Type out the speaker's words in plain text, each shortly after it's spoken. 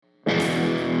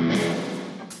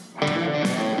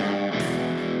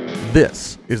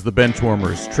This is the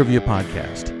Benchwarmers Trivia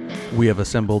Podcast. We have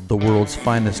assembled the world's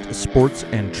finest sports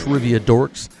and trivia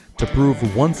dorks to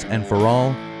prove once and for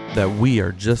all that we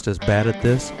are just as bad at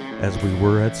this as we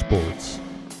were at sports.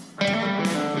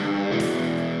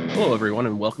 Hello, everyone,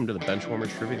 and welcome to the Benchwarmers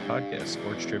Trivia Podcast,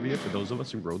 sports trivia for those of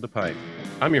us who rode the pine.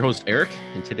 I'm your host, Eric,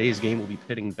 and today's game will be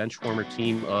pitting Benchwarmer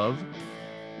team of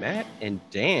Matt and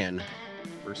Dan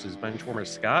versus Benchwarmer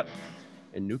Scott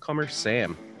and newcomer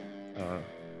Sam.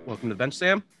 Welcome to the bench,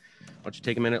 Sam. Why don't you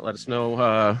take a minute, let us know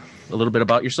a little bit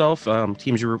about yourself,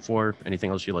 teams you root for, anything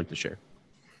else you'd like to share.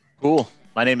 Cool.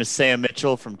 My name is Sam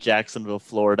Mitchell from Jacksonville,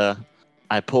 Florida.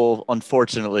 I pull,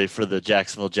 unfortunately, for the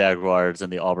Jacksonville Jaguars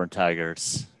and the Auburn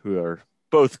Tigers, who are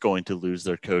both going to lose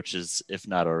their coaches, if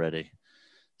not already.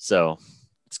 So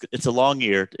it's a long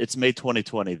year. It's May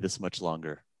 2020, this much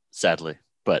longer, sadly.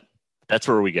 But that's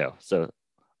where we go. So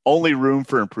only room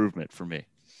for improvement for me.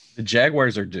 The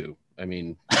Jaguars are due. I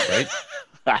mean, right?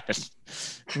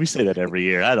 We say that every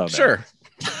year. I don't know. Sure.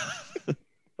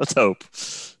 Let's hope.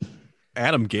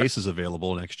 Adam Gase is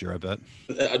available next year, I bet.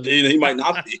 He might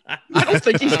not be. I don't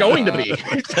think he's going to be.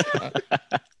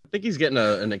 I think he's getting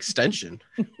an extension.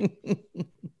 All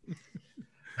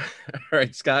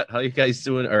right, Scott, how you guys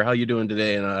doing, or how you doing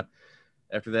today? And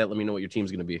after that, let me know what your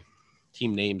team's going to be.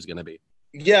 Team name's going to be.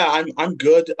 Yeah, I'm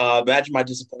good. Imagine my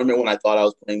disappointment when I thought I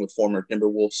was playing with former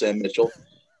Timberwolves Sam Mitchell.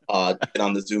 Get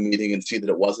on the Zoom meeting and see that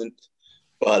it wasn't.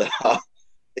 But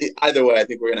either way, I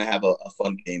think we're going to have a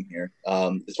fun game here.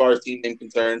 As far as team name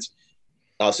concerns,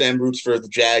 Sam roots for the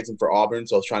Jags and for Auburn,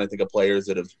 so I was trying to think of players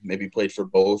that have maybe played for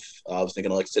both. I was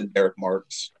thinking of like Derek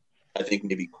Marks. I think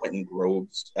maybe Quentin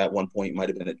Groves at one point might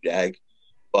have been a Jag.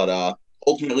 But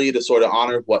ultimately, to sort of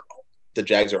honor what the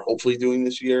Jags are hopefully doing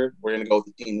this year, we're going to go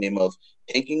with the team name of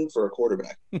tanking for a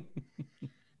quarterback.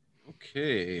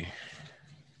 Okay.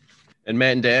 And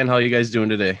Matt and Dan, how are you guys doing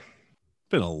today?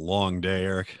 It's been a long day,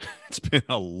 Eric. It's been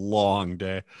a long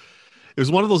day. It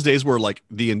was one of those days where like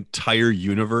the entire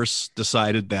universe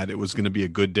decided that it was going to be a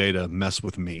good day to mess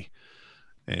with me.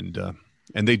 And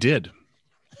they did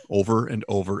over and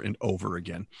over and over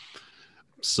again.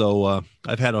 So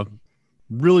I've had a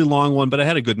really long one, but I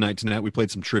had a good night tonight. We played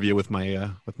some trivia with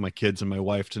my kids and my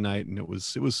wife tonight, and it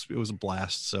was a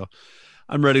blast. So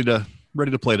I'm ready to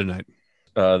play tonight.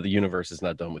 The universe is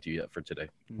not done with you yet for today.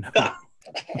 No.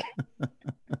 All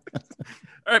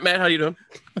right, Matt, how you doing?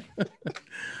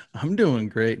 I'm doing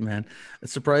great, man.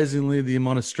 Surprisingly, the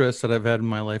amount of stress that I've had in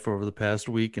my life over the past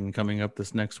week and coming up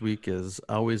this next week is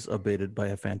always abated by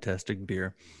a fantastic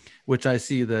beer, which I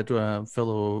see that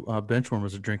fellow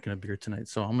benchwarmers are drinking a beer tonight.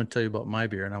 So I'm going to tell you about my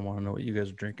beer, and I want to know what you guys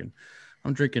are drinking.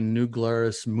 I'm drinking New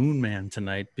Glarus Moon Man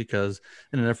tonight because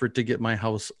in an effort to get my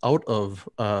house out of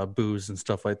booze and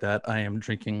stuff like that, I am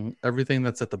drinking everything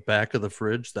that's at the back of the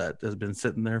fridge that has been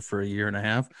sitting there for a year and a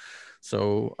half.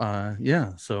 So,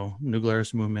 so New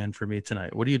Glarus Moon Man for me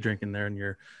tonight. What are you drinking there in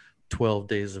your 12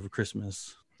 days of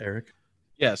Christmas, Eric?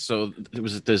 Yeah, so it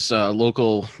was this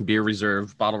local beer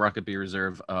reserve, Bottle Rocket Beer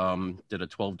Reserve, did a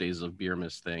 12 days of beer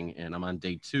miss thing, and I'm on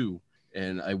day 2.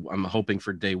 And I'm hoping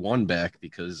for day 1 back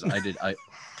because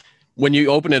when you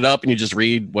open it up and you just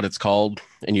read what it's called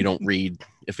and you don't read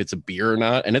if it's a beer or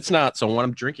not, and it's not. So when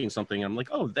I'm drinking something, I'm like,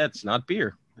 oh, that's not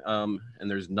beer. And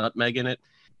there's nutmeg in it.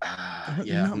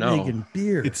 Nutmeg in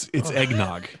beer. It's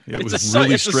eggnog. It was it's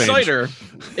really it's strange. A cider.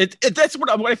 That's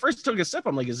what when I first took a sip,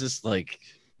 I'm like, is this like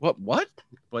what?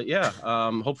 But yeah,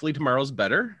 hopefully tomorrow's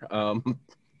better.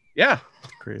 Yeah,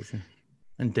 Crazy.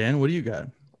 And Dan, what do you got?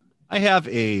 I have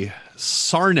a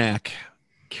Sarnak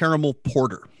caramel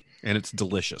porter, and it's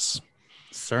delicious.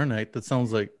 Sarnak, that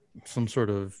sounds like some sort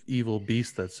of evil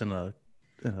beast that's in a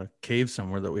cave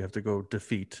somewhere that we have to go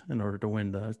defeat in order to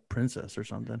win the princess or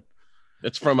something.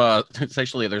 it's from it's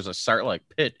actually there's a Sarlacc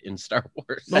pit in Star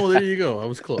Wars. Oh, there you go. I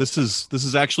was close. This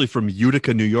is actually from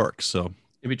Utica, New York. So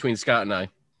In between Scott and I.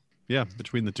 yeah,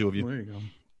 between the two of you. There you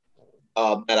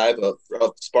go. And I have a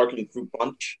sparkling fruit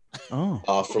punch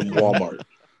Oh, from Walmart.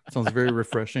 sounds very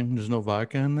refreshing. There's no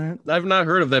vodka in that. I've not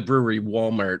heard of that brewery,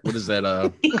 Walmart. What is that?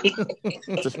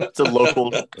 It's a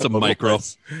local. It's a micro.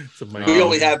 It's a We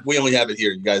only have it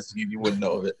here. You guys, you wouldn't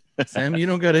know of it. Sam, you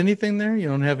don't got anything there? You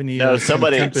don't have any? No,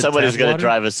 somebody's tempered going tap to water?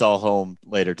 drive us all home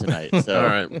later tonight. So All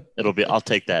right. I'll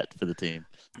take that for the team.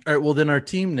 All right. Well, then our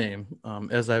team name,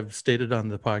 as I've stated on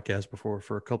the podcast before,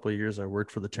 for a couple of years, I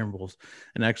worked for the Timberwolves,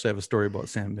 and actually I have a story about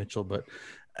Sam Mitchell. But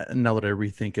now that I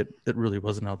rethink it, it really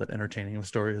wasn't all that entertaining of a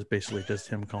story. It was basically just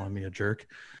him calling me a jerk.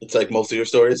 It's like most of your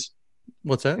stories.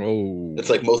 What's that? Oh,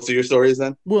 It's like most of your stories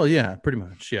then? Well, yeah, pretty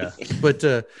much, yeah. But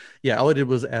yeah, all I did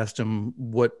was asked him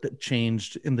what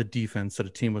changed in the defense that a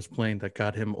team was playing that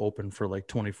got him open for like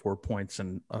 24 points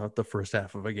in the first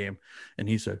half of a game, and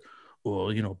he said,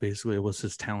 "Well, basically it was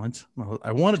his talent."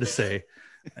 I wanted to say,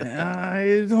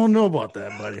 I don't know about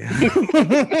that, buddy.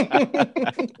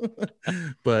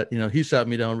 But he shot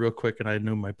me down real quick, and I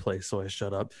knew my place, so I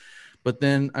shut up. But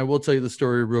then I will tell you the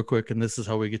story real quick, and this is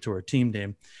how we get to our team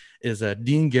name. Is that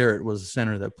Dean Garrett was a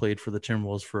center that played for the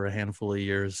Timberwolves for a handful of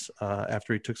years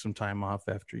after he took some time off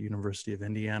after University of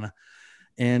Indiana.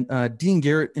 And Dean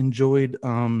Garrett enjoyed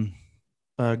going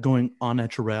en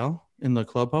naturel in the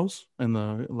clubhouse, in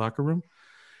the locker room.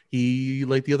 He,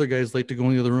 like the other guys, like to go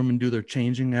in the other room and do their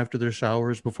changing after their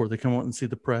showers before they come out and see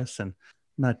the press. And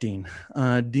not Dean.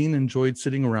 Dean enjoyed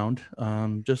sitting around,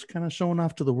 just kind of showing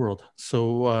off to the world.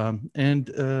 So,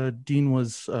 Dean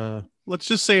was... Let's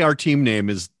just say our team name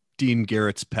is Dean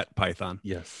Garrett's Pet Python.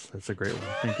 Yes, that's a great one.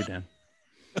 Thank you, Dan.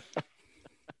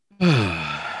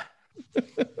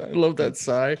 I love that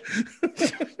sigh.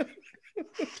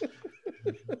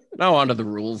 now on to the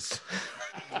rules.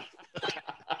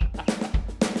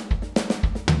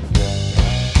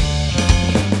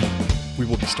 We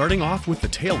will be starting off with the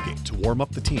tailgate to warm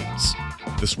up the teams.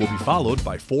 This will be followed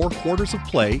by 4 quarters of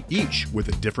play, each with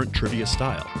a different trivia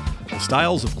style. The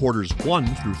styles of quarters 1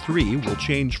 through 3 will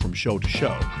change from show to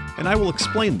show, and I will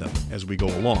explain them as we go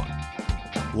along.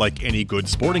 Like any good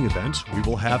sporting event, we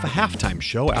will have a halftime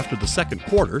show after the second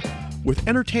quarter with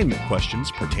entertainment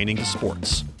questions pertaining to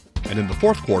sports. And in the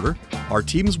fourth quarter, our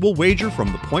teams will wager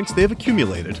from the points they've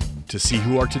accumulated to see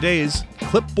who are today's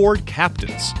clipboard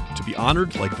captains, to be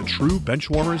honored like the true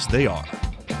benchwarmers they are.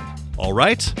 All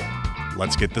right,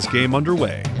 let's get this game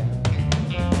underway.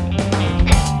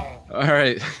 All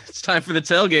right, it's time for the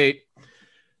tailgate.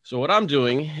 So what I'm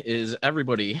doing is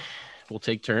everybody will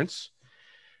take turns.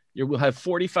 You will have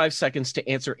 45 seconds to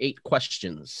answer 8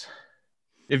 questions.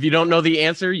 If you don't know the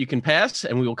answer, you can pass,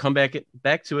 and we will come back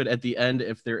to it at the end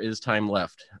if there is time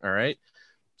left. All right?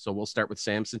 So we'll start with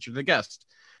Sam since you're the guest.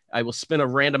 I will spin a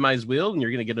randomized wheel, and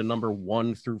you're going to get a number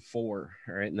 1 through 4.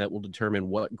 All right? And that will determine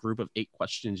what group of 8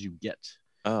 questions you get.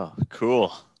 Oh,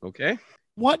 cool. Okay?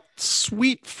 What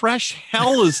sweet, fresh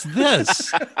hell is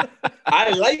this? I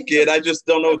like it. I just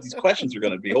don't know what these questions are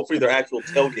going to be. Hopefully they're actual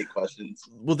tailgate questions.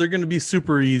 Well, they're going to be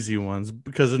super easy ones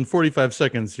because in 45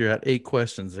 seconds, you're at 8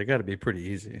 questions. They got to be pretty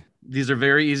easy. These are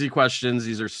very easy questions.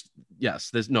 These are, yes,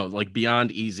 there's no, like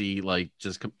beyond easy. Like,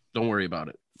 just don't worry about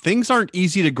it. Things aren't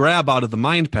easy to grab out of the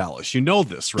Mind Palace. You know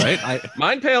this, right?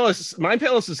 Mind Palace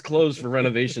is closed for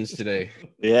renovations today.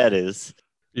 Yeah, it is.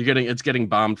 It's getting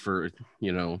bombed for,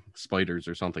 spiders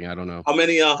or something. I don't know. How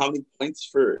many points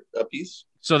for a piece?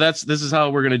 So this is how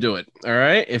we're going to do it. All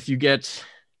right. If you get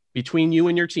between you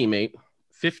and your teammate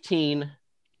 15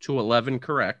 to 11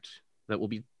 correct, that will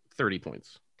be 30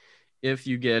 points. If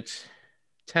you get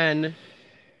 10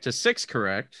 to 6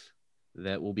 correct,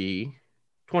 that will be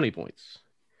 20 points.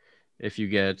 If you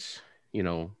get,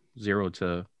 0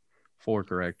 to 4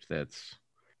 correct, that's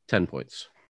 10 points.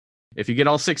 If you get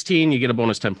all 16, you get a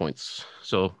bonus 10 points.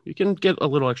 So you can get a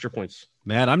little extra points.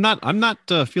 Man, I'm not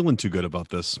feeling too good about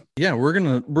this. Yeah, we're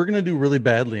gonna do really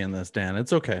badly in this, Dan.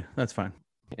 It's okay. That's fine.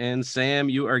 And Sam,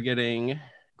 you are getting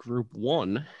group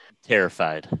 1.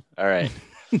 Terrified. All right.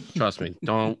 Trust me.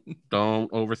 Don't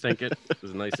overthink it. This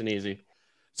is nice and easy.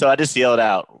 So I just yelled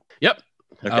out. Yep.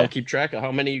 Okay. I'll keep track of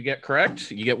how many you get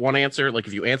correct. You get one answer. Like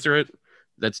if you answer it,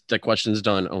 that question's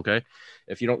done. Okay.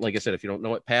 If you don't, like I said, if you don't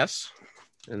know it, pass.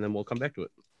 And then we'll come back to it.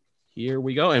 Here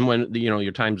we go. And when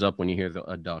your time's up when you hear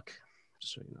a duck,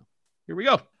 just so you know. Here we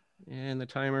go. And the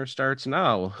timer starts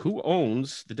now. Who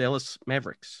owns the Dallas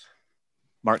Mavericks?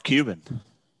 Mark Cuban.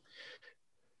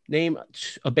 Name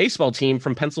a baseball team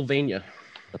from Pennsylvania.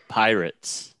 The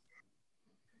Pirates.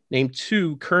 Name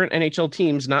 2 current NHL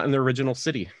teams not in their original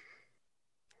city.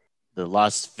 The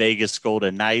Las Vegas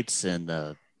Golden Knights and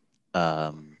the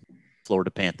Florida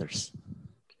Panthers.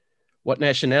 What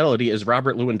nationality is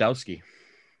Robert Lewandowski?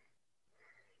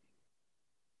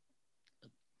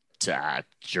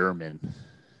 German.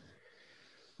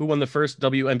 Who won the first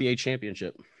WNBA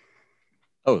championship?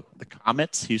 Oh, the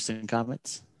Comets, Houston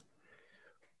Comets.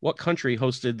 What country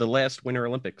hosted the last Winter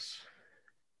Olympics?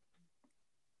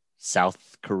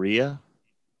 South Korea.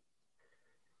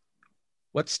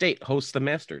 What state hosts the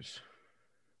Masters?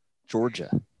 Georgia.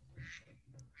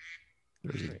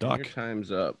 There's a Your duck.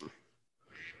 time's up.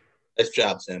 Nice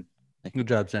job, Sam. Good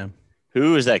job, Sam.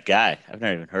 Who is that guy? I've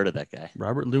never even heard of that guy.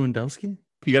 Robert Lewandowski.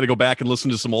 You got to go back and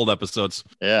listen to some old episodes.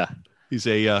 Yeah. He's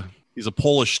a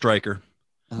Polish striker.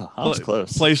 Oh, I was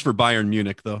close. Plays for Bayern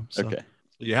Munich though. So. Okay.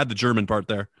 You had the German part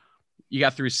there. You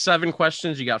got through 7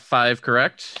 questions. You got 5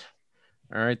 correct.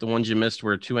 All right. The ones you missed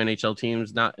were 2 NHL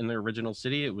teams not in their original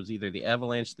city. It was either the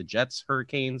Avalanche, the Jets,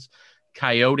 Hurricanes,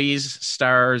 Coyotes,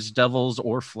 Stars, Devils,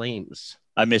 or Flames.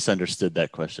 I misunderstood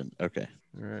that question. Okay.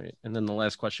 All right. And then the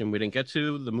last question we didn't get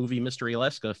to, the movie Mystery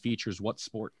Alaska features what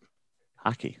sport?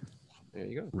 Hockey. There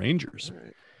you go. Rangers. All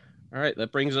right. All right.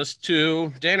 That brings us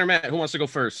to Dan or Matt. Who wants to go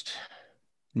first?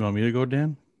 You want me to go,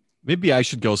 Dan? Maybe I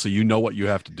should go so you know what you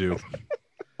have to do.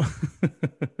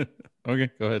 Okay,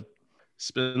 go ahead.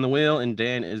 Spin the wheel, and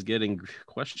Dan is getting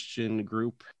question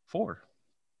group 4.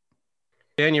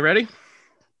 Dan, you ready?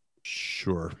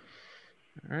 Sure.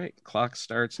 All right. Clock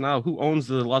starts now. Who owns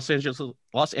the Los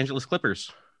Angeles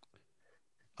Clippers?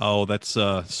 Oh, that's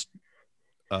pass.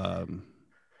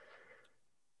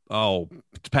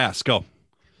 Go.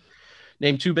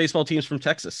 Name 2 baseball teams from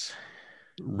Texas.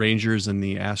 Rangers and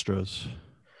the Astros.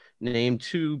 Name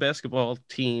 2 basketball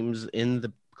teams in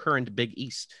the current Big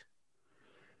East.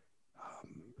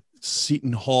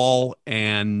 Seton Hall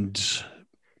and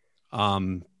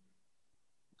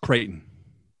Creighton.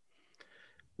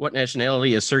 What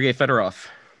nationality is Sergei Fedorov?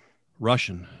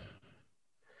 Russian.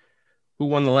 Who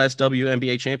won the last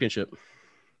WNBA championship?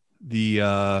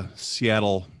 The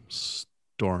Seattle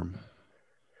Storm.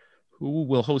 Who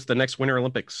will host the next Winter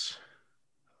Olympics?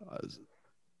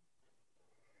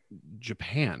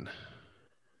 Japan.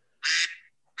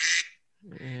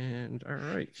 And all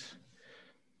right.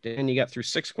 Dan, you got through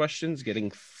 6 questions, getting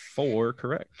 4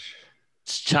 correct.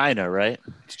 It's China, right?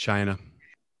 It's China.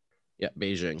 Yeah,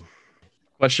 Beijing.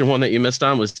 Question 1 that you missed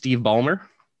on was Steve Ballmer.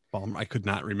 I could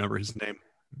not remember his name.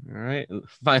 All right.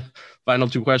 Final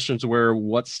 2 questions were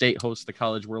what state hosts the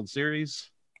College World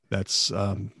Series? That's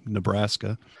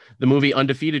Nebraska. The movie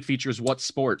Undefeated features what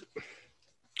sport?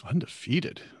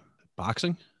 Undefeated.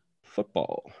 Boxing?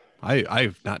 Football.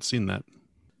 I've not seen that.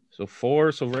 So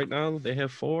 4. So right now they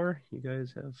have 4. You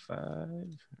guys have 5.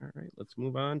 All right. Let's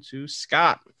move on to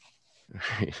Scott. All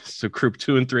right, so group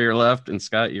 2 and 3 are left. And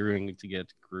Scott, you're going to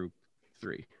get group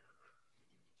 3.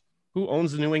 Who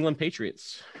owns the New England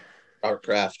Patriots? Robert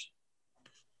Kraft.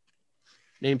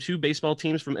 Name 2 baseball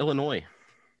teams from Illinois.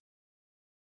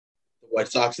 The White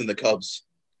Sox and the Cubs.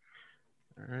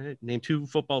 All right. Name 2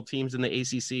 football teams in the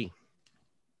ACC.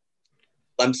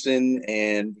 Clemson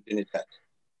and Virginia Tech.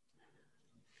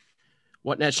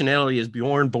 What nationality is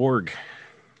Bjorn Borg?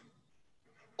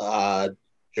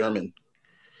 German.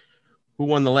 Who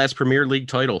won the last Premier League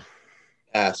title?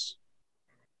 Pass.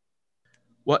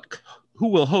 Who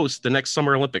will host the next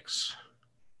Summer Olympics?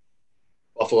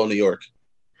 Buffalo, New York.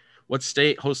 What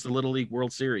state hosts the Little League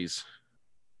World Series?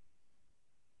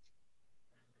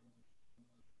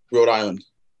 Rhode Island.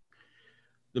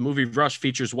 The movie Rush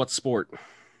features what sport?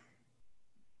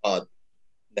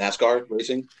 NASCAR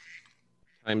racing.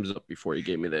 Time's up before you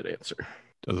gave me that answer.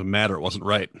 Doesn't matter. It wasn't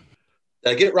right.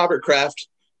 Did I get Robert Kraft?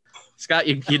 Scott,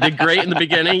 you did great in the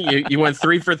beginning. You went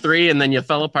 3 for 3, and then you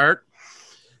fell apart.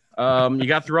 You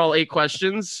got through all 8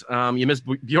 questions. You missed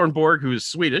Bjorn Borg, who is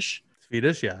Swedish.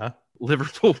 Swedish, yeah.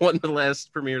 Liverpool won the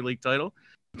last Premier League title.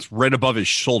 It's right above his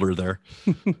shoulder there.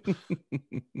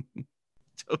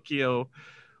 Tokyo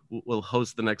will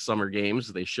host the next Summer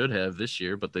Games. They should have this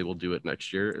year, but they will do it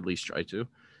next year, at least try to.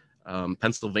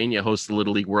 Pennsylvania hosts the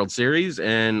Little League World Series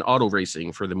and auto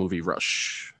racing for the movie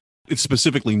Rush. It's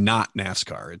specifically not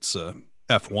NASCAR. It's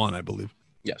F1, I believe.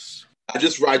 Yes. I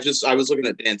was looking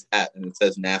at Dan's hat and it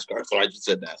says NASCAR, so I just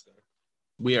said NASCAR.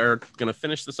 We are going to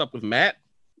finish this up with Matt.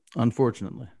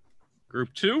 Unfortunately.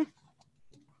 Group 2.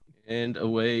 And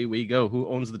away we go. Who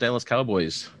owns the Dallas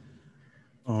Cowboys?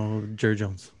 Oh, Jerry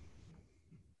Jones.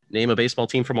 Name a baseball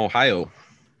team from Ohio.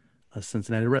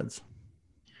 Cincinnati Reds.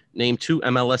 Name 2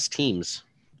 MLS teams.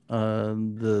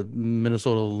 The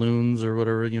Minnesota Loons or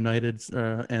whatever, United,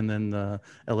 and then the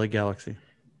LA Galaxy.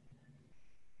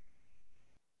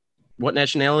 What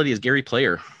nationality is Gary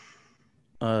Player?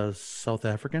 South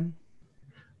African.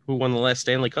 Who won the last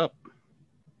Stanley Cup?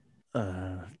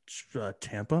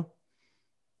 Tampa.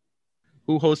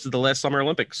 Who hosted the last Summer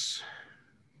Olympics?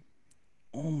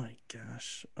 Oh my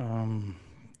gosh.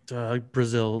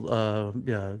 Brazil.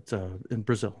 It's in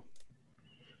Brazil.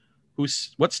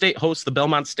 What state hosts the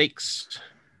Belmont Stakes?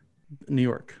 New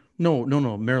York. No,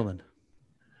 Maryland.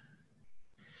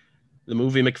 The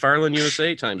movie McFarland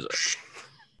USA. Time's up.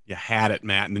 You had it,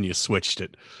 Matt, and then you switched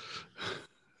it.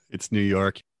 It's New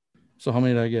York. So how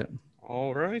many did I get?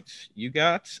 All right. You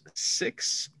got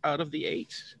 6 out of the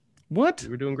 8. What? You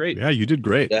were doing great. Yeah, you did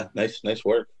great. Yeah, nice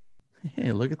work.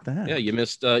 Hey, look at that. Yeah, you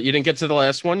missed. You didn't get to the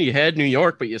last one. You had New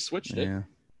York, but you switched it. Yeah.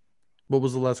 What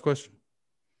was the last question?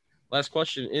 Last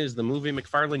question is the movie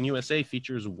McFarland USA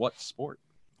features what sport?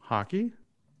 Hockey?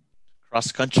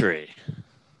 Cross country.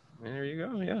 There you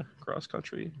go. Yeah, cross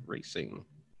country racing.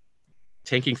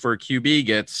 Tanking for a QB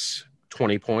gets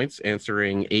 20 points,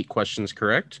 answering 8 questions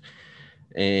correct.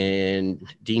 And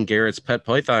Dean Garrett's Pet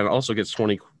Python also gets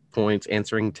 20 points,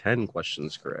 answering 10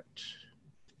 questions correct.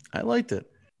 I liked it.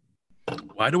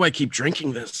 Why do I keep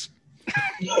drinking this?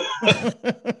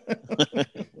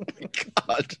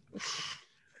 God.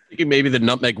 Thinking maybe the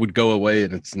nutmeg would go away,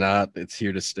 and it's not. It's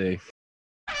here to stay.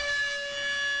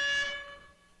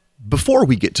 Before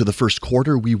we get to the first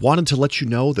quarter, we wanted to let you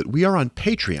know that we are on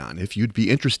Patreon if you'd be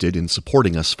interested in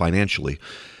supporting us financially.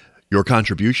 Your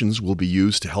contributions will be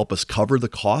used to help us cover the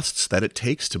costs that it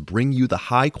takes to bring you the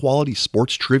high-quality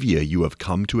sports trivia you have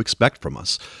come to expect from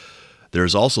us.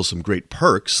 There's also some great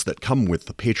perks that come with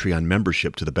the Patreon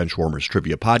membership to the Benchwarmers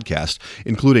Trivia Podcast,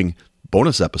 including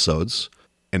bonus episodes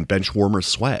and Benchwarmers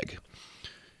swag.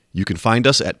 You can find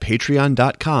us at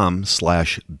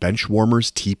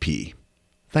patreon.com/benchwarmerstp.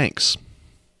 Thanks.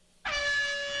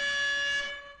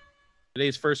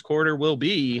 Today's first quarter will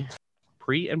be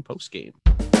pre and post game.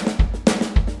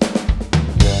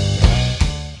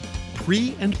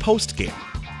 Pre and post game.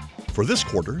 For this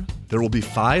quarter, there will be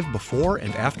 5 before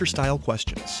and after style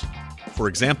questions. For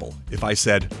example, if I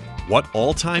said, what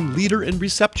all-time leader in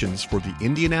receptions for the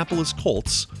Indianapolis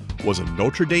Colts was a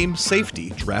Notre Dame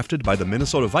safety drafted by the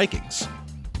Minnesota Vikings?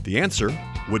 The answer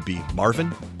would be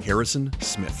Marvin Harrison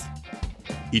Smith.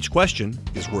 Each question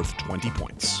is worth 20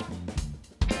 points.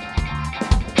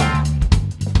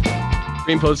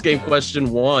 Pre and post game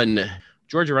question 1.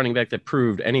 Georgia running back that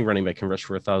proved any running back can rush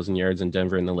for 1,000 yards in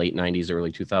Denver in the late 90s,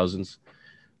 early 2000s,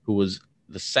 who was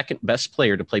the second best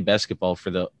player to play basketball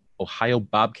for the Ohio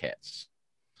Bobcats.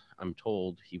 I'm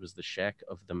told he was the Shaq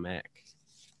of the MAC.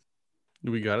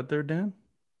 Do we got it there, Dan?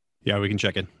 Yeah, we can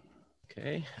check in.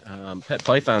 Okay. Pet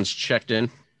Python's checked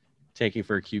in. Taking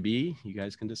for a QB. You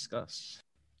guys can discuss.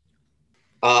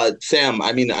 Sam,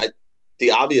 I mean,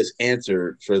 the obvious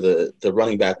answer for the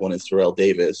running back one is Terrell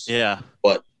Davis. Yeah.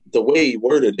 But the way he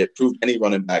worded it, proved any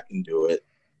running back can do it,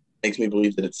 makes me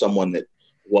believe that it's someone that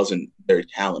wasn't very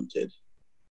talented.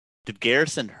 Did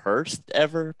Garrison Hurst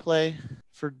ever play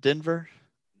for Denver?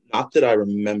 Not that I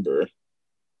remember.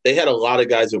 They had a lot of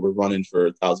guys that were running for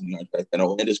 1,000 yards back then.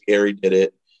 Orlandis Gary did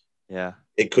it. Yeah.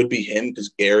 It could be him because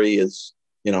Gary is,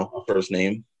 a first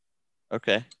name.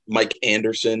 Okay. Mike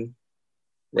Anderson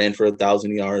ran for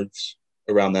 1,000 yards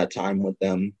around that time with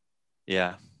them.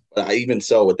 Yeah. But even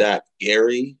so with that,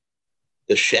 Gary,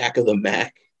 the Shaq of the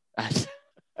MAC.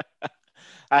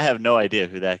 I have no idea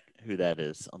who that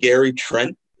is. Gary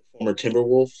Trent, former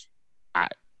Timberwolf.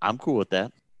 I'm cool with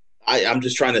that. I'm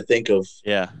just trying to think of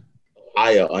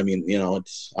Ohio. I mean,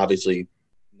 it's obviously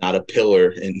not a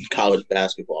pillar in college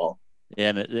basketball. Yeah,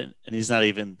 and he's not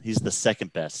even – he's the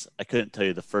second best. I couldn't tell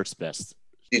you the first best.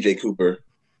 DJ Cooper.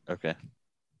 Okay.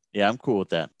 Yeah, I'm cool with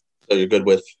that. So you're good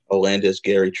with Orlandis,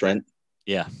 Gary Trent?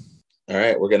 Yeah. All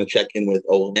right, we're going to check in with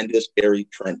Orlandis, Gary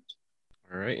Trent.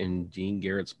 All right, and Dean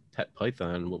Garrett's Pet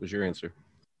Python, what was your answer? Is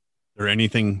there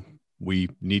anything we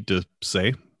need to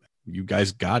say? You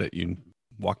guys got it. You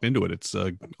walked into it. It's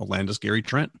Orlandis, Gary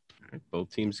Trent. All right, both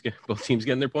teams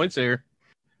getting their points there.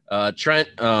 Trent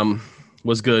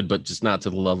was good, but just not to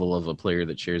the level of a player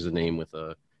that shares a name with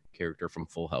a character from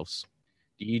Full House.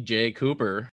 DJ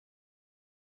Cooper.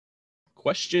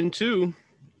 Question 2.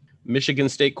 Michigan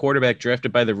State quarterback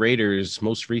drafted by the Raiders,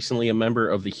 most recently a member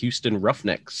of the Houston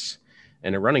Roughnecks,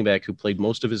 and a running back who played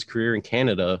most of his career in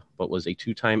Canada, but was a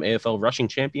 2-time AFL rushing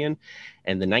champion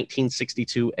and the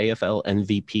 1962 AFL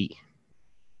MVP.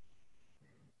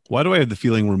 Why do I have the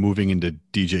feeling we're moving into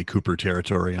DJ Cooper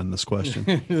territory on this question?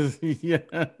 Yeah,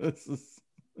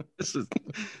 This is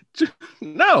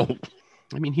no.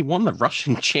 I mean, he won the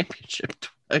rushing championship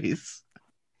twice.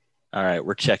 All right,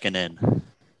 we're checking in.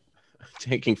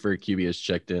 Tanking for a QB is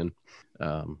checked in.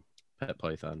 Pet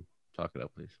Python, talk it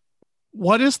out, please.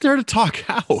 What is there to talk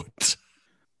out?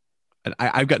 And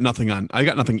I've got nothing on. I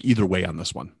got nothing either way on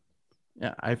this one.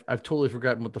 Yeah, I've totally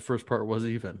forgotten what the first part was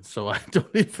even. So I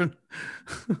don't even.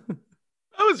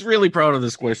 I was really proud of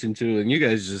this question too, and you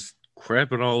guys just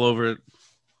crapping all over it.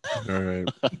 All right.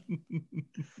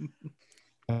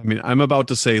 I mean, I'm about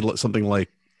to say something like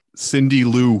Cindy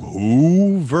Lou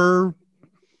Hoover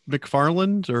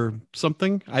McFarland or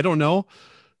something. I don't know.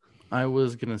 I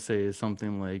was gonna say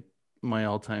something like my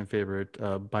all-time favorite,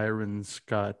 Byron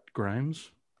Scott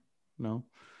Grimes. No.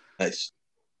 Nice.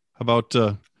 How about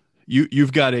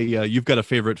you've got a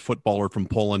favorite footballer from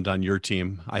Poland on your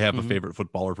team. I have a favorite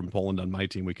footballer from Poland on my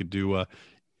team. We could do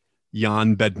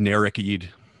Jan Bednarek-Eid.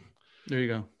 There you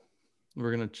go.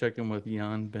 We're gonna check in with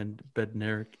Jan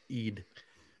Bednarek-Eid.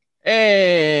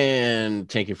 And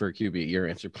tanking for a QB, your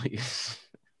answer, please.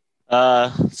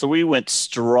 So we went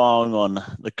strong on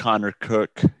the Connor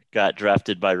Cook, got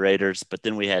drafted by Raiders, but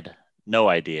then we had no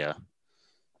idea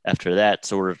after that.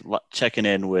 So we're checking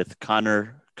in with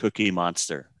Connor Cookie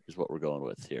Monster is what we're going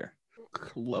with here.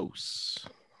 Close.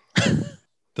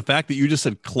 The fact that you just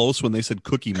said close when they said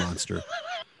Cookie Monster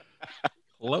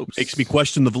Close. makes me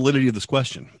question the validity of this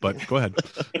question, but go ahead.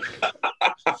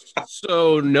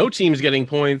 So no team's getting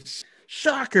points.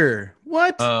 Shocker.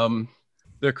 What?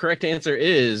 The correct answer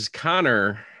is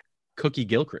Connor Cookie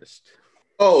Gilchrist.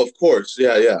 Oh, of course.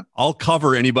 Yeah. I'll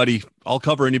cover anybody's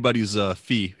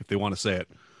fee if they want to say it.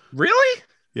 Really?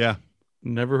 Yeah.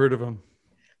 Never heard of him.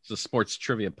 It's a sports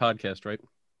trivia podcast, right?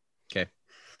 Okay.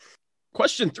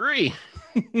 Question 3.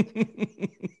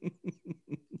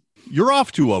 You're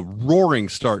off to a roaring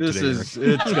start This today. is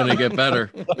it's gonna get better.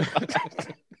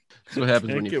 That's what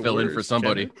happens when you fill in for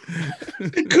somebody.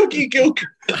 Cookie Gilchrist.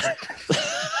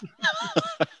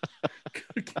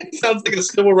 Sounds like a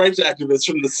civil rights activist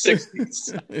from the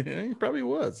 60s. Yeah, he probably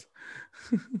was.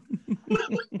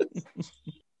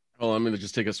 Oh, I'm gonna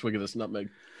just take a swig of this nutmeg.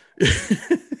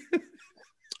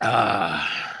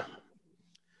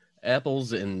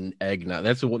 Apples and eggnog.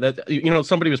 That's what that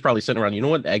somebody was probably sitting around. You know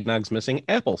what eggnog's missing?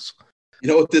 Apples. You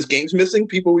know what this game's missing?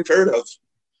 People we've heard of.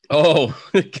 Oh,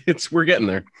 we're getting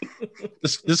there.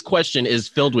 This question is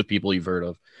filled with people you've heard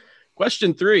of.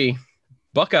 Question 3.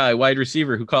 Buckeye wide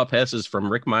receiver who caught passes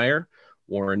from Rick Meyer,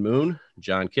 Warren Moon,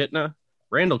 John Kitna,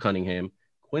 Randall Cunningham,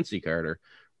 Quincy Carter,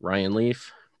 Ryan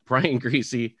Leaf, Brian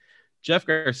Greasy, Jeff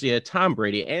Garcia, Tom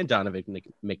Brady, and Donovan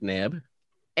McNabb,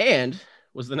 and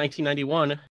was the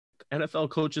 1991 NFL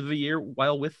Coach of the Year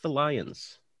while with the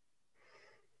Lions.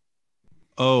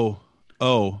 Oh.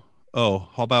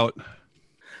 How about?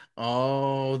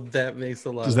 Oh, that makes a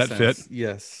lot Does of that sense. fit?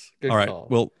 Yes. Good All right.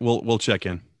 call. We'll check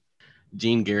in.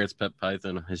 Dean Garrett's Pet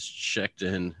Python has checked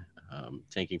in.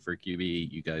 Tanking for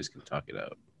QB. You guys can talk it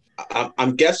out.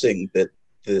 I'm guessing that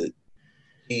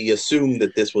he assumed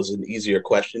that this was an easier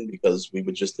question because we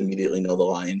would just immediately know the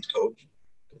Lions coach.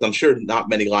 I'm sure not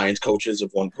many Lions coaches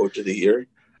have won Coach of the Year,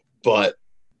 but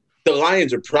the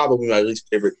Lions are probably my least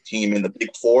favorite team in the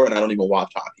Big Four, and I don't even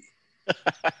watch hockey.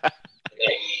 I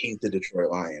hate the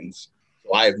Detroit Lions.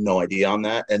 So I have no idea on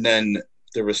that. And then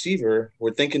the receiver,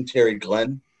 we're thinking Terry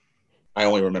Glenn. I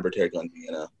only remember Terry Glenn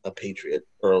being a Patriot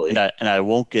early. And I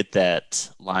won't get that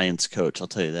Lions coach. I'll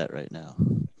tell you that right now.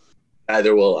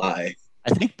 Neither will I.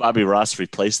 I think Bobby Ross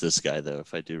replaced this guy, though,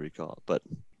 if I do recall. But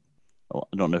I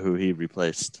don't know who he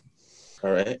replaced.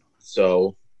 All right.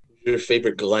 So who's your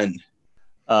favorite Glenn?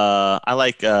 I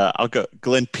like I'll go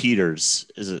Glenn Peters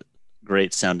is a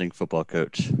great sounding football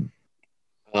coach.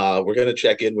 We're going to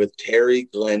check in with Terry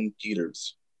Glenn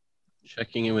Peters.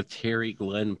 Checking in with Terry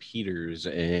Glenn Peters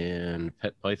and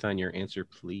Pet Python. Your answer,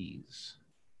 please.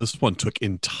 This one took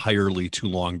entirely too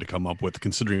long to come up with,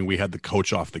 considering we had the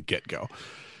coach off the get-go.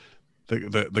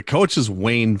 The coach is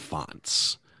Wayne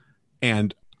Fonts,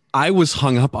 and I was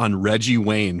hung up on Reggie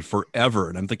Wayne forever,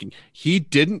 and I'm thinking he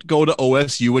didn't go to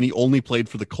OSU and he only played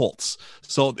for the Colts,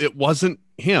 so it wasn't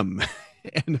him.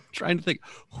 And I'm trying to think,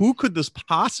 who could this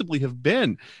possibly have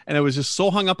been? And I was just so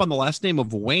hung up on the last name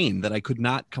of Wayne that I could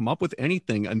not come up with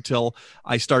anything until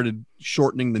I started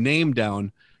shortening the name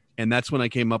down. And that's when I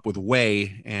came up with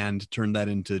Way and turned that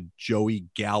into Joey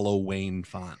Gallo Wayne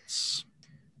Fonts.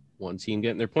 One team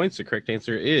getting their points. The correct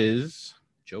answer is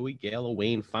Joey Gallo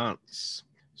Wayne Fonts.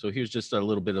 So here's just a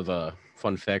little bit of a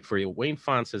fun fact for you. Wayne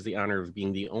Fonts has the honor of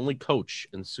being the only coach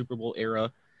in Super Bowl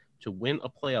era to win a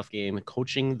playoff game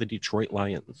coaching the Detroit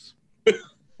Lions.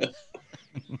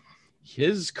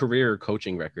 His career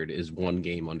coaching record is one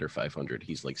game under 500.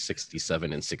 He's like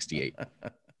 67 and 68.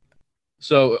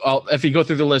 So if you go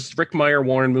through the list, Rick Meyer,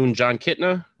 Warren Moon, John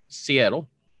Kitna, Seattle,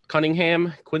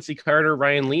 Cunningham, Quincy Carter,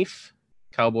 Ryan Leaf,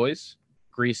 Cowboys,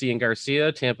 Greasy and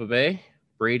Garcia, Tampa Bay,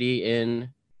 Brady in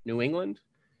New England,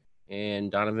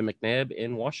 and Donovan McNabb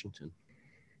in Washington.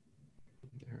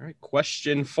 All right,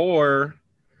 question 4.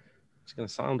 It's going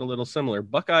to sound a little similar.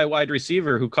 Buckeye wide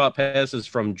receiver who caught passes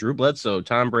from Drew Bledsoe,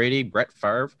 Tom Brady, Brett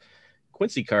Favre,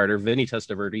 Quincy Carter, Vinny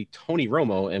Testaverde, Tony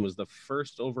Romo, and was the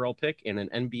first overall pick in an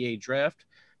NBA draft,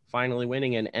 finally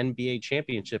winning an NBA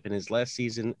championship in his last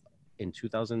season in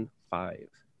 2005.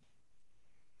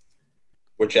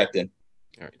 We're checked in.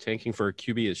 All right, tanking for a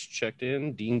QB is checked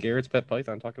in. Dean Garrett's Pet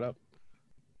Python, talk it out.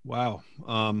 Wow.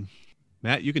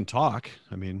 Matt, you can talk.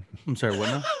 I mean, I'm sorry, what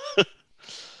now?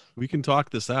 we can talk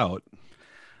this out.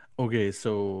 Okay,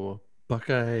 so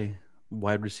Buckeye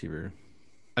wide receiver.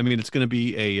 I mean, it's going to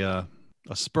be a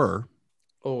Spur.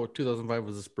 Oh, 2005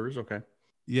 was the Spurs? Okay.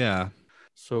 Yeah.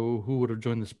 So who would have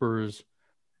joined the Spurs?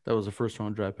 That was a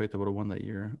first-round draft pick that would have won that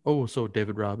year. Oh, so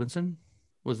David Robinson?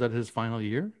 Was that his final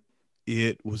year?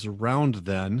 It was around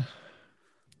then.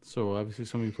 So obviously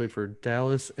somebody played for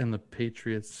Dallas and the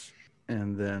Patriots,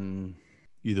 and then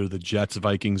Either the Jets,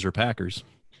 Vikings, or Packers.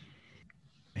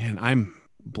 Man, I'm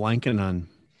blanking on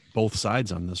both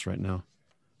sides on this right now.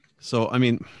 So, I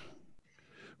mean,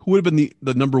 who would have been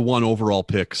the number one overall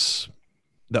picks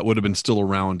that would have been still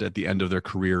around at the end of their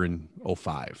career in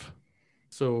 05?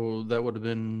 so that would have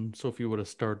been, so if you would have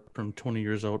started from 20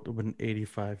 years old, it would have been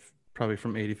 85, probably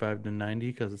from 85 to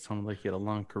 90, because it sounded like he had a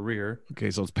long career.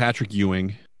 Okay, so it's Patrick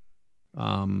Ewing.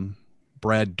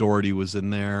 Brad Doherty was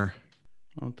in there.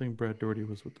 I don't think Brad Doherty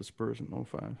was with the Spurs in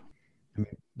 05.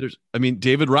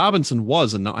 David Robinson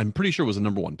was, I'm pretty sure was a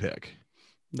number one pick.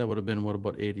 That would have been, what,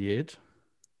 about 88?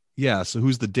 Yeah, so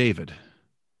who's the David?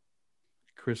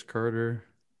 Chris Carter,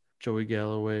 Joey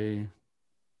Galloway,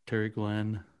 Terry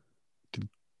Glenn.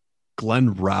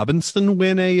 Glenn Robinson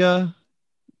win a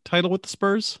title with the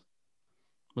Spurs?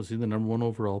 Was he the number one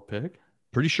overall pick?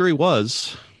 Pretty sure he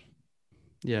was.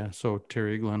 Yeah, so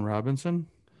Terry Glenn Robinson.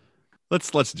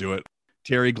 Let's do it.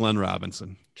 Terry Glenn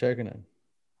Robinson. Checking in.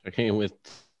 Checking in with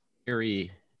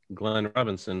Terry Glenn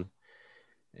Robinson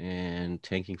and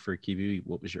tanking for QB.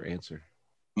 What was your answer?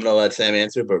 I'm going to let Sam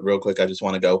answer, but real quick, I just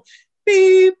want to go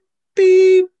beep,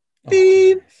 beep,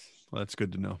 beep. Oh, nice. Well, that's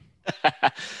good to know.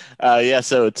 Yeah,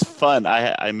 so it's fun.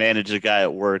 I manage a guy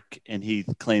at work, and he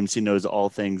claims he knows all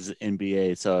things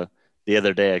NBA. So the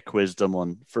other day I quizzed him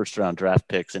on first-round draft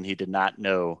picks, and he did not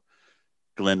know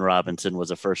Glenn Robinson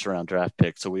was a first-round draft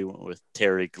pick. So we went with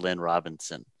Terry Glenn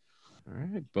Robinson. All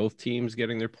right. Both teams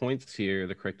getting their points here.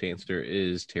 The correct answer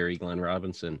is Terry Glenn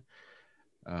Robinson.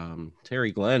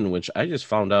 Terry Glenn, which I just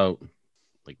found out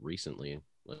like recently,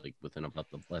 like within about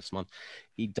the last month.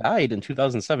 He died in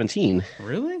 2017.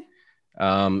 Really?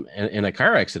 In a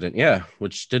car accident. Yeah.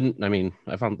 Which didn't, I mean,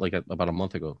 I found like about a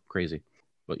month ago. Crazy.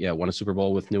 But yeah, won a Super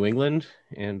Bowl with New England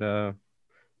and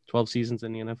 12 seasons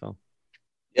in the NFL.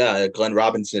 Yeah, Glenn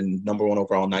Robinson, number one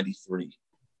overall, 93.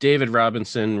 David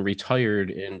Robinson retired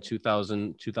in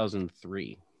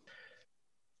 2003.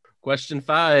 Question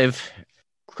 5.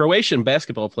 Croatian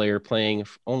basketball player playing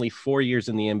only 4 years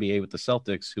in the NBA with the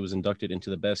Celtics, who was inducted into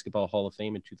the Basketball Hall of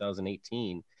Fame in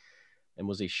 2018 and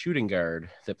was a shooting guard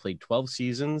that played 12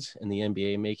 seasons in the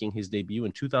NBA, making his debut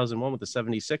in 2001 with the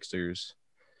 76ers,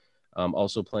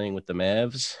 also playing with the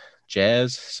Mavs,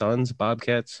 Jazz, Suns,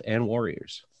 Bobcats, and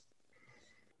Warriors.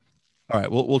 All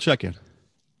right, we'll check in.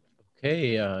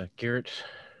 Okay, Garrett,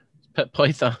 Pet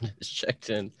Python is checked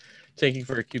in. Taking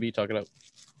for a QB, talk it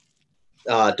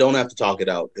out. Don't have to talk it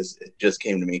out because it just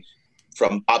came to me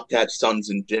from Bobcats, Suns,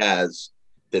 and Jazz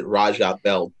that Raja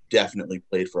Bell definitely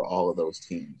played for all of those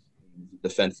teams.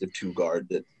 Defensive two guard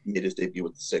that made his debut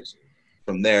with the Sixers.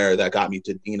 From there, that got me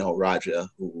to Dino Raja,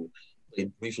 who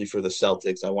played briefly for the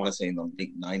Celtics, I want to say in the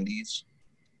late 90s.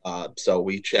 So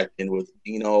we checked in with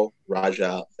Dino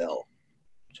Raja Bell.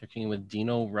 Checking in with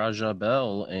Dino Raja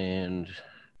Bell and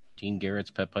Dean Garrett's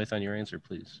Pet Python. Your answer,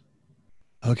 please.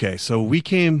 Okay, so we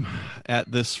came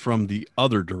at this from the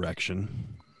other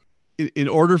direction. In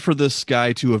order for this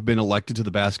guy to have been elected to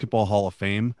the Basketball Hall of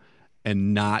Fame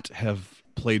and not have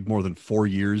played more than 4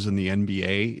 years in the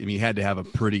NBA, I mean, he had to have a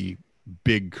pretty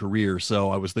big career. So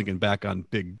I was thinking back on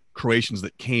big Croatians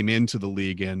that came into the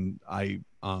league, and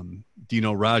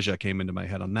Dino Raja came into my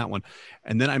head on that one.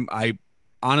 And then I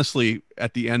honestly,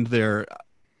 at the end there,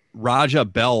 Raja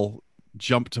Bell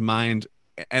jumped to mind.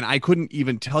 And I couldn't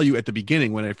even tell you at the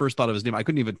beginning when I first thought of his name. I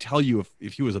couldn't even tell you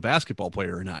if he was a basketball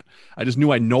player or not. I just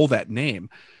knew I know that name.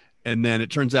 And then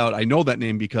it turns out I know that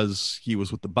name because he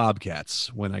was with the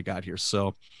Bobcats when I got here.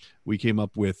 So we came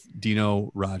up with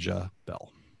Dino Raja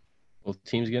Bell. Both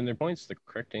teams getting their points. The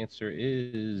correct answer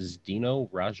is Dino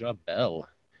Raja Bell.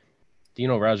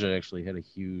 Dino Raja actually had a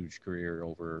huge career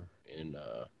over in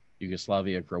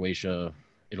Yugoslavia, Croatia,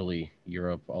 Italy,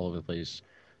 Europe, all over the place.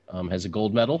 Has a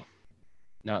gold medal.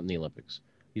 Not in the Olympics.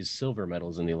 He's silver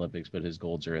medals in the Olympics, but his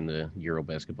golds are in the Euro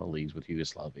basketball leagues with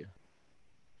Yugoslavia.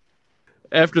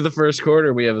 After the first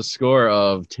quarter, we have a score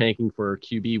of tanking for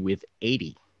QB with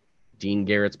 80. Dean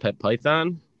Garrett's Pet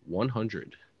Python,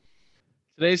 100.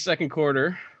 Today's second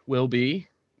quarter will be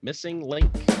Missing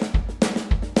Link.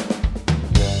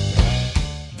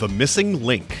 The Missing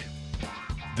Link.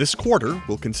 This quarter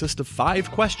will consist of 5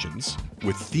 questions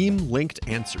with theme-linked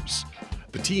answers.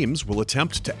 The teams will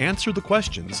attempt to answer the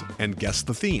questions and guess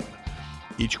the theme.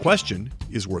 Each question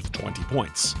is worth 20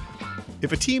 points.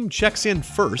 If a team checks in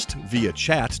first via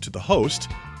chat to the host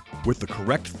with the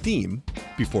correct theme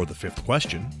before the 5th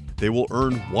question, they will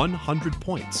earn 100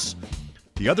 points.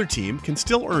 The other team can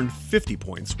still earn 50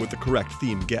 points with the correct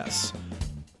theme guess.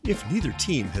 If neither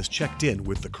team has checked in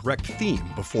with the correct theme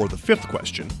before the 5th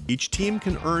question, each team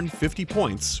can earn 50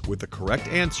 points with the correct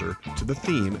answer to the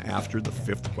theme after the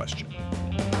 5th question.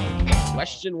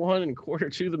 Question 1 in quarter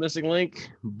 2, the missing link.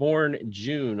 Born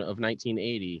June of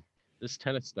 1980, this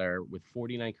tennis star with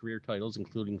 49 career titles,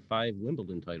 including 5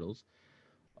 Wimbledon titles,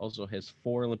 also has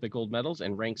 4 Olympic gold medals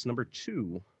and ranks number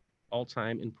 2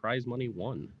 all-time in prize money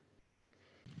won.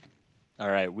 All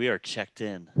right, we are checked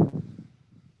in.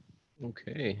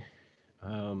 Okay.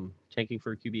 Tanking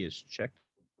for a QB is checked.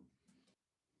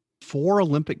 4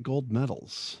 Olympic gold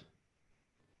medals.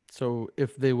 So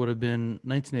if they would have been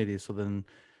 1980, so then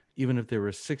even if they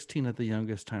were 16 at the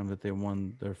youngest time that they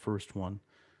won their first one,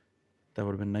 that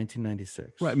would have been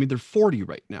 1996. Right. I mean, they're 40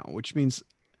 right now, which means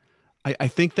I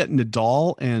think that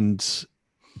Nadal and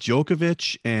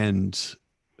Djokovic and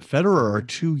Federer are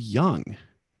too young.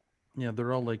 Yeah,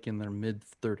 they're all like in their mid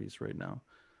 30s right now.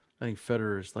 I think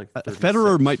Federer is like 36.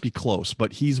 Federer might be close,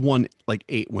 but he's won like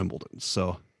 8 Wimbledons.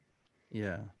 So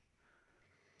Yeah.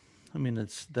 I mean,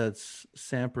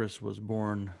 Sampras was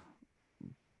born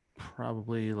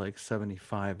probably like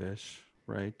 75-ish,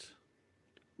 right?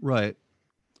 right.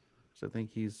 So I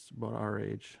think he's about our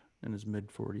age, in his mid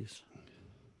 40s.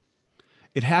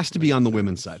 It has to be on the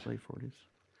women's side. Late 40s.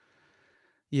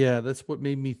 Yeah, that's what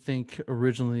made me think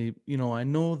originally. You know, I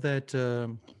know that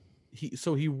he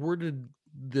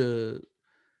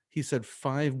said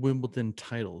 5 Wimbledon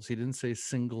titles. He didn't say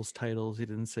singles titles. He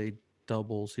didn't say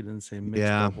doubles. He didn't say mixed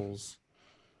doubles.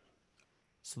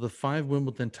 So the 5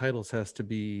 Wimbledon titles has to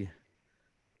be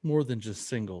more than just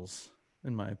singles,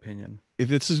 in my opinion. If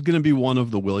this is going to be one of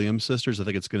the Williams sisters, I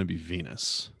think it's going to be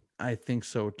Venus. I think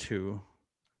so too.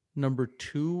 Number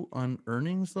 2 on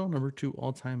earnings, though. Number 2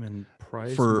 all time in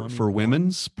prize money for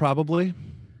women's, probably.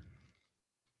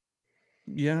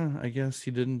 Yeah, I guess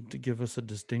he didn't give us a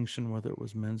distinction whether it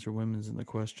was men's or women's in the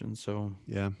question. So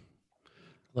yeah.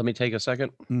 Let me take a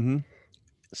second. Mm-hmm.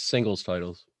 Singles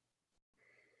titles.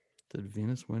 Did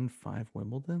Venus win 5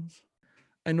 Wimbledons?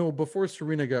 I know before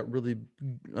Serena got really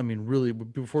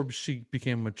before she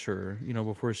became mature, you know,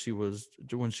 when she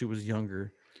was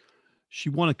younger. She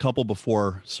won a couple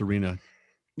before Serena.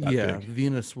 Yeah, big.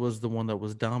 Venus was the one that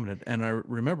was dominant. And I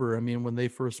remember, when they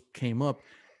first came up,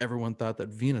 everyone thought that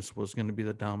Venus was going to be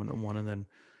the dominant one. And then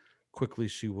quickly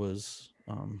she was,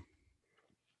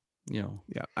 Yeah,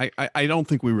 I don't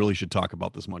think we really should talk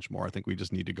about this much more. I think we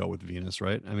just need to go with Venus,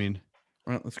 right? I mean.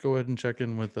 All right, let's go ahead and check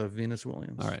in with Venus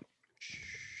Williams. All right.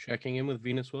 Checking in with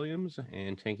Venus Williams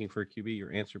and tanking for a QB.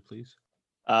 Your answer, please.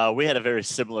 We had a very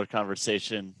similar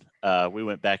conversation. We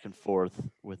went back and forth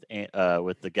with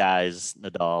the guys,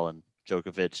 Nadal and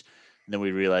Djokovic, and then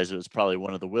we realized it was probably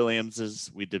one of the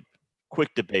Williamses. We did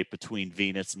quick debate between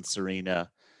Venus and Serena,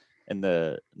 and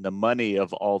the money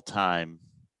of all time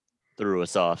threw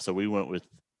us off. So we went with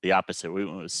the opposite. We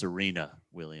went with Serena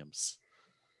Williams.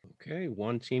 Okay,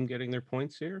 one team getting their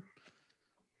points here.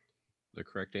 The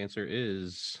correct answer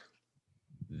is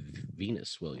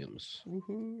Venus Williams.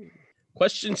 Woohoo.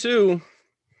 Question 2.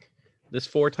 This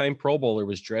 4-time Pro Bowler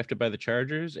was drafted by the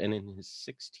Chargers and in his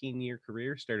 16-year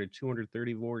career started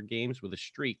 234 games with a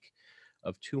streak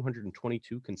of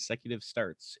 222 consecutive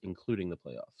starts, including the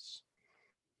playoffs.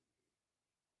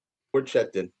 We're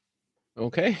checked in.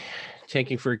 Okay.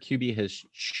 Tanking for a QB has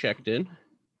checked in.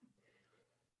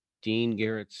 Dean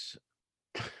Garrett's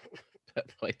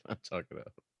pet fight I'm talking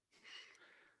about.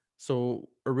 So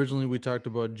originally we talked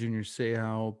about Junior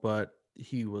Seau, but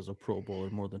he was a Pro Bowler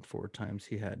more than 4 times.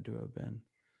 He had to have been.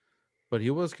 But he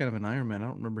was kind of an Iron Man. I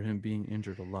don't remember him being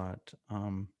injured a lot.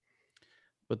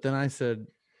 But then I said,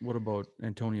 what about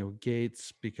Antonio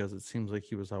Gates? Because it seems like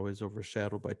he was always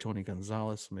overshadowed by Tony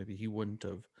Gonzalez. So maybe he wouldn't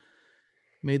have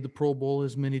made the Pro Bowl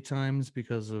as many times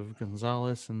because of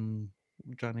Gonzalez and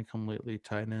Johnny come lately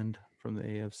tight end from the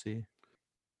AFC.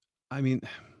 I mean,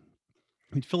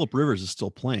 Phillip Rivers is still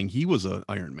playing. He was an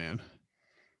Iron Man.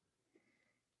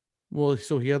 Well,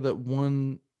 so he had that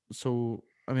one. So,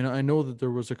 I know that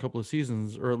there was a couple of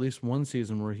seasons, or at least one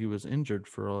season, where he was injured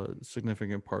for a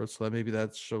significant part. So that maybe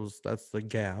that shows that's the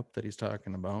gap that he's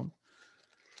talking about.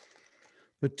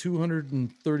 But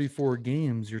 234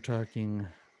 games, you're talking.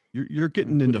 You're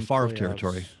getting into Favre playoffs.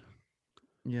 territory.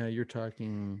 Yeah, you're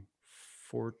talking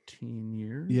 14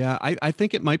 years. Yeah, I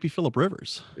think it might be Phillip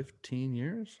Rivers. 15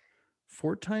 years.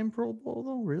 4-time Pro Bowl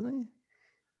though, really?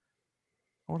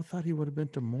 I would have thought he would have been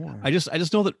to more. I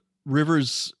just know that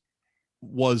Rivers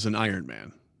was an Iron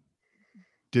Man.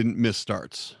 Didn't miss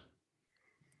starts.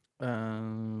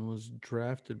 Was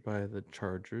drafted by the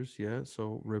Chargers. Yeah,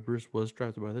 so Rivers was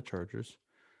drafted by the Chargers.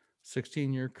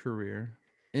 16-year career.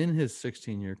 in his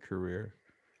 16-year career.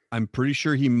 I'm pretty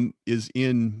sure he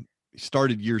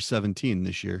started year 17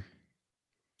 this year.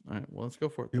 All right, well, let's go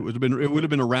for it. It would have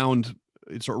been around.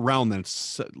 It's around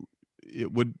that.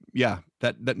 It would, yeah.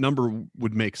 That number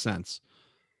would make sense.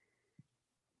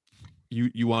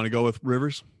 You want to go with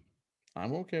Rivers?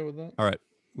 I'm okay with that. All right,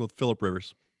 well, Phillip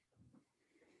Rivers.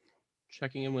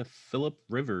 Checking in with Phillip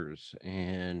Rivers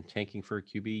and tanking for a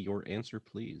QB. Your answer,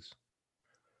 please.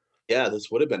 Yeah, this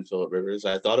would have been Phillip Rivers.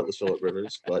 I thought it was Phillip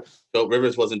Rivers, but Phillip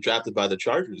Rivers wasn't drafted by the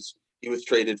Chargers. He was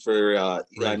traded for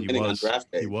Eli Manning on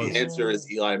draft day. He was. The answer is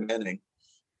Eli Manning.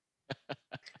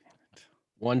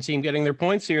 One team getting their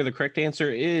points here. The correct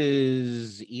answer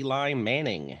is Eli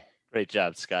Manning. Great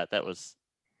job, Scott. That was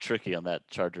tricky on that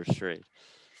Chargers trade.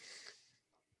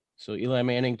 So Eli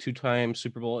Manning, 2-time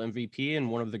Super Bowl MVP, and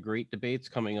one of the great debates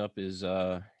coming up is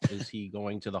he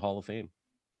going to the Hall of Fame?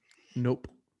 Nope.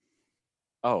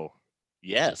 Oh,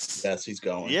 yes. Yes, he's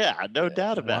going. Yeah, no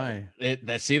doubt about it. Why?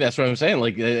 That's what I'm saying.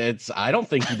 Like I don't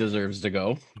think he deserves to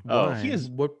go. Oh, Why? he is-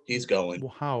 What? He's going.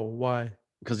 How? Why?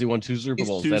 Because he won 2 Super He's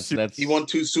Bowls. two That's He won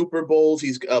 2 Super Bowls.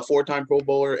 He's a 4-time Pro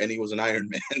Bowler, and he was an Iron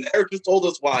Man. Eric just told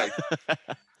us why.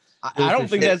 I don't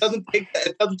think It that's. doesn't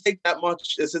take that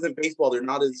much. This isn't baseball. They're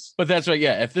not as But that's right.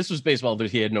 Yeah, if this was baseball,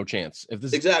 he had no chance. If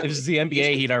this is the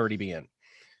NBA, he'd already be in.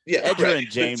 Edgerrin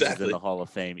James is exactly. in the Hall of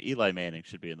Fame. Eli Manning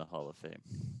should be in the Hall of Fame.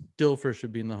 Dilfer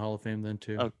should be in the Hall of Fame then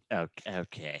too. Oh,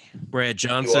 okay. Brad You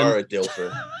Johnson are a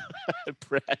dilfer.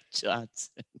 Brad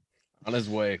Johnson. on his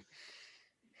way.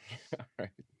 All right.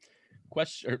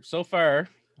 Question. So far,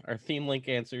 our theme link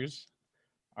answers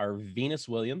are Venus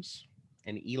Williams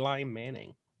and Eli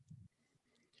Manning.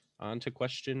 On to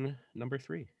question number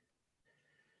 3.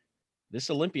 This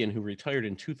Olympian who retired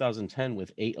in 2010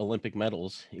 with 8 Olympic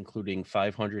medals, including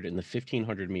 500 in the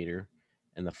 1500 meter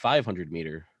and the 500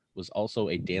 meter, was also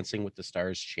a Dancing with the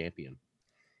Stars champion.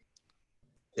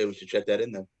 Hey, we should check that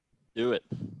in then. Do it.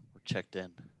 We're checked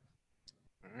in.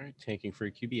 All right, tanking for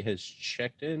a QB has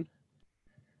checked in.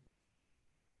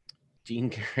 Dean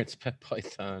Garrett's Pet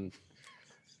Python.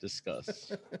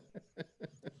 Discuss.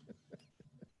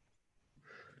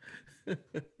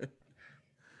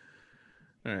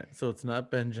 All right, so it's not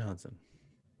Ben Johnson.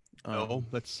 No,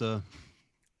 that's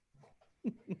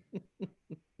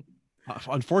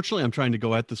unfortunately, I'm trying to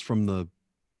go at this from the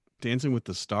Dancing with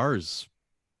the Stars.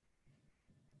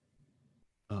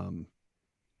 From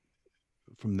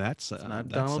that side. It's not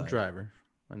that Donald side. Driver.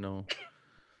 I know.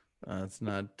 It's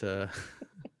not Troy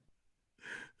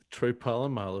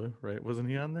Polamalu, right? Wasn't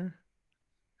he on there?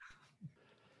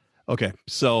 Okay,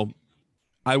 so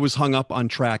I was hung up on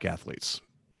track athletes,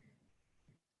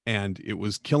 and it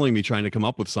was killing me trying to come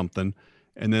up with something.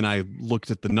 And then I looked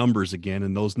at the numbers again,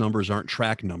 and those numbers aren't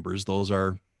track numbers; those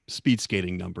are speed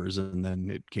skating numbers. And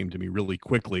then it came to me really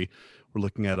quickly. We're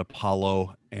looking at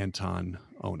Apollo Anton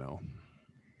Ono.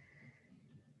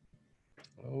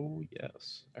 Oh,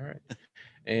 yes. All right.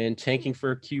 And tanking for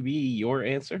a QB, your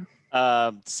answer?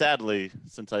 Sadly,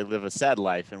 since I live a sad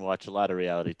life and watch a lot of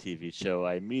reality TV show,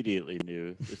 I immediately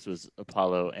knew this was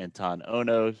Apollo Anton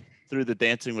Ono through the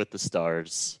Dancing with the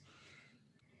Stars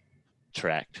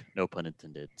track. No pun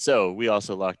intended. So we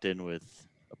also locked in with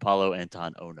Apollo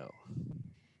Anton Ono.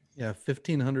 Yeah,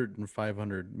 1,500 and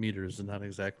 500 meters is not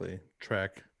exactly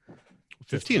track.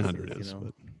 1,500 distances, is, you know.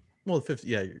 but Well, 50.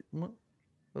 Yeah, well,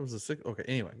 that was a 6. Okay,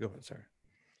 anyway, go ahead. Sorry.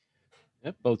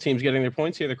 Yep. Both teams getting their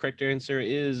points here. The correct answer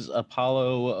is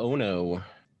Apollo Ono.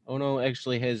 Ono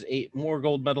actually has 8 more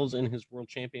gold medals in his world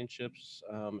championships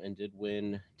and did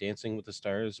win Dancing with the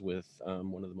Stars with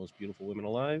one of the most beautiful women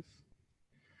alive,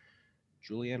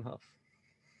 Julianne Hough.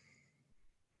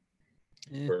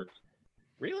 Berg.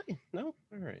 Really? No?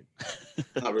 All right.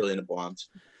 Not really into blondes.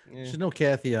 Yeah. She's no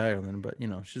Kathy Ireland, but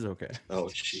she's okay. Oh,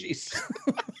 jeez.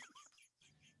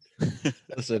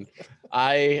 Listen,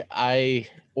 I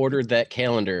ordered that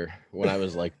calendar when I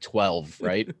was like 12,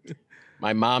 right?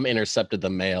 My mom intercepted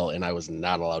the mail and I was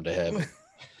not allowed to have it.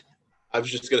 I was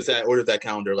just gonna say I ordered that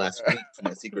calendar last week for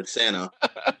my Secret Santa.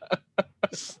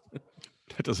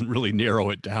 that doesn't really narrow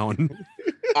it down.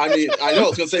 I mean, I know I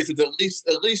was gonna say since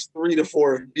at least 3 to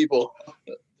 4 people,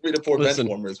 3 to 4 Listen, bench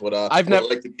warmers would I've would never-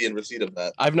 like to be in receipt of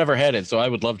that. I've never had it, so I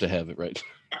would love to have it, right?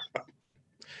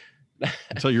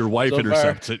 Until your wife So far-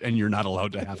 intercepts it and you're not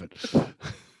allowed to have it.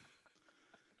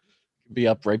 Be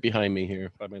up right behind me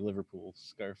here by my Liverpool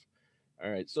scarf.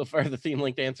 All right. So far, the theme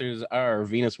linked answers are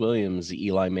Venus Williams,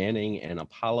 Eli Manning, and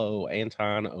Apollo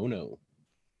Anton Ono.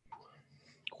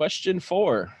 Question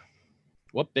 4.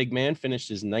 What big man finished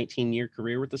his 19-year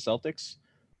career with the Celtics,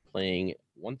 playing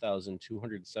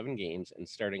 1,207 games and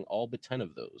starting all but 10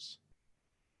 of those?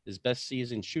 His best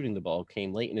season shooting the ball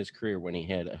came late in his career when he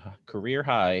had a career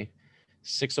high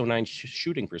 609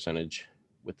 shooting percentage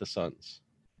with the Suns.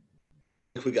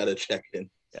 We got to check in.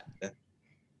 Yeah.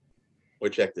 We're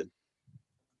checked in.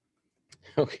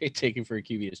 Okay, taking for a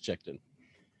QB is checked in.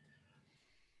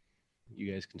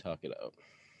 You guys can talk it out.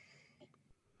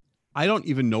 I don't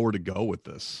even know where to go with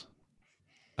this.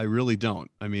 I really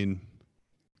don't. I mean,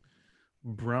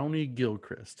 Brownie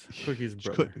Gilchrist, Cookie's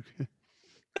brother.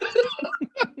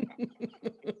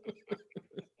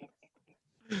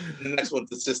 The next one's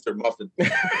the sister Muffin.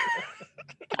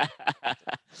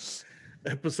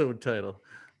 Episode title: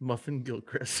 Muffin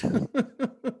Gilchrist.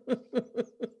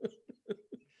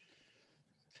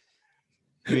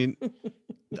 I mean,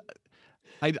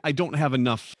 I don't have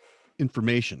enough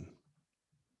information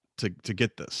to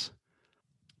get this.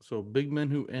 So big man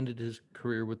who ended his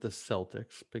career with the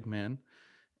Celtics. Big man.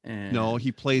 And No,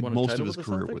 he played won a most title of his with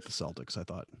the career Celtics? with the Celtics, I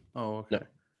thought. Oh, okay. No.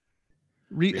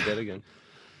 Read that again.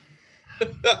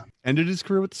 Ended his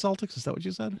career with the Celtics? Is that what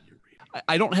you said?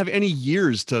 I don't have any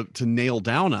years to nail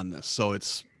down on this. So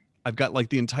I've got like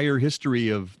the entire history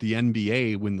of the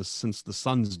NBA since the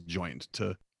Suns joined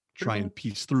to try and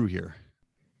piece through here.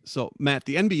 So Matt,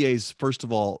 the NBA's first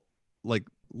of all, like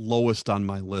lowest on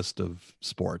my list of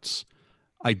sports.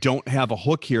 I don't have a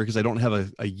hook here because I don't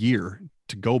have a year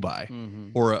to go by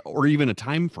or even a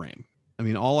time frame. I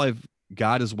mean, all I've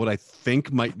got is what I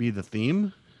think might be the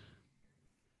theme.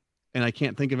 And I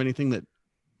can't think of anything that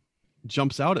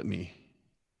jumps out at me.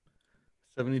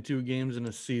 72 games in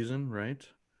a season, right?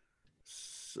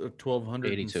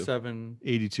 1,207.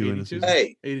 82 in a season.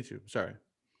 Hey, 82, sorry.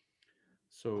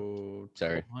 So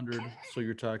 1,200. So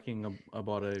you're talking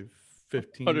about a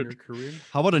 15-year career?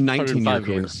 How about a 19-year 105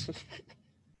 career? games.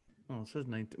 Oh, it says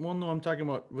 19. Well, no, I'm talking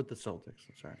about with the Celtics.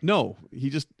 I'm sorry. No, he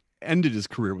just ended his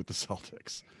career with the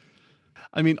Celtics.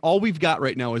 I mean, all we've got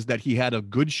right now is that he had a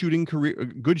good shooting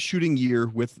year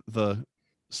with the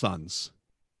Suns.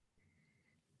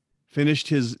 Finished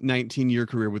his 19-year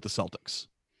career with the Celtics.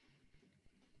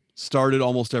 Started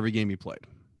almost every game he played.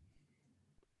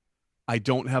 I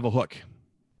don't have a hook.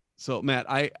 So, Matt,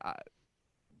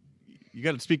 you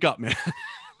got to speak up, man.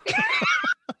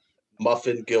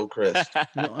 Muffin Gilchrist.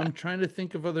 I'm trying to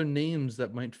think of other names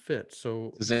that might fit.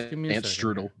 So Is just it give me a Ant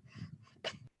second. Strudel?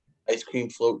 Ice Cream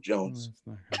Float Oh, Jones. that's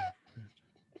not gonna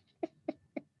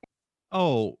fit.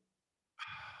 Oh,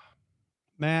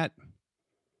 Matt.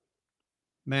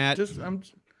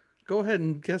 Go ahead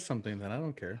and guess something then. I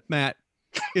don't care. Matt,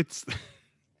 this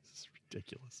is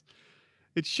ridiculous.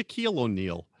 It's Shaquille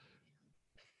O'Neal.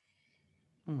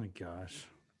 Oh my gosh.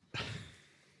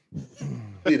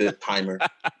 Need a timer.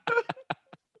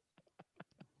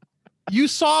 You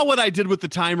saw what I did with the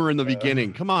timer in the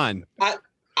beginning. Come on.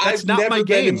 I've not never my been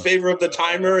game. in favor of the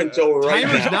timer until right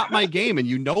Timer's now. not my game, and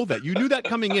you know that. You knew that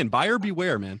coming in. Buyer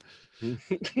beware, man. So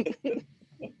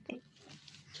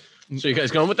you guys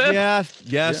going with that? Yeah,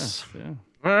 yes. Yeah.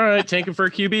 All right, taking for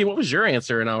a QB. What was your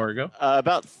answer an hour ago?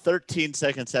 About 13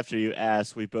 seconds after you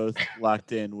asked, we both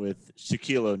locked in with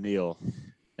Shaquille O'Neal,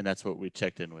 and that's what we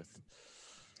checked in with.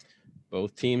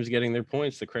 Both teams getting their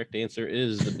points. The correct answer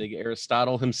is the big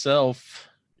Aristotle himself,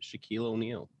 Shaquille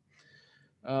O'Neal.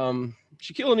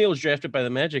 Shaquille O'Neal was drafted by the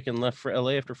Magic and left for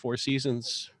LA after 4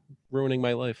 seasons, ruining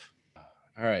my life.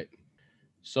 All right.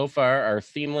 So far, our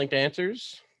theme-linked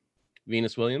answers: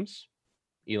 Venus Williams,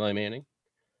 Eli Manning,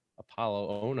 Apollo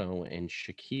Ono, and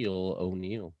Shaquille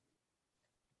O'Neal.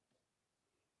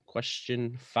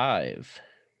 Question 5.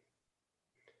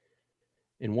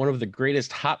 In one of the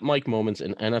greatest hot mic moments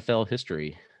in NFL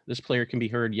history, this player can be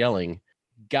heard yelling,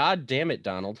 "God damn it,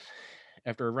 Donald,"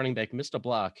 after a running back missed a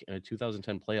block in a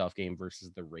 2010 playoff game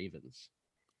versus the Ravens.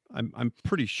 I'm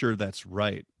pretty sure that's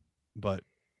right, but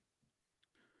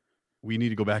we need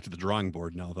to go back to the drawing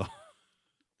board now, though.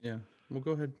 Yeah. Well,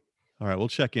 go ahead. All right, we'll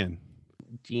check in.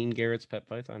 Dean Garrett's Pet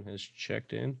Python has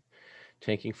checked in.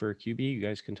 Tanking for a QB. You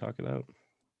guys can talk it out.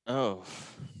 Oh,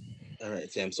 All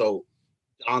right, Sam. So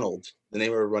Donald, the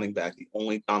name of a running back, the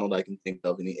only Donald I can think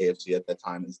of in the AFC at that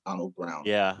time is Donald Brown,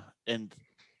 yeah, and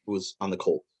who was on the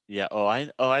Colts. yeah.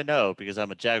 I know because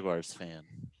I'm a Jaguars fan,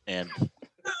 and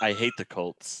I hate the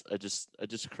Colts. I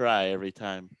just cry every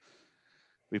time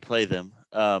we play them.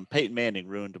 Peyton Manning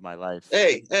ruined my life.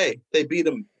 Hey, they beat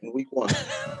him in week 1.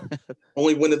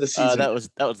 Only win of the season. That was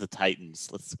the Titans.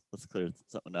 Let's clear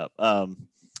something up.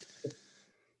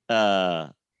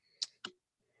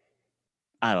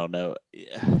 I don't know.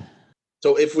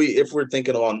 So if we're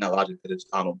thinking along that logic that it's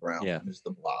Donald Brown, Yeah. is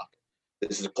the block.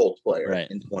 This is a Colts player Right.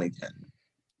 in 2010.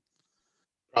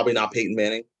 Probably not Peyton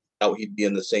Manning. Doubt he'd be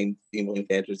in the same team link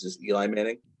answers as Eli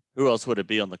Manning. Who else would it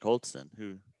be on the Colts then?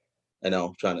 Who? I know.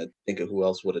 I'm trying to think of who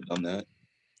else would have done that.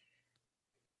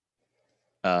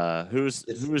 Who's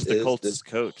the Colts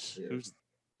coach? Who's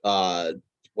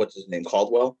what's his name?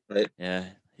 Caldwell, right? Yeah,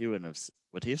 he wouldn't have.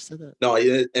 Would he have said that? No,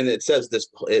 and it says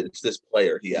it's this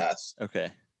player he asked.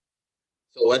 Okay.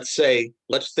 So let's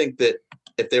think that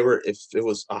if it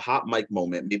was a hot mic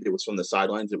moment, maybe it was from the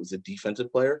sidelines, it was a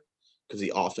defensive player because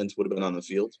the offense would have been on the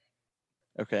field.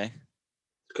 Okay.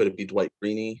 Could it be Dwight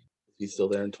Freeney? Is he still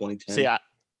there in 2010? See,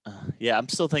 I'm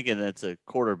still thinking it's a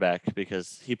quarterback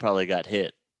because he probably got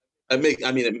hit. It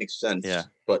makes sense. Yeah.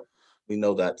 But we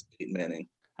know that's Peyton Manning.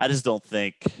 I just don't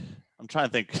think. I'm trying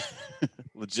to think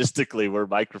logistically where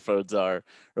microphones are,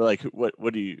 or like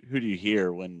who do you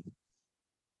hear when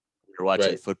you're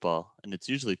watching football? And it's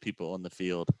usually people on the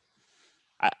field.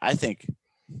 I think.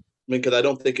 Because I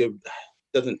don't think it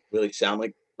doesn't really sound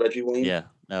like Reggie Wayne. Yeah.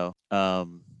 No.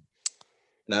 And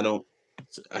I don't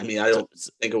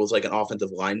think it was like an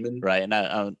offensive lineman. Right, and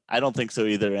I don't think so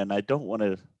either. And I don't want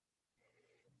to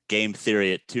game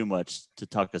theory it too much to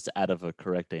talk us out of a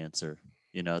correct answer.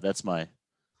 That's my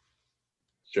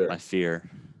fear.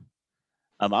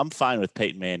 I'm fine with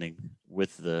Peyton Manning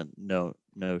with the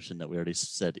notion that we already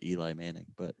said Eli Manning,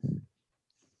 but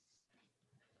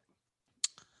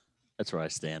that's where I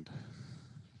stand.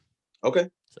 Okay.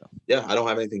 So yeah, I don't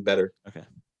have anything better. Okay.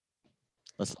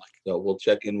 Let's look. So we'll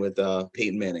check in with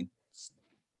Peyton Manning.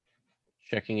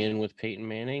 Checking in with Peyton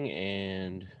Manning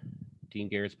and Dean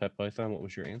Garrett's Pet Python. What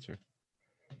was your answer?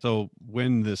 So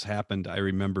when this happened, I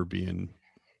remember being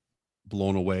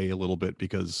blown away a little bit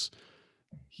because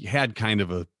he had kind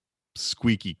of a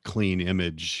squeaky clean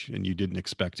image and you didn't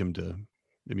expect him to.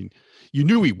 I mean, you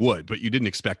knew he would, but you didn't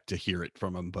expect to hear it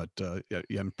from him. But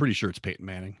yeah, I'm pretty sure it's Peyton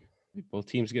Manning. Both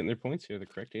teams getting their points here. The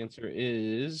correct answer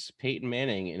is Peyton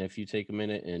Manning. And if you take a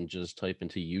minute and just type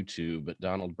into YouTube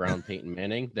Donald Brown Peyton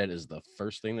Manning, that is the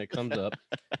first thing that comes up.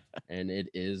 And it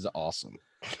is awesome.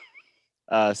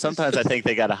 Sometimes I think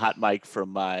they got a hot mic from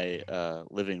my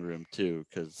living room too,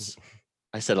 because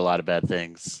I said a lot of bad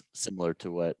things similar to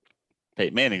what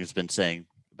Peyton Manning has been saying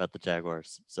about the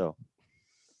Jaguars. So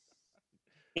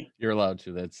you're allowed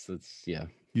to. That's yeah.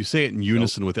 You say it in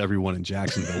unison with everyone in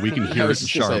Jacksonville. We can hear it in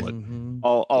Charlotte.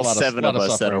 All seven of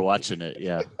us that are watching it.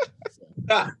 Yeah.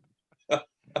 All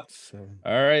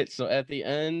right. So at the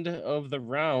end of the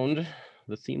round,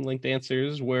 the team linked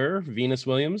answers were Venus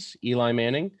Williams, Eli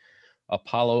Manning,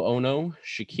 Apollo Ono,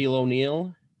 Shaquille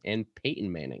O'Neal, and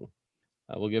Peyton Manning.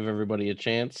 We'll give everybody a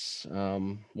chance.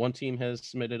 One team has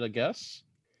submitted a guess,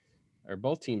 or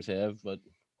both teams have, but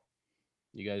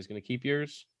you guys going to keep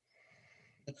yours?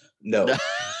 No.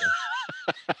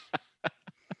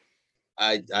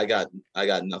 I got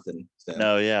nothing. Sam.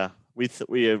 No, yeah.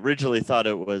 We originally thought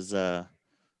it was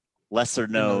lesser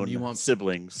known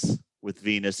siblings with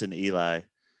Venus and Eli,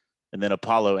 and then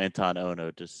Apollo, Anton,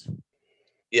 Ono.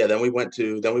 Yeah. Then we went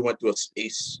to a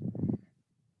space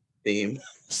theme,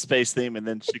 and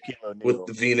then Shaquille O'Neal with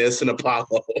the Venus and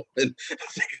Apollo, and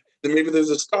then maybe there's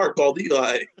a star called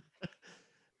Eli.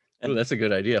 Oh, that's a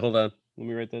good idea. Hold on. Let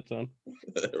me write that down.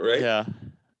 Right? Yeah.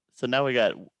 So now we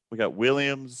got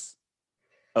Williams,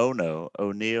 Ono,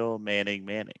 O'Neal, Manning.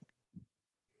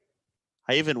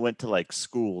 I even went to like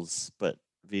schools, but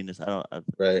Venus,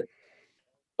 Right.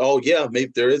 Oh yeah,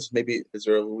 maybe there is. Maybe is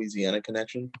there a Louisiana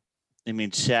connection? I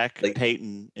mean, Shaq, like,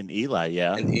 Peyton, and Eli.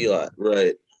 Yeah. And Eli,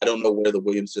 right? I don't know where the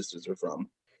Williams sisters are from.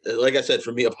 Like I said,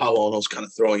 for me, Apollo Ono's kind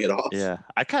of throwing it off. Yeah,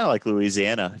 I kind of like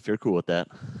Louisiana. If you're cool with that.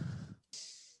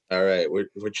 All right, we're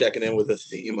checking in with a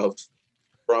theme of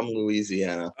from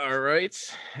Louisiana. All right,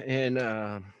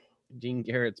 and Dean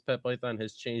Garrett's Pet Python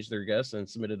has changed their guess and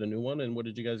submitted a new one. And what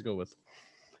did you guys go with?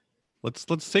 Let's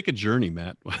take a journey,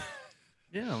 Matt.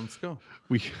 Yeah, let's go.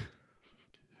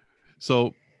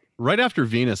 So right after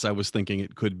Venus, I was thinking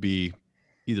it could be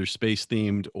either space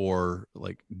themed or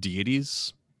like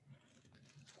deities.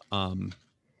 And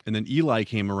then Eli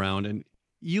came around, and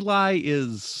Eli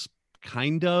is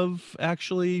kind of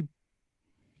actually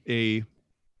a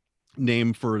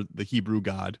name for the Hebrew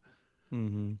God.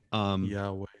 Mm-hmm.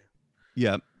 Yahweh.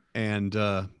 Yeah. And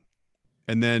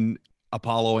then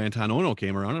Apollo Anton Ono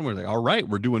came around, and we're like, all right,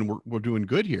 we're doing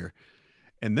good here.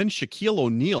 And then Shaquille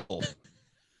O'Neal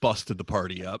busted the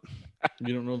party up.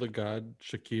 You don't know the god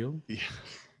Shaquille? Yeah.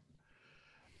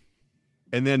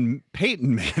 And then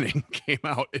Peyton Manning came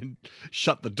out and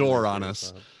shut the door on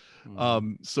us.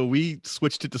 So we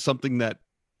switched it to something that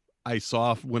I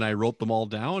saw when I wrote them all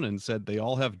down and said they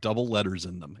all have double letters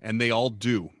in them, and they all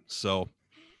do. So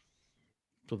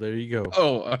there you go.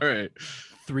 Oh, all right.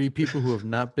 3 people who have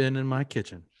not been in my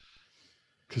kitchen.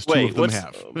 Because 2 of them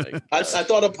have. I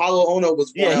thought Apollo Ono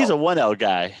was 1L. Yeah, he's a 1L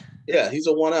guy. Yeah, he's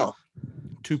a 1L.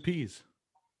 2 P's.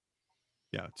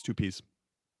 Yeah, it's 2 P's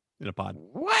in a pod.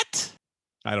 What?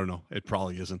 I don't know. It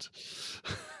probably isn't.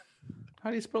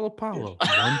 How do you spell Apollo?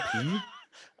 1 P?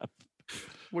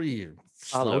 What are you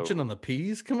Apollo. slouching on the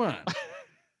P's? Come on.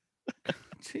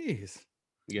 Jeez.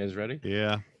 You guys ready?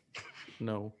 Yeah.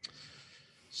 No.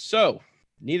 So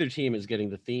neither team is getting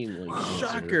the theme link answer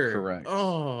Shocker. correct.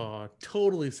 Oh,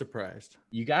 totally surprised.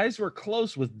 You guys were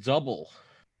close with double.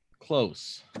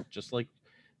 Close. Just like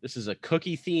this is a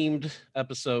cookie themed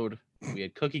episode. We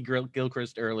had Cookie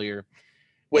Gilchrist earlier.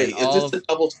 Wait, And is all this of- the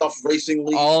double stuff racing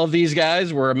league? All of these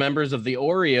guys were members of the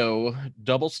Oreo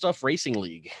Double Stuff Racing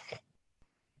League.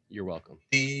 You're welcome.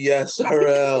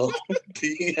 DSRL.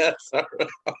 DSRL.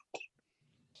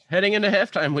 Heading into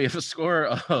halftime, we have a score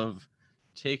of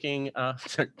tanking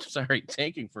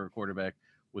for a quarterback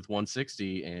with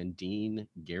 160 and Dean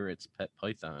Garrett's Pet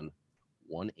Python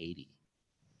 180.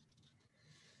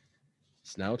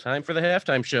 It's now time for the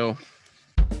halftime show.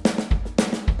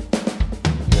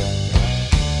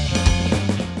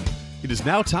 It is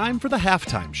now time for the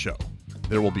halftime show.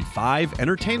 There will be 5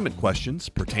 entertainment questions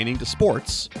pertaining to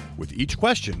sports, with each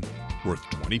question worth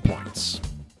 20 points.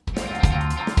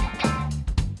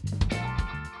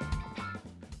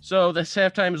 So this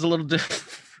halftime is a little different.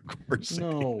 Of course it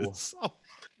No. is. Oh,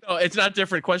 No, it's not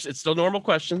different questions. It's still normal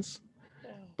questions,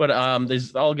 but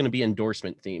there's all going to be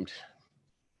endorsement themed.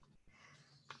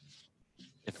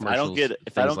 If I don't get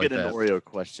Commercials, things like an that. Oreo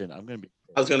question, I'm gonna be.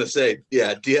 I was gonna say,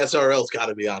 yeah, DSRL's got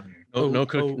to be on here. No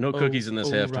cookies in this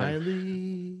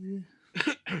halftime.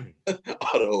 O'Reilly.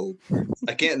 Auto.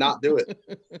 I can't not do it.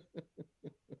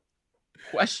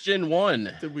 Question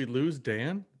 1. Did we lose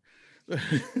Dan?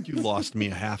 you lost me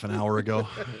a half an hour ago.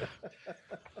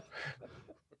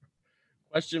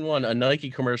 Question 1. A Nike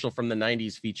commercial from the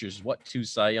 90s features what 2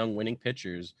 Cy Young winning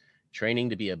pitchers training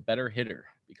to be a better hitter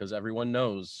because everyone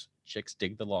knows chicks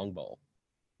dig the long ball.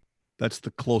 That's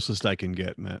the closest I can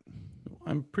get, Matt.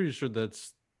 I'm pretty sure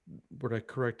that's what I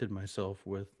corrected myself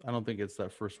with. I don't think it's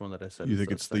that first one that I said. You think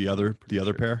that it's the second one, other I'm pretty the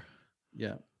other sure. pair?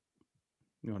 Yeah.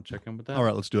 You want to check in with that? All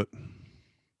right, let's do it.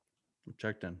 We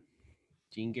checked in.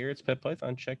 Dean Garrett's Pet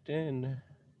Python checked in.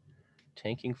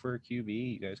 Tanking for a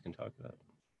QB. You guys can talk about it.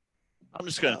 I'm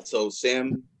just gonna. So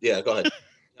Sam, yeah, go ahead.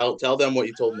 Tell them what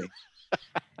you told me.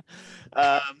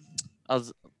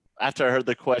 After I heard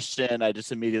the question, I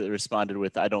just immediately responded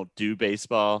with, "I don't do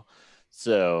baseball."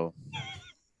 So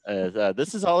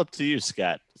this is all up to you,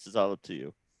 Scott. This is all up to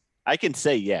you. I can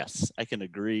say yes. I can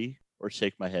agree or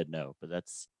shake my head no. But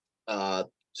that's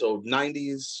So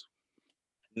 90s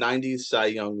Cy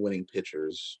Young winning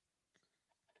pitchers,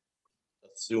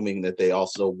 assuming that they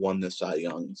also won the Cy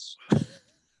Youngs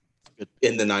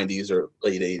in the 90s or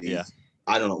late 80s. Yeah.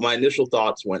 I don't know. My initial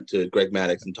thoughts went to Greg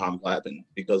Maddux and Tom Glavine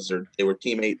because they were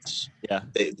teammates. Yeah.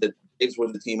 The Braves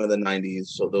were the team of the 90s,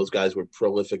 so those guys were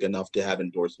prolific enough to have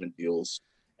endorsement deals.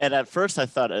 And at first, I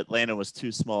thought Atlanta was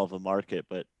too small of a market,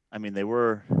 but I mean, they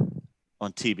were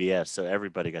on TBS, so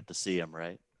everybody got to see them,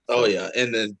 right? Oh yeah,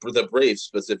 and then for the Braves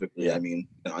specifically, Yeah. I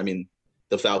mean,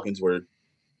 the Falcons were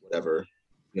whatever,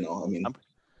 they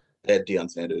had Deion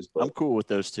Sanders, I'm but cool with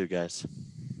those two guys.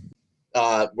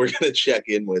 we're gonna check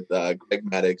in with Greg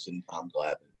Maddux and Tom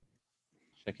Glavine.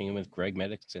 Checking in with Greg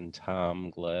Maddux and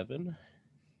Tom Glavine.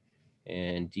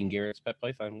 And Dean Garrett's Pet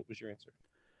Python. What was your answer?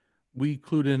 We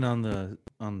clued in on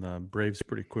the Braves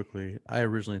pretty quickly. I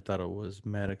originally thought it was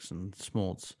Maddox and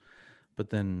Smoltz, but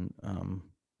then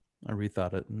I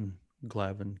rethought it and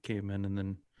Glavine came in and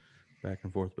then back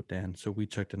and forth with Dan. So we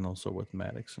checked in also with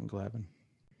Maddox and Glavine.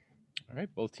 All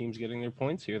right, both teams getting their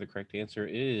points here. The correct answer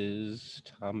is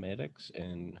Tom Maddox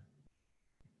and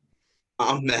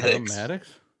Tom Maddox. Maddox?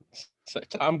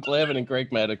 Tom Glavine and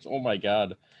Greg Maddox. Oh my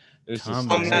God. There's Tom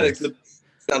Tom Maddox. Maddox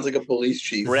sounds like a police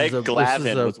chief. Greg is a- Glavine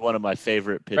this is a- was one of my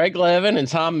favorite pitchers. Greg Glavine and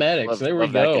Tom Maddox. Love- There we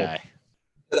love that go. guy.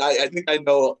 I think I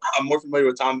know. I'm more familiar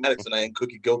with Tom Maddox than I am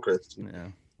Cookie Gilchrist,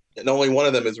 Yeah. and only one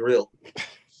of them is real.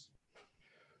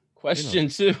 Question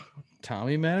 2.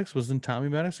 Tommy Maddox? Wasn't Tommy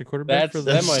Maddox a quarterback for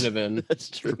That the might have been. That's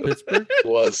for true. Pittsburgh? It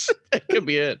was. That could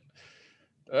be it.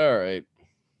 All right.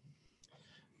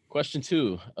 Question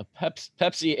 2. A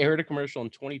Pepsi aired a commercial in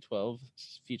 2012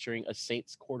 featuring a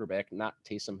Saints quarterback, not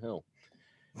Taysom Hill.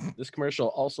 This commercial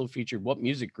also featured what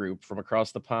music group from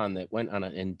across the pond that went on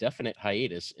an indefinite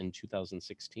hiatus in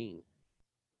 2016?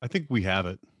 I think we have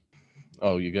it.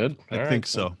 Oh, you good? I All think right.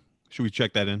 so. Should we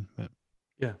check that in, Matt?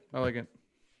 Yeah, I like it.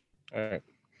 All right.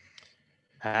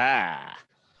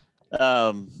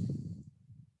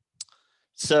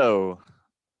 So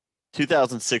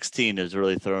 2016 is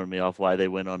really throwing me off why they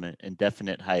went on an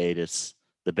indefinite hiatus,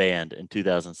 the band in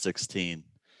 2016.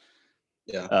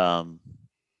 Yeah.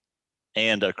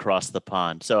 and across the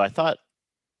pond. So I thought,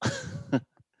 I'm going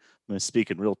to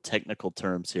speak in real technical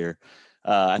terms here.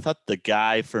 I thought the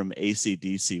guy from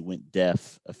AC/DC went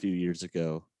deaf a few years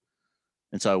ago.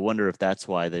 And so I wonder if that's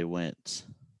why they went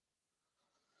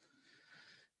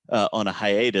on a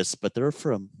hiatus, but they're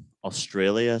from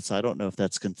Australia. So I don't know if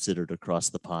that's considered across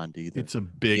the pond either. It's a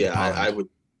big Yeah, pond. I would.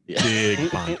 Yeah.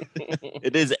 Big pond.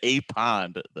 It is a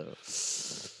pond, though.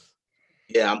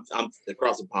 Yeah, I'm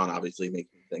across the pond. Obviously,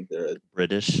 makes me think they're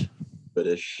British.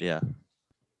 British. Yeah.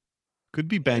 Could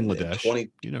be Bangladesh. 20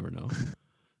 You never know.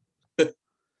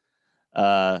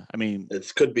 I mean,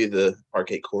 It could be the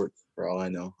arcade court for all I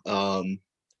know.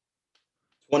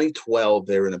 2012,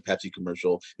 they were in a Pepsi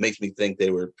commercial. Makes me think they'd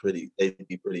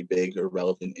be pretty big or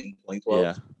relevant in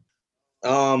 2012.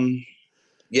 yeah.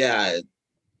 Yeah,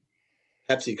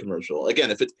 Pepsi commercial. Again,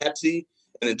 if it's Pepsi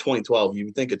and in 2012, you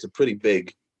would think it's a pretty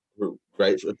big group,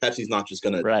 right? Pepsi's not just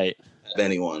gonna Right. have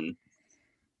anyone.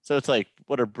 So it's like,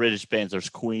 what are British bands? There's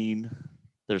Queen.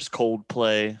 There's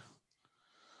Coldplay.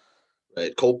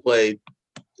 Right? Coldplay,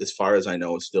 as far as I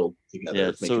know, is still together. Yeah.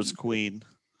 It's So making- is Queen.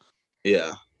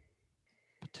 Yeah.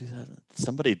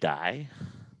 Somebody die?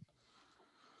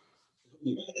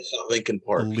 It's not Lincoln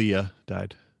Park. Aaliyah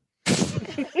died.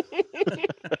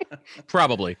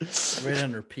 Probably. Right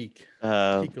under peak.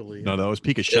 Uh, Peak Aaliyah. No, that was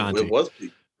Pika It Shanti. was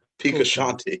Pika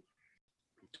Shanti.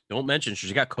 Don't mention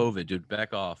she got COVID, dude.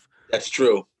 Back off. That's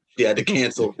true. She had to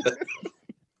cancel.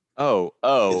 oh.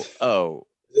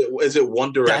 Is it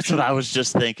One Direction? That's what I was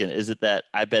just thinking. Is it that?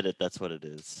 I bet that's what it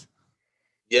is.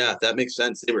 Yeah, that makes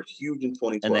sense. They were huge in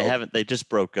 2012. And they just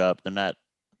broke up. They're not,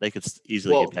 they could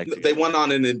easily Well, get back together. they went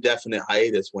on an indefinite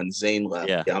hiatus when Zayn left.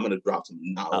 Yeah. I'm going to drop some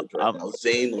knowledge right I'm- now.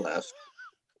 Zayn left.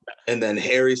 And then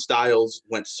Harry Styles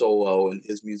went solo, and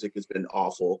his music has been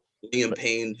awful. Liam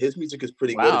Payne, his music is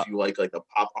pretty good Wow. if you like the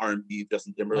pop R&B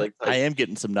Justin Timberlake type. I am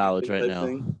getting some knowledge right type now.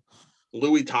 thing.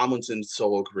 Louis Tomlinson's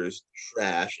solo career is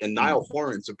trash, and Niall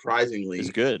Horan surprisingly It's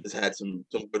good. has had some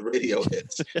good radio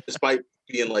hits, despite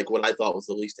being like what I thought was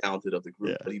the least talented of the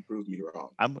group. Yeah. But he proved me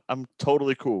wrong. I'm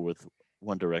totally cool with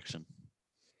One Direction.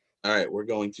 All right, we're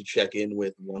going to check in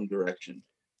with One Direction.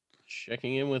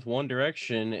 Checking in with One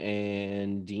Direction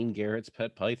and Dean Garrett's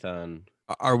Pet Python.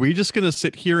 Are we just going to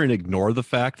sit here and ignore the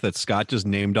fact that Scott just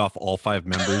named off all 5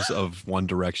 members of One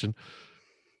Direction?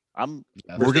 I'm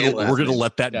We're Zayn gonna last name.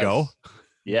 let that go.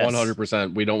 yes.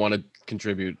 100%. We don't want to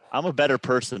contribute. I'm a better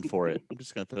person for it. I'm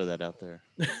just gonna throw that out there.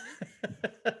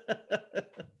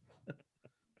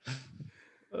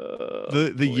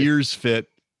 The years fit.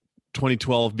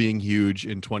 2012 being huge,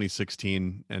 in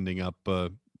 2016 ending up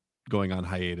going on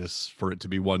hiatus for it to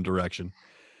be One Direction.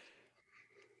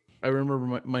 I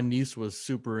remember my niece was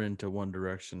super into One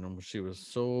Direction, and she was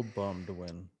so bummed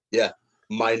when.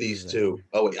 My niece too.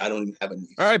 Oh wait, I don't even have a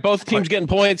niece. All right, both teams getting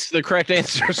points. The correct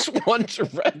answer is One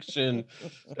Direction.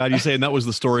 God, you saying that was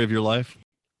the story of your life?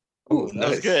 Ooh, That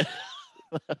was good.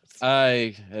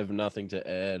 I have nothing to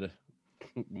add.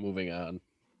 Moving on.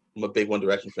 I'm a big One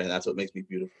Direction fan. That's what makes me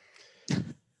beautiful.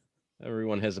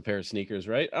 Everyone has a pair of sneakers,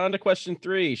 right? On to question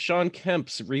 3. Sean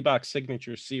Kemp's Reebok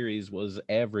Signature Series was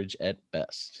average at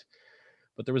best.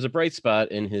 But there was a bright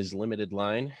spot in his limited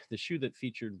line, the shoe that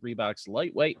featured Reebok's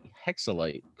lightweight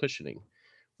Hexalite cushioning,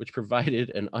 which provided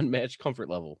an unmatched comfort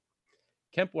level.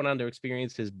 Kemp went on to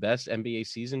experience his best NBA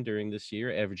season during this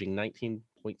year, averaging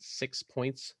 19.6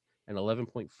 points and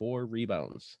 11.4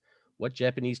 rebounds. What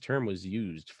Japanese term was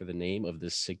used for the name of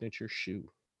this signature shoe?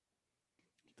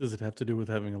 Does it have to do with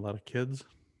having a lot of kids?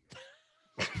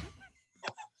 He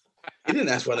didn't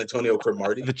ask about Antonio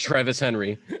Cromartie. The Travis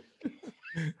Henry.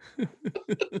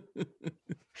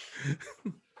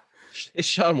 Hey,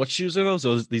 Sean, what shoes are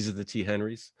those? These are the T.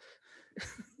 Henrys.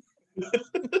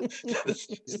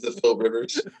 It's the Phil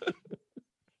Rivers.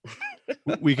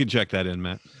 We can check that in,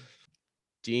 Matt.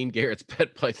 Dean Garrett's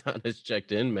Pet Python has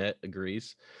checked in. Matt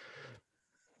agrees.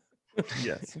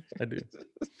 Yes, I do.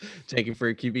 Thank you for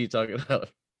your QB talking about.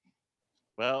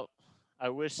 Well, I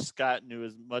wish Scott knew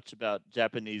as much about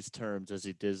Japanese terms as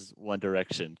he does One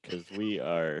Direction, because we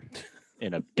are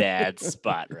in a bad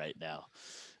spot right now.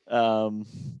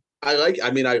 I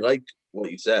like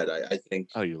what you said. I think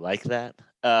Oh, you like that?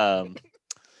 I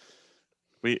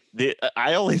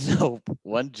only know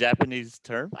one Japanese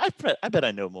term. I bet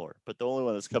I know more, but the only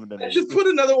one that's coming to I me, just put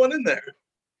another one in there.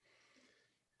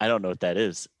 I don't know what that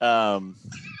is.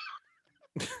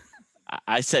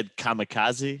 I said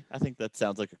kamikaze. I think that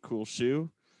sounds like a cool shoe.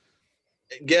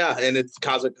 Yeah, and it's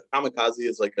kamikaze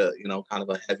is like a kind of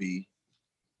a heavy,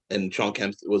 and Sean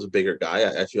Kemp was a bigger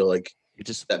guy. I feel like You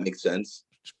just that makes sense.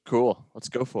 cool. Let's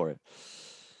go for it.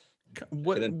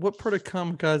 What part of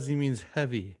kamikaze means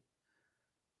heavy?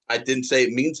 I didn't say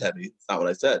it means heavy. It's not what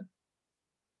I said.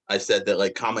 I said that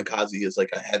like kamikaze is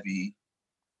like a heavy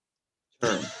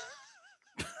term.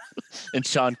 And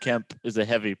Sean Kemp is a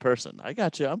heavy person. I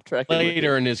got you. I'm tracking.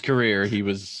 Later in his career, he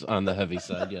was on the heavy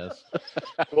side. Yes.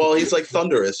 Well, he's like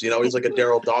thunderous. He's like a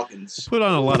Daryl Dawkins. Put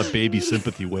on a lot of baby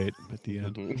sympathy weight at the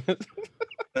end.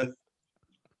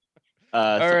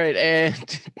 All right,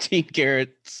 and Dean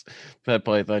Garrett's Pet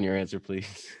Python, your answer,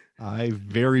 please. I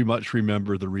very much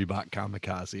remember the Reebok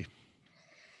Kamikaze.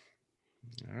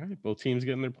 All right, both teams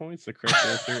getting their points. The correct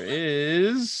answer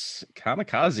is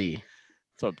kamikaze.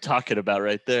 That's what I'm talking about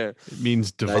right there. It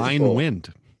means divine pull.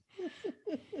 wind.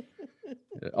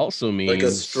 It also means Like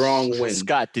a strong wind.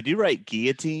 Scott, did you write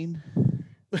guillotine?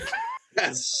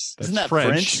 Yes. Isn't that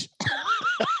French.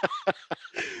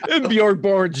 And Bjorn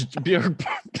Borg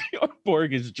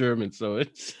is German, so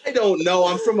it's I don't know.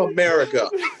 I'm from America.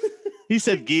 He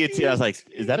said guillotine. I was like,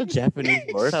 is that a Japanese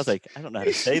word? I was like, I don't know how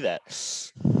to say that.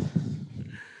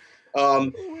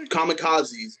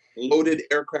 Kamikazes, loaded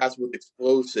aircraft with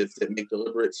explosives that make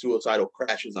deliberate suicidal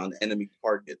crashes on enemy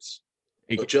targets.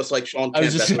 So just like Sean I Kemp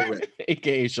was just at the ring.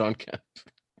 AKA Sean Kemp.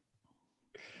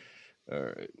 All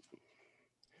right.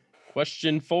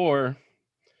 Question 4.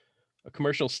 A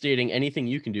commercial stating anything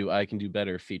you can do, I can do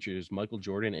better features Michael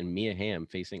Jordan and Mia Hamm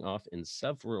facing off in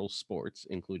several sports,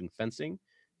 including fencing,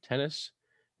 tennis,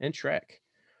 and track.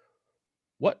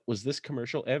 What was this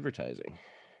commercial advertising?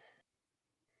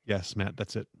 Yes, Matt,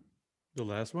 that's it. The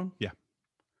last one? Yeah.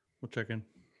 We'll check in.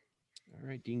 All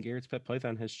right. Dean Garrett's Pet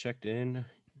Python has checked in.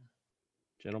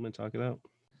 Gentlemen, talk it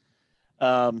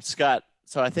out. Scott,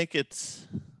 so I think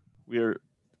we're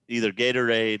either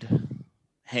Gatorade,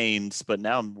 Hanes, but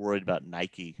now I'm worried about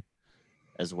Nike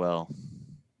as well.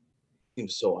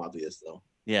 Seems so obvious, though.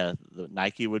 Yeah, the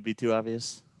Nike would be too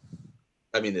obvious.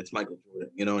 I mean, it's Michael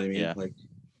Jordan. You know what I mean? Yeah. Like,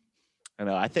 I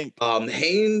know. I think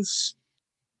Hanes,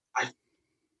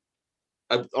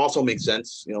 I also makes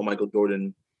sense. Michael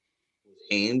Jordan,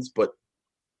 Hanes, but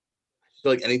I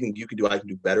feel like anything you can do, I can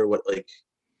do better. What, like,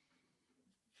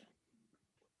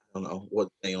 I don't know what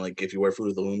thing. Like, if you wear Fruit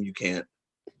of the Loom, you can't,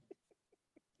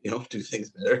 do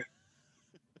things better.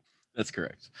 That's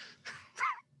correct.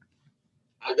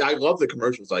 I love the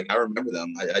commercials. Like, I remember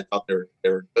them. I thought they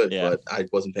were good, Yeah. but I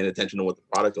wasn't paying attention to what the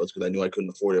product was because I knew I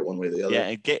couldn't afford it one way or the other. yeah.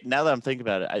 And now that I'm thinking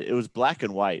about it, it was black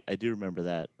and white. I do remember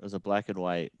that. It was a black and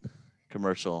white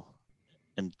commercial,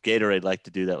 and Gatorade liked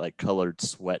to do that like colored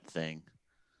sweat thing.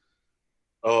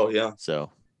 Oh yeah.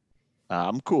 So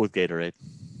I'm cool with Gatorade.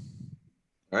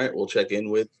 All right, we'll check in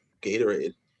with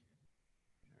Gatorade.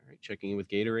 All right, checking in with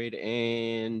Gatorade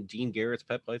and Dean Garrett's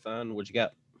Pet Python. What'd you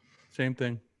got? Same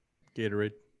thing.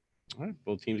 Gatorade. All right,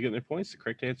 both teams getting their points. The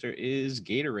correct answer is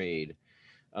Gatorade.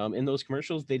 In those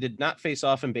commercials, they did not face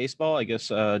off in baseball. I guess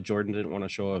Jordan didn't want to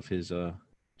show off his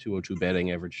 202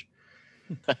 batting average.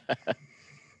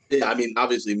 Yeah, I mean,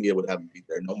 obviously Mia would have him beat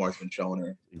there. Nomar's been showing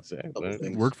her. Exactly.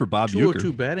 It worked for Bob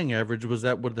 202 Uecker. batting average, was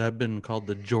that would have been called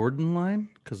the Jordan line?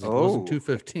 Because it wasn't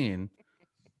 215.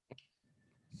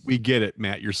 We get it,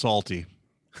 Matt. You're salty.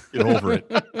 Get over it.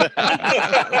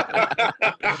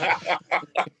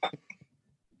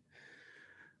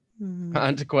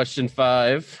 On to question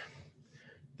 5.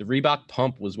 The Reebok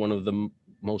Pump was one of the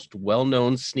most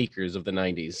well-known sneakers of the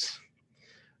 90s.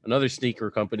 Another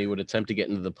sneaker company would attempt to get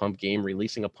into the pump game,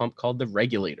 releasing a pump called the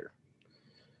Regulator.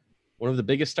 One of the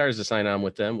biggest stars to sign on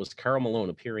with them was Karl Malone,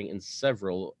 appearing in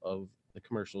several of the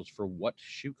commercials for what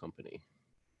shoe company?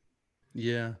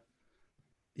 Yeah.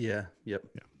 Yep.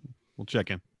 We'll check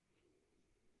in.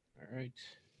 All right.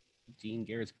 Dean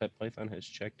Garrett's Pet Python has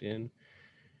checked in.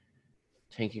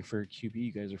 Tanking for QB.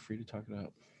 You guys are free to talk it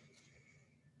out.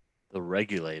 The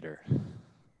Regulator.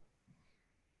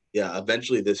 Yeah,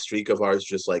 eventually this streak of ours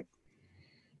just like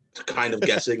kind of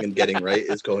guessing and getting right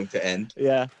is going to end.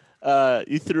 Yeah.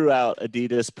 You threw out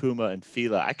Adidas, Puma, and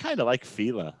Fila. I kind of like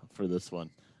Fila for this one.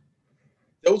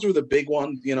 Those were the big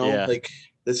ones, Yeah. like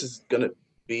this is going to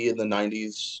be in the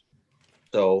 90s.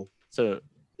 So I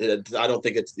don't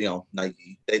think it's,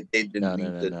 Nike. They didn't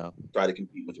need to try to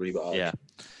compete with Reebok. Yeah.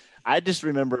 I just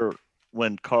remember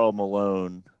when Karl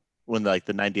Malone, when like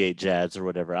the 98 Jazz or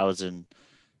whatever, I was in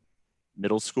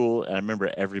middle school and I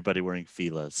remember everybody wearing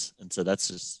Filas. And so that's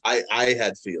just. I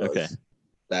had Filas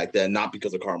back then, not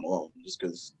because of Karl Malone, just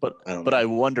because. But I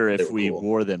wonder if we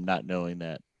wore them not knowing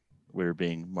that we were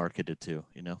being marketed to,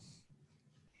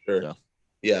 Sure. So.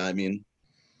 Yeah, I mean.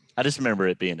 I just remember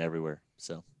it being everywhere.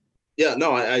 So. Yeah,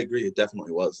 no, I agree. It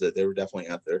definitely was that they were definitely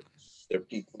at their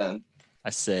peak then. I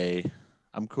say,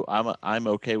 I'm cool. I'm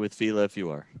okay with Fila if you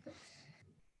are.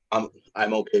 I'm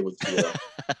okay with Fila.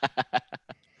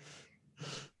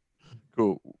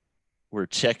 Cool. We're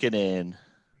checking in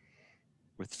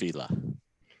with Fila.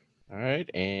 All right.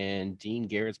 And Dean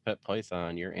Garrett's Pet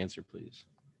Python, your answer, please.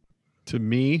 To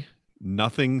me,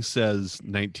 nothing says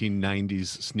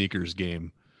 1990s sneakers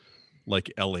game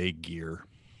like LA Gear,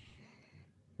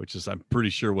 which is, I'm pretty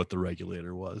sure, what the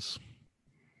regulator was.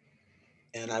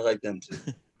 And I like them too.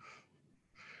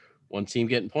 One team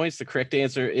getting points. The correct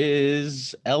answer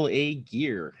is LA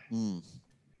Gear.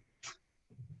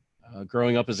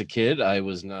 Growing up as a kid, I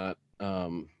was not,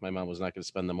 my mom was not going to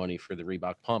spend the money for the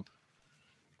Reebok pump.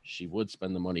 She would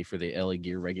spend the money for the LA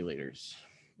Gear regulators.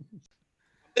 I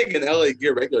think an LA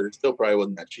Gear regulator still probably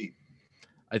wasn't that cheap.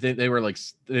 I think they were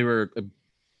a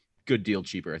good deal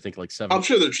cheaper. I think like $7. I'm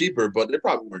sure they're cheaper, but they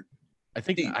probably weren't. I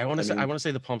think cheap. I want I mean- to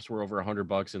say the pumps were over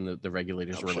 $100 and the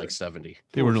regulators I'm were sure. like 70.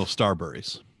 They were no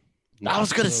Starburys. I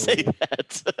was going to say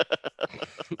that.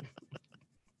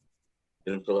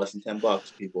 Get them for less than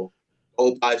 $10, people.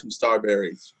 Go buy some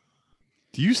Starberries.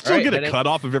 Do you still All right, get a heading- cut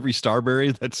off of every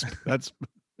Starberry that's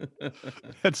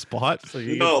spot? So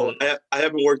you No, I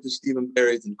haven't worked with Stephen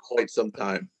Berries in quite some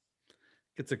time.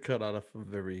 gets a cut out of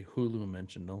every Hulu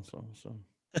mentioned also. So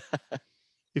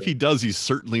If he does, he's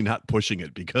certainly not pushing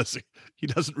it because he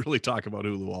doesn't really talk about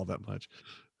Hulu all that much.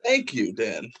 Thank you,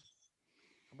 Dan.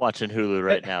 I'm watching Hulu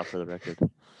right now for the record.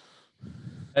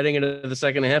 Heading into the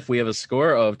second half, we have a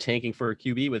score of tanking for a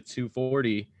QB with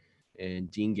 240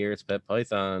 and Dean Garrett's Pet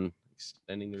Python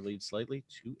extending their lead slightly,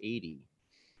 280.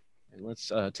 And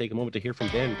let's take a moment to hear from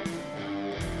Dan.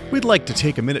 We'd like to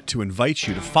take a minute to invite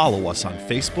you to follow us on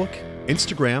Facebook,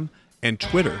 Instagram, and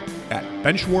Twitter at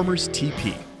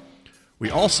BenchwarmersTP. We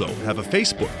also have a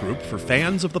Facebook group for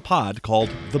fans of the pod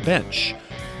called The Bench.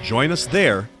 Join us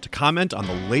there to comment on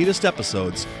the latest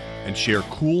episodes and share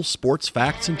cool sports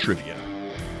facts and trivia.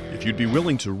 If you'd be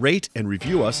willing to rate and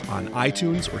review us on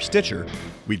iTunes or Stitcher,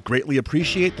 we'd greatly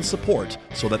appreciate the support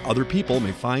so that other people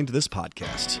may find this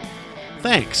podcast.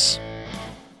 Thanks.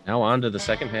 Now on to the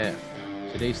second half.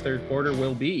 Today's third quarter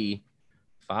will be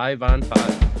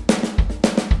 5-on-5.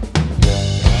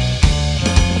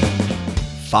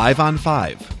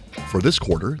 5-on-5. For this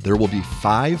quarter, there will be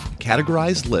 5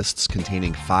 categorized lists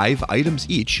containing 5 items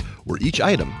each, where each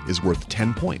item is worth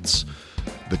 10 points.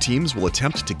 The teams will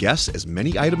attempt to guess as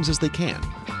many items as they can.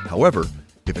 However,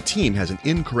 if a team has an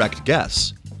incorrect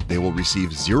guess, they will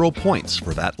receive 0 points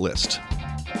for that list.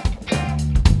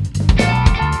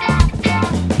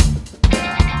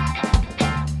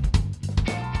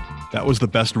 That was the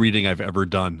best reading I've ever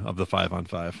done of the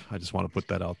 5-on-5. I just want to put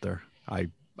that out there. I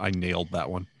nailed that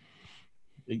one.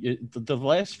 The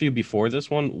last few before this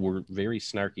one were very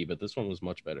snarky, but this one was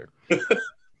much better.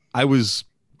 I was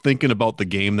thinking about the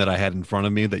game that I had in front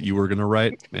of me that you were going to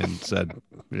write and said,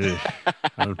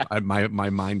 my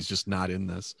mind's just not in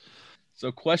this.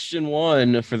 So question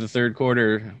 1 for the third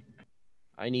quarter.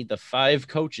 I need the 5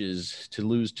 coaches to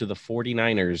lose to the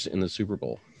 49ers in the Super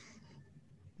Bowl.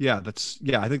 Yeah,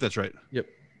 I think that's right. yep.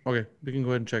 Okay, we can go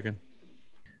ahead and check in.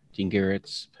 Dean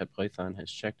Garrett's Pet Python has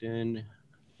checked in.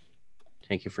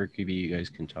 Thank you for QB. You guys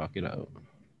can talk it out.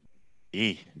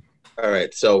 All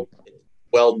right. So,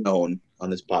 well known on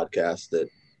this podcast that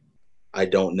I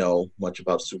don't know much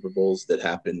about Super Bowls that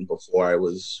happened before I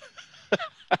was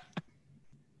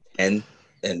 10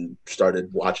 and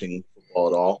started watching football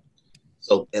at all.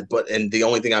 So, and the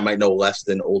only thing I might know less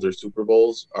than older Super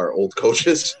Bowls are old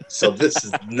coaches. So this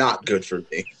is not good for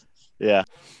me. Yeah.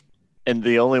 And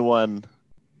the only one,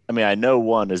 I know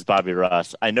one is Bobby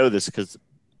Ross. I know this because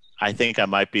I think I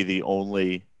might be the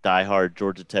only diehard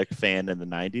Georgia Tech fan in the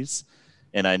 90s.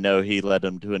 And I know he led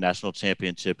them to a national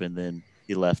championship and then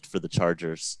he left for the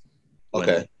Chargers.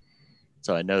 Okay.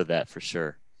 So I know that for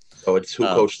sure. So it's who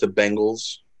coached the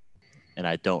Bengals. And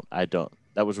I don't.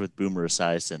 That was with Boomer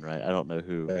Esiason, right? I don't know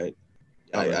who. Right.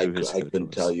 I don't know I who his coach couldn't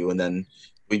was. tell you. And then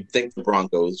we think the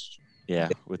Broncos. Yeah,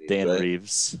 with Dan Right.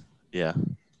 Reeves. Yeah,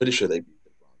 Pretty sure they beat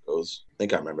the Broncos. I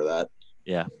think I remember that.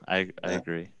 yeah, I Yeah.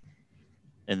 agree.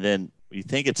 And then you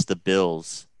think it's the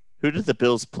Bills. Who did the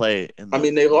Bills play?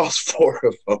 They lost 4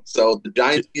 of them. So the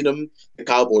Giants beat them. The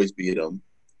Cowboys beat them.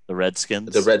 The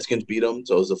Redskins. The Redskins beat them.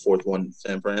 So it was the 4th one,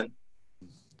 San Fran.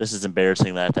 This is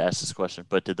embarrassing that I have to ask this question,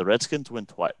 but did the Redskins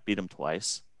beat them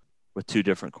twice with 2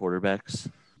 different quarterbacks?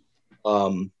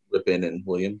 Rippin and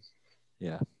Williams.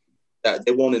 Yeah.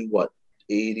 They won in what,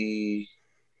 80?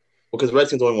 Because the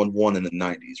Redskins only won 1 in the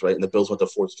 90s, right? And the Bills went to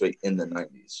 4th straight in the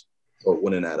 90s. So it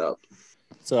wouldn't add up.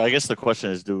 So I guess the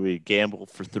question is, do we gamble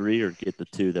for 3 or get the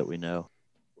 2 that we know?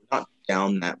 We're not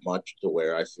down that much to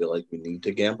where I feel like we need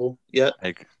to gamble yet.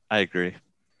 I agree.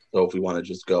 So if we want to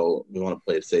just go, we want to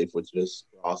play it safe with just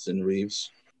Ross and Reeves.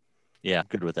 Yeah,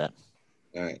 good with that.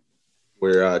 All right.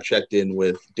 We're checked in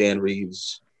with Dan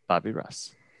Reeves. Bobby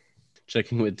Ross.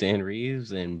 Checking with Dan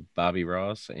Reeves and Bobby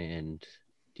Ross and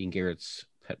Dean Garrett's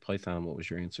pet python. What was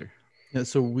your answer? Yeah,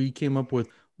 so we came up with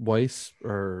Weiss,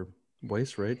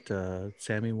 right? Sam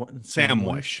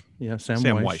Weish. Yeah, Sam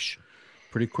Sam Weish. Weish.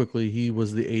 Pretty quickly, he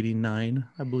was the 89,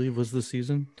 I believe, was the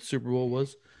season. The Super Bowl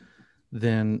was.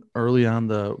 Then early on,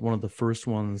 one of the first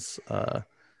ones that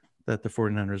the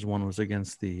 49ers won was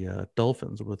against the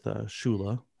Dolphins with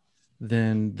Shula.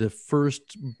 Then the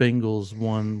first Bengals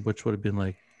one, which would have been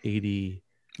like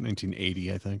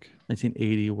 1980, I think.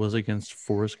 1980, was against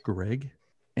Forrest Gregg.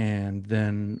 And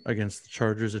then against the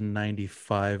Chargers in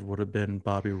 95 would have been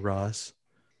Bobby Ross.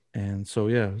 And so,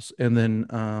 yeah. And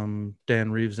then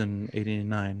Dan Reeves in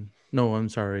 89. No, I'm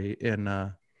sorry,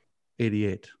 in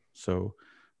 88. So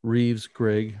Reeves,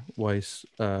 Gregg, Weiss,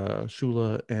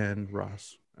 Shula, and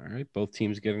Ross. All right, both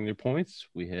teams getting their points.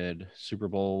 We had Super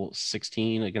Bowl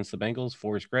 16 against the Bengals,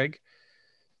 Forrest Gregg.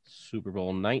 Super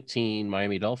Bowl 19,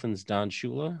 Miami Dolphins, Don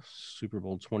Shula. Super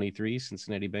Bowl 23,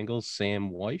 Cincinnati Bengals, Sam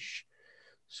Weish.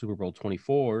 Super Bowl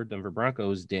 24, Denver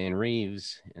Broncos, Dan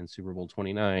Reeves. And Super Bowl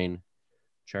 29,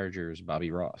 Chargers,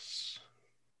 Bobby Ross.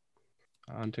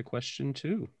 On to question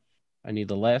 2. I need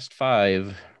the last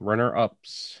 5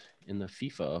 runner-ups in the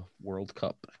FIFA World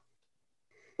Cup.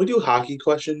 We do hockey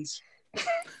questions.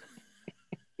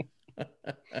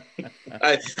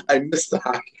 I missed the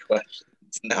hockey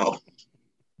questions. No.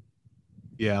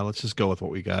 Yeah, let's just go with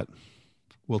what we got.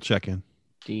 We'll check in.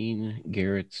 Dean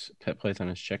Garrett's pet python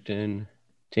is checked in.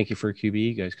 Thank you for QB.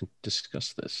 You guys can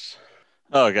discuss this.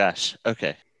 Oh gosh.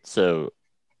 Okay. So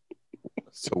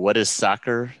what is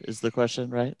soccer is the question,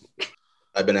 right?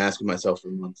 I've been asking myself for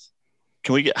months.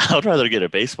 I would rather get a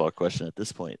baseball question at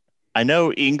this point. I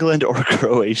know England or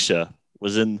Croatia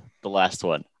was in the last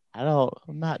one. I'm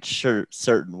not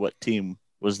certain what team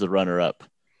was the runner-up.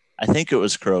 I think it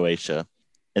was Croatia.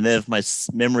 And then if my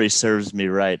memory serves me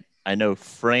right, I know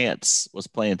France was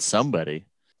playing somebody,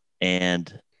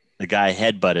 and the guy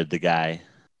headbutted the guy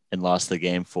and lost the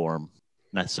game for him.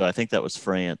 So I think that was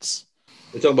France.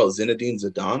 We're talking about Zinedine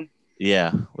Zidane?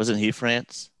 Yeah. Wasn't he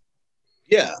France?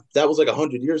 Yeah, that was like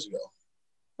 100 years ago.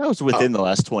 That was within the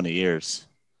last 20 years.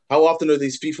 How often are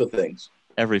these FIFA things?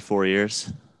 Every 4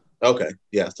 years. Okay,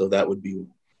 yeah, so that would be.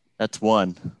 That's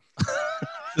one.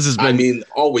 This has been. I mean,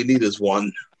 all we need is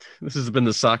one. This has been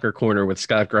the soccer corner with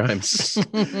Scott Grimes.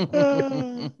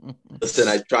 Listen,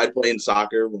 I tried playing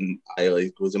soccer when I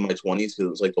was in my 20s because it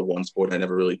was like the one sport I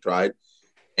never really tried,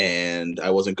 and I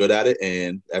wasn't good at it.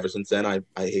 And ever since then, I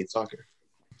hate soccer.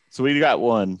 So we got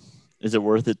one. Is it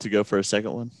worth it to go for a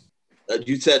second one?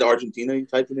 You said Argentina. You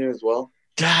typed in there as well.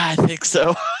 I think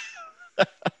so.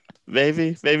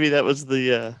 Maybe that was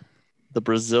the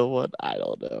Brazil one. I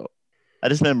don't know. I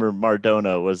just remember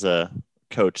Maradona was a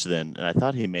coach then, and I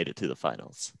thought he made it to the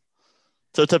finals.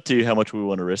 So it's up to you how much we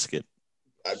want to risk it.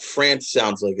 France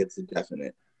sounds like it's a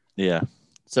definite. Yeah.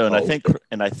 So, I think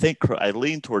I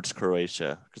lean towards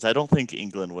Croatia because I don't think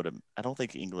England made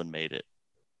it.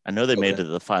 I know they made it to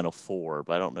the Final Four,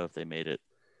 but I don't know if they made it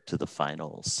to the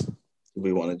finals. Do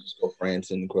we want to just go France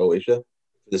and Croatia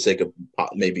for the sake of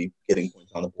maybe getting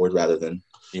points on the board rather than?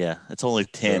 Yeah, it's only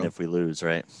 10 if we lose,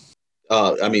 right?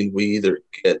 I mean, we either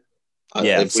get.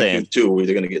 If we do 2, we're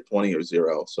either going to get 20 or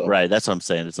 0. So right, that's what I'm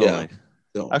saying. It's only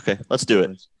okay. Let's do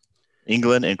it.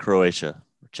 England and Croatia.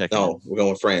 We're checking. No, we're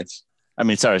going with France. I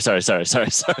mean, sorry.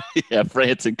 Yeah,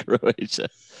 France and Croatia.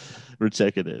 We're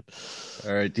checking it.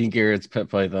 All right, Dean Garrett's pet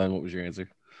python. What was your answer?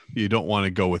 You don't want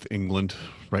to go with England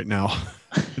right now.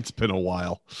 It's been a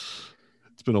while.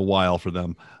 It's been a while for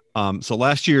them. So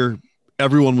last year,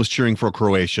 everyone was cheering for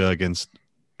Croatia against.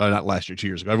 Not last year, 2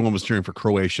 years ago. Everyone was cheering for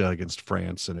Croatia against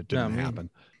France, and it didn't happen.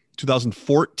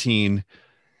 2014,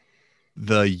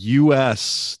 the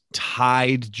U.S.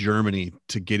 tied Germany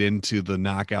to get into the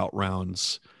knockout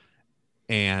rounds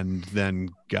and then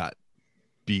got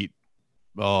beat.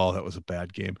 Oh, that was a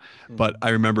bad game. But I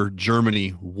remember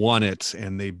Germany won it,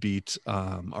 and they beat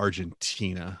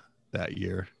Argentina that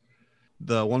year.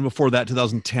 The one before that,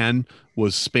 2010,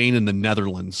 was Spain and the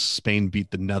Netherlands. Spain beat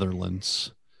the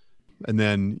Netherlands. And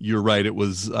then you're right. It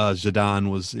was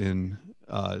Zidane was in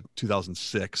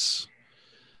 2006,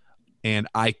 and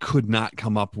I could not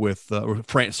come up with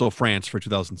France. So France for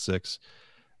 2006,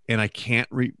 and I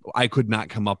could not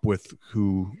come up with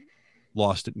who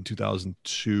lost it in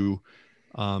 2002.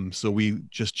 So we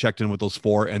just checked in with those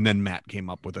 4, and then Matt came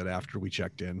up with it after we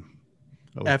checked in.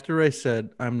 After I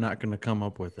said I'm not going to come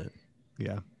up with it.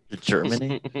 Yeah.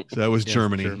 Germany. So that was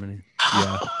Germany.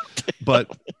 Yeah.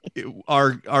 But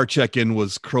our check-in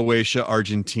was Croatia,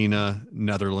 Argentina,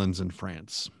 Netherlands, and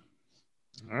France.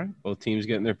 All right. Both teams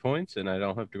getting their points, and I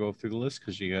don't have to go through the list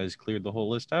because you guys cleared the whole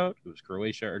list out. It was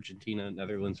Croatia, Argentina,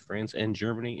 Netherlands, France, and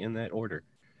Germany in that order.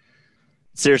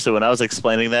 Seriously, when I was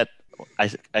explaining that,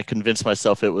 I convinced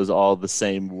myself it was all the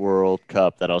same World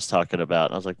Cup that I was talking about.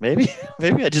 And I was like, maybe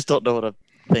I just don't know what I'm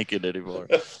thinking anymore.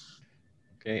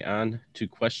 Okay, on to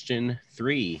question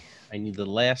 3. I need the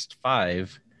last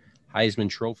 5 Heisman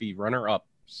Trophy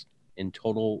runner-ups in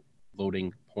total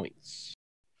voting points.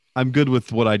 I'm good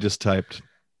with what I just typed.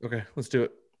 Okay, let's do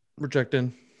it. We're checked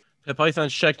in. Pet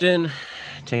Python's checked in.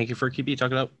 Thank you for QB.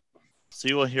 Talk it out. So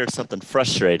you will hear something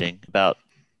frustrating. About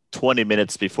 20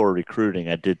 minutes before recruiting,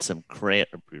 I did some for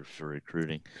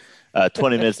recruiting.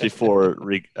 20 minutes before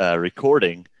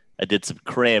recording, I did some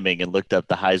cramming and looked up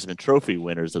the Heisman Trophy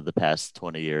winners of the past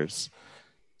 20 years.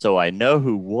 So I know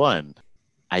who won.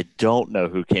 I don't know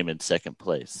who came in second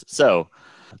place. So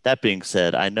that being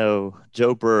said, I know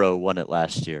Joe Burrow won it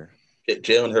last year.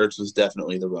 Jalen Hurts was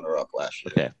definitely the runner-up last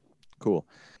year. Okay, cool.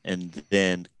 And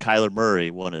then Kyler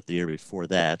Murray won it the year before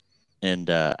that. And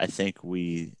I think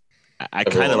I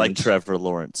kind of like Trevor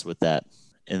Lawrence with that.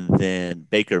 And then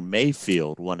Baker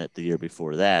Mayfield won it the year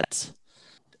before that.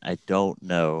 I don't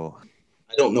know.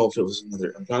 I don't know if it was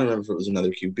another. I'm trying to remember if it was another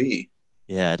QB.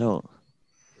 Yeah, I don't.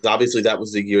 Obviously, that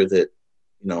was the year that,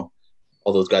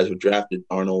 all those guys were drafted.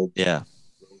 Arnold. Yeah.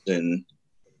 And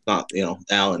not,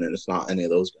 Allen, and it's not any of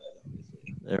those guys.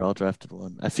 They're all drafted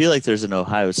one. I feel like there's an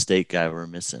Ohio State guy we're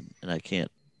missing, and I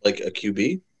can't. Like a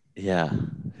QB? Yeah.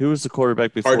 Who was the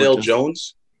quarterback before? Cardale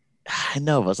Jones? I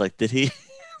know. I was like,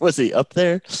 was he up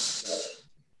there?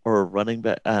 Or running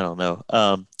back? I don't know.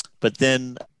 But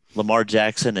then Lamar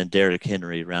Jackson and Derrick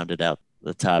Henry rounded out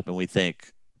the top, and we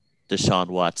think Deshaun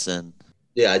Watson.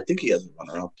 Yeah, I think he has a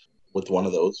runner-up with one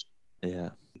of those.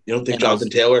 Yeah. You don't think Jonathan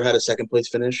Taylor had a second-place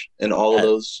finish in all of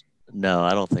those? No,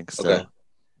 I don't think so. Okay.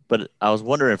 But I was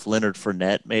wondering if Leonard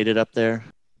Fournette made it up there,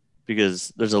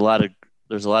 because there's a lot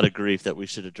of grief that we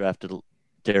should have drafted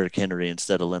Derrick Henry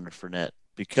instead of Leonard Fournette,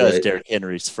 because Right. Derrick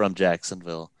Henry's from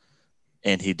Jacksonville,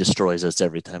 and he destroys us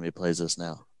every time he plays us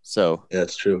now. So Yeah,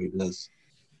 that's true. He does.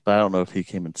 but I don't know if he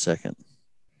came in second.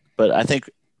 But I think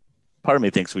part of me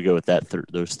thinks we go with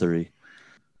those 3.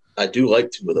 I do like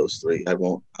 2 of those 3.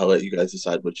 I'll let you guys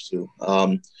decide which 2.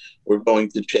 We're going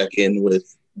to check in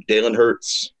with Jalen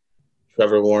Hurts,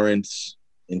 Trevor Lawrence,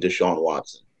 and Deshaun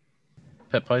Watson.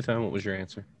 Pet Python, what was your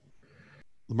answer?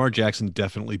 Lamar Jackson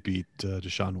definitely beat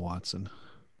Deshaun Watson,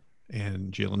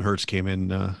 and Jalen Hurts came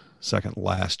in second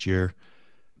last year.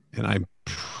 And I'm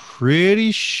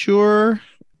pretty sure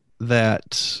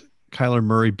that Kyler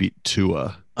Murray beat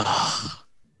Tua.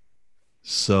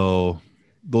 So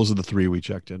those are the 3 we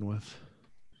checked in with.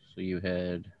 So you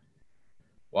had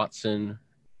Watson,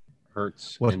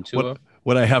 Hurts, and Tua.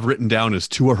 What I have written down is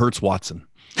Tua, Hurts, Watson.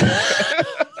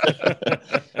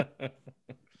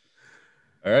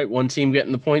 All right, one team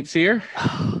getting the points here.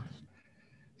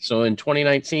 So in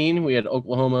 2019, we had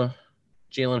Oklahoma,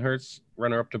 Jalen Hurts,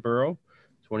 runner-up to Burrow.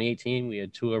 2018, we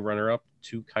had Tua, runner-up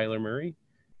to Kyler Murray.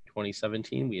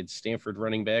 2017, we had Stanford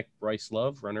running back Bryce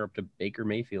Love, runner-up to Baker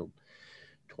Mayfield.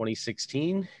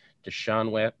 2016,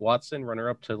 Deshaun Watson,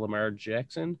 runner-up to Lamar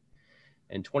Jackson.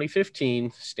 And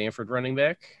 2015, Stanford running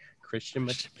back Christian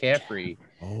McCaffrey,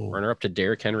 runner-up to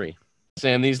Derrick Henry.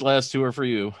 Sam, these last 2 are for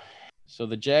you. So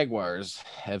the Jaguars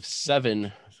have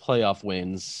 7 playoff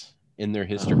wins in their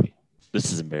history.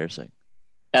 This is embarrassing.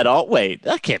 At all? Wait,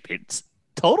 that can't be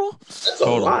total? That's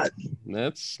Total. a lot.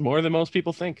 That's more than most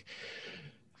people think.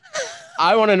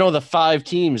 I want to know the 5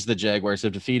 teams the Jaguars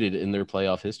have defeated in their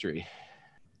playoff history.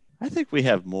 I think we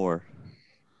have more.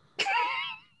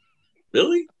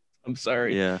 Really? I'm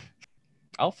sorry. Yeah.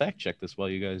 I'll fact check this while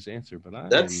you guys answer, but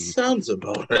That sounds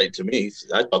about right to me.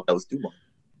 I thought that was too much.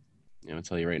 I'm gonna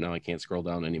tell you right now, I can't scroll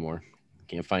down anymore.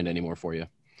 Can't find any more for you.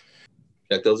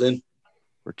 Check those in.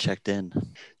 We're checked in.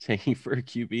 Taking for a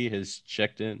QB has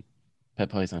checked in. Pet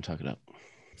Python, talk it up.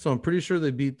 So I'm pretty sure they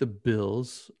beat the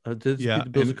Bills. Did beat Yeah, the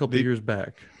Bills a and couple years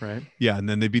back, right? Yeah, and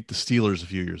then they beat the Steelers a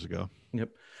few years ago. Yep.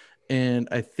 And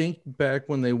I think back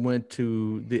when they went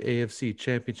to the AFC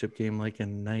Championship game, like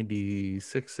in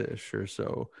 '96-ish or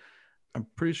so, I'm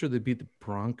pretty sure they beat the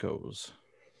Broncos.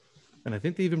 And I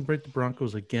think they even beat the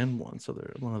Broncos again one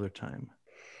other time.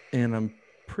 And I'm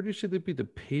pretty sure they beat the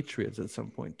Patriots at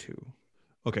some point too.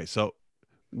 Okay, so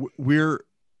we're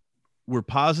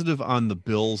positive on the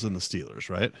Bills and the Steelers,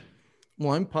 right?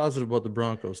 Well, I'm positive about the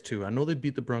Broncos too. I know they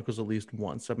beat the Broncos at least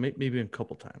once, maybe a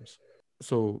couple times.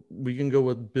 So we can go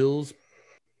with Bills,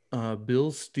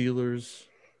 Steelers,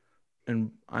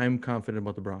 and I'm confident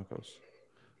about the Broncos.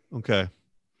 Okay.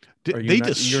 Are you They not-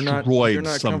 destroyed you're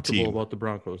not some comfortable team. about the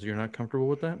Broncos. You're not comfortable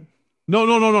with that?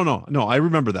 No, I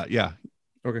remember that. Yeah.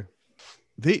 Okay.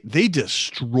 They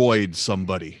destroyed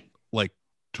somebody like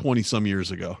 20 some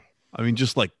years ago. I mean,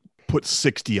 just like put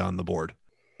 60 on the board.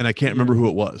 And I can't remember who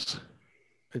it was.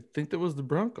 I think that was the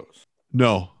Broncos.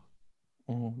 No.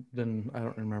 Oh, then I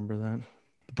don't remember that.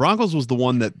 The Broncos was the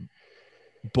one that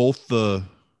both the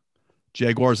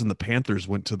Jaguars and the Panthers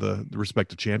went to the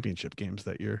respective championship games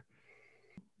that year.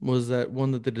 Was that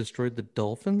one that they destroyed the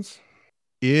Dolphins?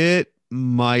 It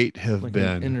might have Like been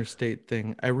an interstate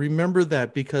thing. I remember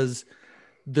that because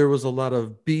there was a lot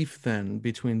of beef then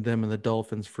between them and the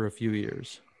Dolphins for a few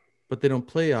years. But they don't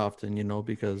play often,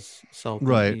 because South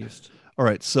Right. and East. All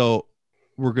right. So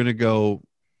we're going to go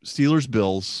Steelers,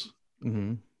 Bills,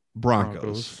 Mm-hmm.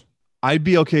 Broncos. I'd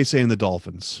be okay saying the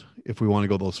Dolphins if we want to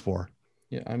go those four.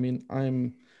 Yeah, I mean,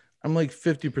 I'm like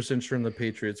 50% sure on the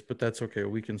Patriots, but that's okay.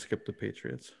 We can skip the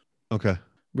Patriots. Okay.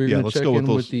 We're Yeah, gonna let's check go with in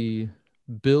those. with the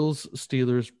Bills,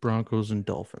 Steelers, Broncos, and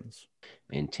Dolphins.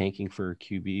 And tanking for a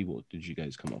QB, what did you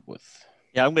guys come up with?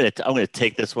 Yeah, I'm gonna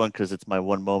take this one because it's my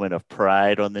one moment of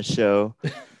pride on this show.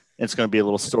 And it's gonna be a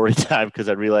little story time because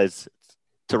I realize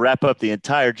to wrap up the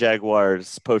entire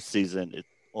Jaguars postseason, it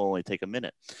will only take a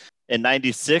minute. In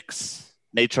 '96,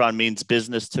 Natron Means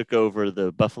Business took over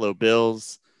the Buffalo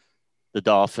Bills, the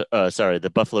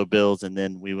Buffalo Bills, and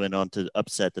then we went on to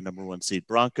upset the number 1 seed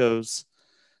Broncos.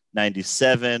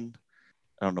 '97,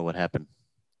 I don't know what happened.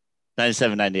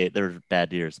 97, 98, they were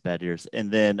bad years.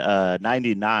 And then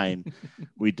 99,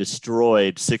 we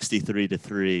destroyed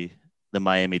 63-3 the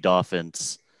Miami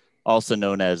Dolphins, also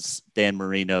known as Dan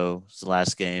Marino's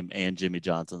last game and Jimmy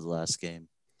Johnson's last game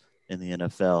in the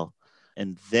NFL.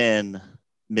 And then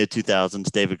mid-2000s,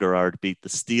 David Garrard beat the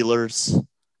Steelers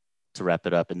to wrap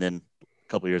it up. And then a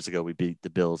couple years ago, we beat the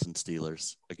Bills and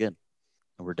Steelers again.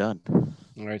 And we're done.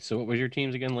 All right. So what was your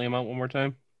teams again? Lay them out one more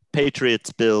time.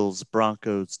 Patriots, Bills,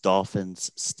 Broncos,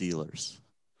 Dolphins, Steelers.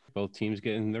 Both teams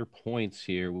getting their points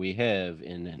here. We have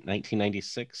in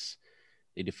 1996,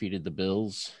 they defeated the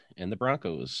Bills and the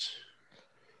Broncos.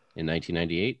 In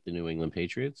 1998, the New England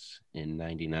Patriots. In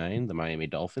 99, the Miami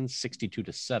Dolphins.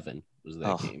 62-7 was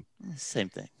that game. Same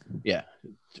thing. Yeah.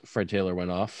 Fred Taylor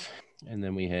went off. And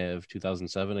then we have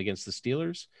 2007 against the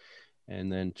Steelers. And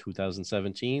then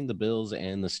 2017, the Bills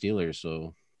and the Steelers.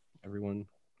 So everyone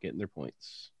getting their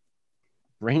points.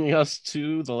 Bringing us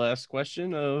to the last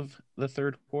question of the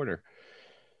third quarter.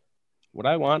 What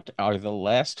I want are the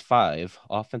last 5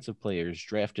 offensive players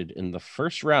drafted in the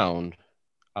first round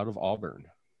out of Auburn.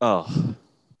 Oh,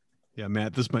 yeah,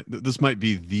 Matt, this might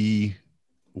be the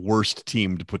worst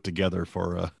team to put together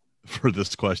for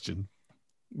this question.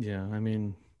 Yeah, I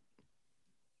mean,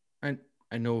 I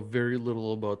know very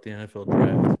little about the NFL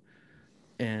draft,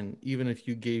 and even if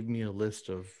you gave me a list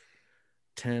of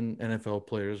 10 NFL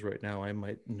players right now, I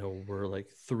might know where like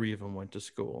 3 of them went to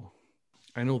school.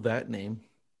 I know that name.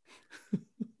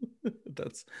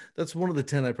 That's one of the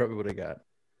 10 I probably would have got.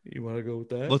 You want to go with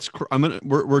that?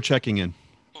 We're checking in.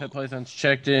 Pet Python's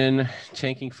checked in,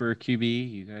 tanking for a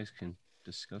QB. You guys can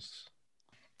discuss.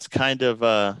 it's kind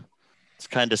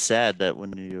of sad that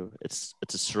when it's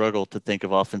a struggle to think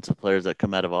of offensive players that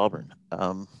come out of Auburn.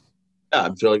 Yeah,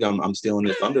 I feel like I'm stealing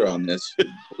your thunder on this with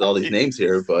all these names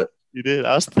here, but You did.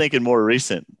 I was thinking more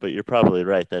recent, but you're probably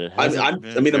right that it hasn't I'm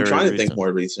been trying to very think recent.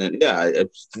 more recent. Yeah, I'm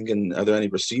thinking, are there any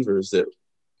receivers that?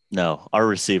 No, our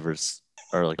receivers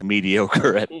are like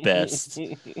mediocre at best.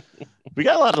 We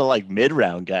got a lot of like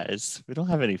mid-round guys. We don't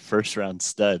have any first-round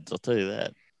studs. I'll tell you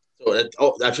that. So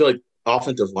I feel like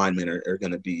offensive linemen are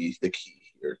going to be the key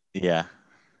here. Yeah,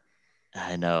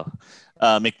 I know.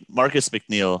 Marcus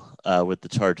McNeil with the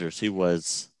Chargers. He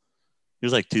was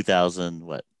like 2000.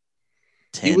 What?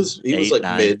 10, He was 8, like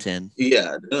 9, mid. 10.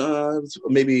 Yeah, it was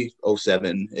maybe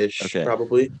 07-ish, Okay.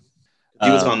 probably. He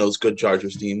was on those good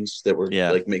Chargers teams that were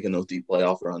Yeah. like making those deep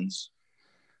playoff runs.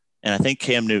 And I think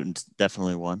Cam Newton's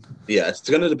definitely one. Yeah, it's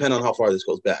going to depend on how far this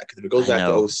goes back. If it goes I back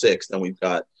know. to 06, then we've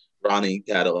got Ronnie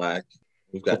Cadillac,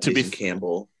 we've got Well, to be Jason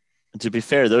Campbell. And to be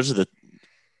fair,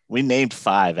 we named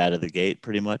 5 out of the gate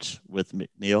pretty much with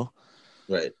McNeil.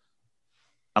 Right.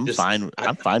 I'm Just-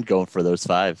 fine going for those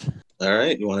 5. All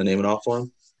right. You want to name it off for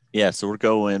him? Yeah, so we're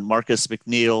going Marcus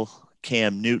McNeil,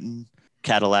 Cam Newton,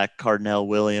 Cadillac Cardinal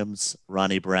Williams,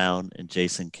 Ronnie Brown, and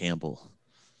Jason Campbell.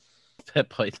 Pet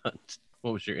Python,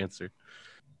 what was your answer?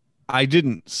 I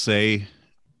didn't say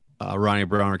Ronnie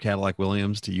Brown or Cadillac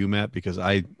Williams to you, Matt, because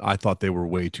I thought they were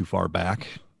way too far back.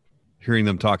 Hearing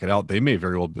them talk it out, they may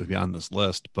very well be on this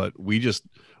list, but we just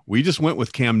went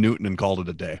with Cam Newton and called it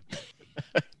a day.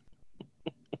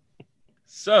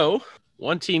 So,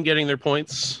 one team getting their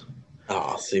points.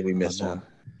 Oh, see, we missed no. one.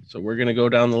 So we're going to go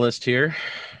down the list here.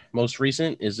 Most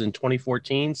recent is in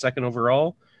 2014, second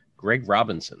overall, Greg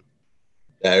Robinson.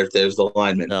 There's the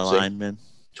lineman. The See? lineman.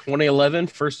 2011,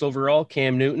 first overall,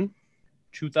 Cam Newton.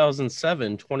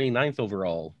 2007, 29th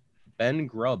overall, Ben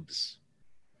Grubbs.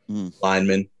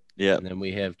 Lineman. Yeah. And then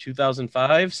we have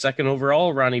 2005, second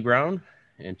overall, Ronnie Brown.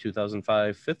 And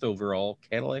 2005, fifth overall,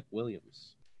 Cadillac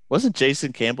Williams. Wasn't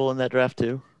Jason Campbell in that draft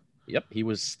too? Yep, he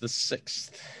was the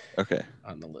 6th Okay.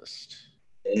 on the list.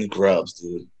 Ben Grubbs,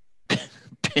 dude.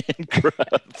 Ben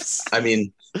Grubbs. I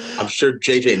mean, I'm sure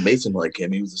J.J. Mason liked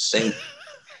him. He was the same.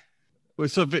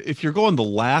 Wait, so if you're going the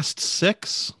last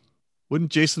 6,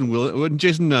 wouldn't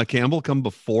Jason Campbell come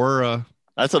before?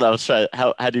 That's what I was trying.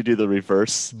 How do you do the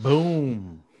reverse?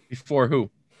 Boom. Before who?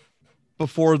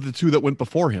 Before the 2 that went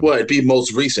before him? Well, it'd be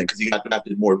most recent because he got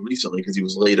drafted more recently because he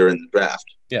was later in the draft.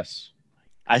 Yes.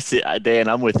 I see, Dan.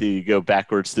 I'm with you. You go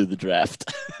backwards through the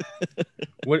draft.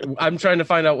 What I'm trying to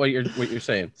find out what you're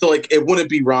saying. So, like, it wouldn't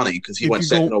be Ronnie because he went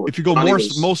second over. If you go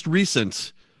most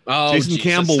recent, Oh, Jason Jesus,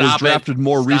 Campbell was drafted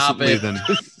more recently than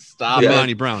Stop Yeah. it.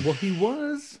 Ronnie Brown. Well, he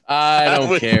was. I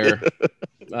don't care.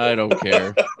 I don't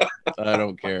care. I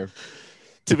don't care.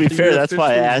 To be So fair, you're that's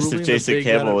why I officially asked ruling if that Jason they got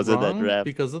Campbell it was in that wrong draft.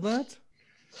 because of that.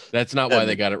 That's not why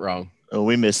they got it wrong. Oh,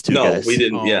 we missed 2 No, guys. we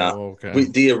didn't. Oh, Yeah. okay.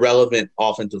 The irrelevant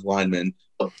offensive lineman,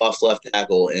 a bust left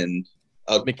tackle, and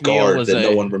a McNeil guard was that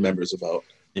no a- one remembers about.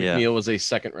 Yeah. McNeil was a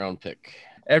second round pick.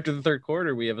 After the third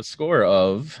quarter, we have a score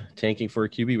of tanking for a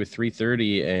QB with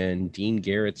 330 and Dean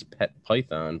Garrett's pet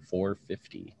python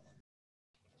 450.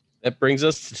 That brings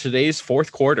us to today's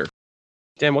fourth quarter.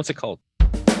 Dan, what's it called?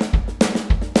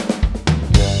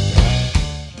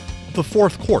 The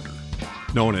fourth quarter,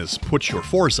 known as Put Your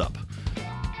Fours Up.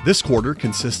 This quarter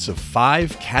consists of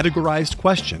 5 categorized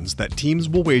questions that teams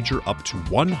will wager up to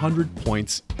 100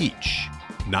 points each,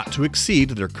 not to exceed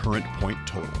their current point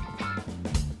total.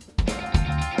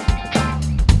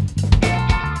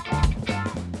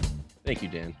 Thank you,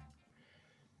 Dan.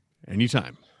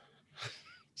 Anytime.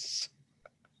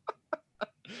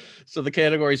 So the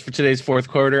categories for today's fourth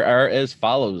quarter are as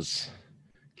follows.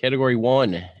 Category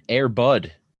 1, Air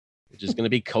Bud, which is going to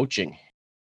be coaching.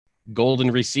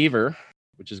 Golden Receiver,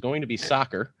 which is going to be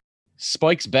soccer.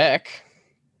 Spikes Back,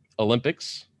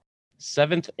 Olympics.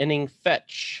 7th Inning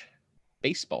Fetch,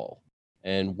 baseball.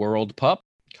 And World Pup,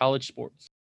 college sports.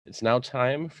 It's now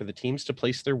time for the teams to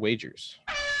place their wagers.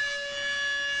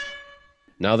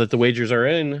 Now that the wagers are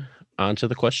in, on to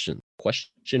the question.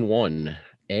 Question 1.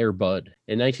 Air Bud.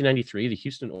 In 1993, the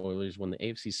Houston Oilers won the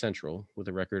AFC Central with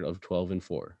a record of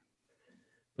 12-4.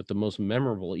 But the most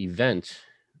memorable event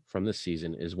from this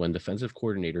season is when defensive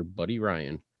coordinator Buddy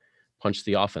Ryan punched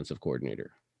the offensive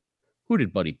coordinator. Who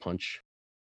did Buddy punch?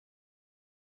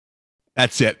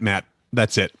 That's it, Matt.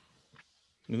 That's it.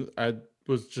 I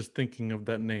was just thinking of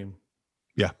that name.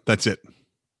 Yeah, that's it.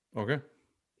 Okay.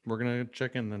 We're going to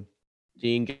check in then.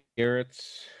 Dean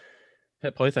Garrett's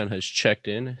pet python has checked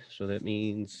in, so that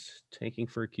means tanking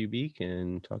for a QB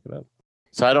can talk about.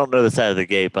 So I don't know this out of the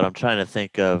gate, but I'm trying to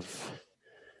think of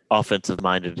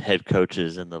offensive-minded head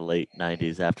coaches in the late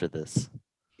 90s after this.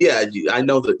 Yeah, I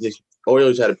know that the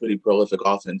Oilers had a pretty prolific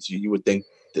offense. You would think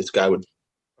this guy would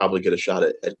probably get a shot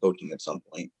at head coaching at some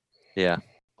point. Yeah.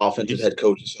 Offensive head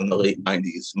coaches from the late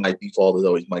 90s. My default is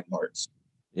always Mike Martz.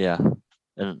 Yeah.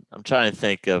 And I'm trying to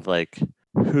think of, like,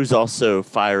 who's also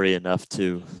fiery enough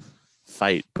to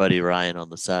fight Buddy Ryan on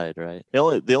the side, right?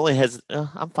 The only has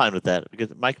I'm fine with that because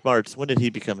Mike Martz, when did he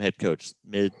become head coach?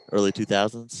 Early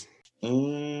 2000s?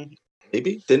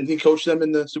 Maybe. Didn't he coach them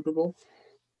in the Super Bowl?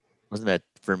 Wasn't that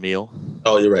Vermeil?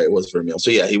 Oh, you're right. It was Vermeil.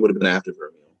 So, yeah, he would have been after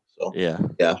Vermeil. So,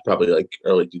 Yeah. Probably like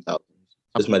early 2000s.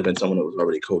 This might have been someone that was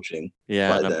already coaching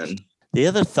Yeah. by then. The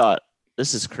other thought,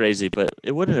 this is crazy, but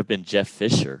it wouldn't have been Jeff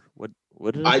Fisher. What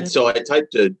did it have been? So I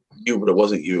typed to you, but it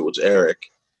wasn't you. It was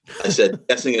Eric. I said,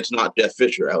 guessing it's not Jeff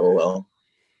Fisher, LOL.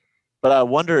 But I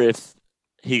wonder if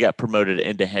he got promoted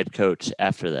into head coach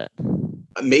after that.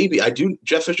 Maybe. I do.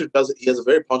 Jeff Fisher he has a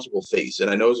very punchable face, and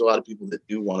I know there's a lot of people that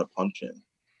do want to punch him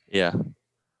Yeah.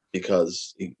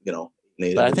 because,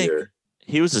 native But I think here.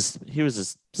 he was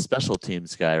a special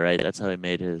teams guy, right? That's how he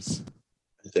made his.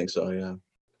 I think so, yeah.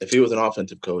 If he was an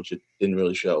offensive coach, it didn't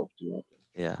really show too often.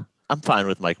 Yeah. I'm fine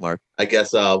with Mike Martz. I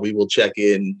guess we will check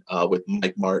in with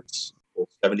Mike Martz for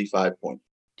 75 points.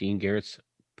 Dean Garrett's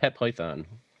pet python.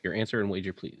 Your answer and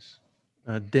wager, please.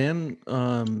 Dan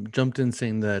jumped in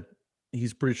saying that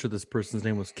he's pretty sure this person's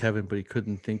name was Kevin, but he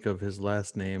couldn't think of his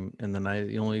last name. And then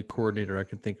the only coordinator I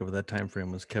could think of at that time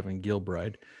frame was Kevin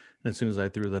Gilbride. And as soon as I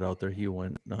threw that out there, he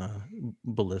went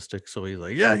ballistic. So he's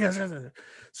like, yes.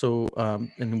 So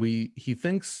and he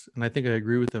thinks, and I think I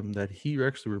agree with him, that he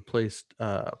actually replaced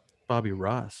Bobby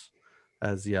Ross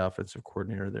as the offensive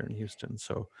coordinator there in Houston.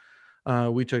 So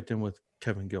we checked in with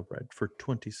Kevin Gilbride for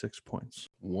 26 points.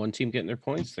 One team getting their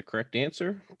points. The correct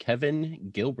answer,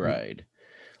 Kevin Gilbride.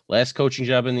 Last coaching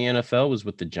job in the NFL was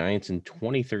with the Giants in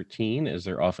 2013 as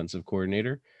their offensive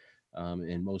coordinator.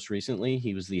 And most recently,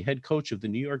 he was the head coach of the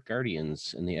New York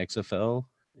Guardians in the XFL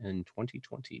in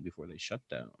 2020 before they shut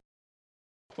down.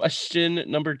 Question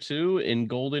number 2 in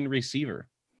Golden Receiver.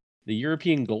 The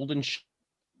European Golden Shoe,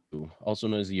 also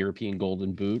known as the European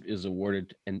Golden Boot, is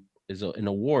awarded and is an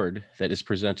award that is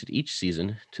presented each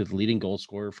season to the leading goal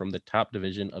scorer from the top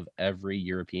division of every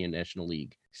European National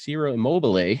League. Ciro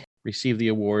Immobile received the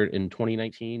award in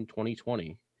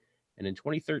 2019-2020. And in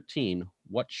 2013,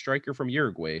 what striker from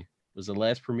Uruguay was the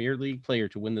last Premier League player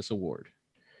to win this award?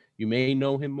 You may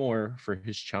know him more for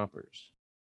his chompers.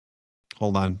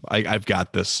 Hold on. I've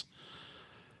got this.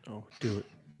 Oh, do it.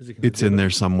 It's in there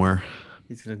somewhere.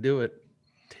 He's going to do it.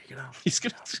 Take it off. He's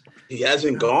gonna. He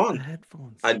hasn't Take off gone. the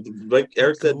headphones. Like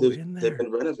Eric said, Go in they've there.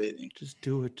 been renovating. Just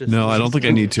do it. Just No, I don't think I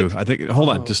do need it. to. I think. Hold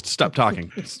on. Oh. Just stop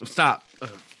talking. Stop.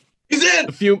 He's in.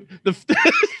 The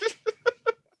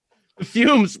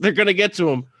fumes. They're gonna get to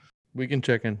him. We can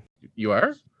check in. You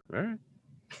are? All right.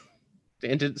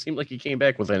 Dan didn't seem like he came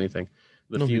back with anything.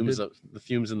 The No, he fumes did. the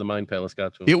fumes in the Mind Palace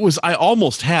got to him. It was. I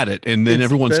almost had it, and then It's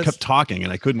everyone's best- kept talking,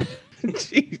 and I couldn't.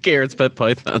 Garrett's pet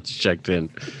pythons checked in.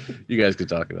 You guys could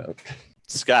talk about it.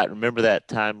 Scott, remember that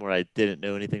time where I didn't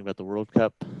know anything about the World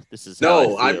Cup? This is how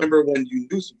No, I I feel. remember when you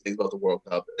knew some things about the World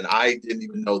Cup, and I didn't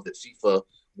even know that FIFA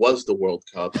was the World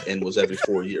Cup and was every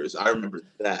 4 years. I remember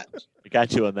that. I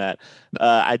got you on that.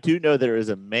 I do know there is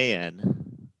a man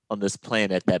on this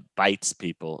planet that bites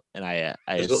people, and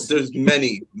There's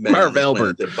many men Marv on this Albert.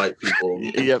 planet that bite people.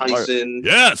 Yeah, Marv- Tyson,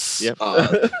 Yes. Yep.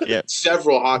 Yep.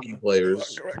 several hockey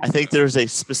players. I think there's a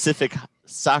specific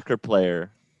soccer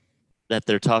player that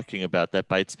they're talking about that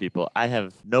bites people. I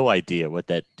have no idea what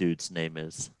that dude's name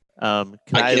is. Can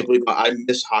I can't believe I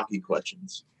miss hockey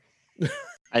questions.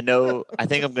 I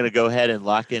think I'm going to go ahead and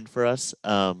lock in for us.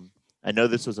 I know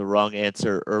this was a wrong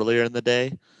answer earlier in the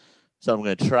day, so I'm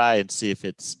going to try and see if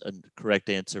it's a correct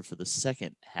answer for the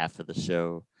second half of the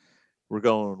show. We're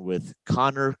going with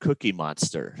Connor Cookie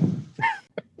Monster.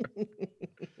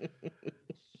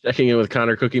 Checking in with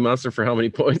Connor Cookie Monster for how many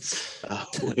points?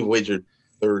 We wagered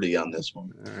 30 on this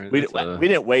one. All right, We that's,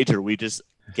 didn't wager. We just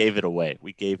gave it away.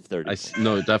 We gave 30.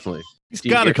 no, definitely. He's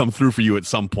got to come through for you at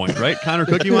some point, right? Connor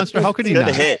Cookie Monster. How could he It's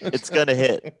gonna not? hit. It's gonna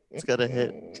hit. It's gonna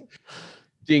hit.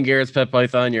 Dean Garrett's pet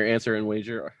python. Your answer and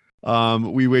wager.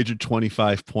 We wagered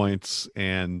 25 points,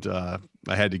 and I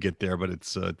had to get there, but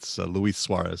it's Luis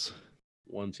Suarez.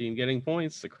 One team getting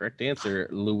points. The correct answer,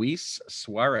 Luis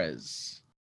Suarez.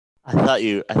 I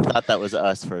thought that was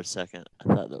us for a second. I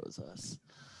thought that was us.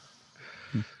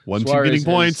 One Suarez team getting has-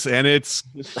 points, and it's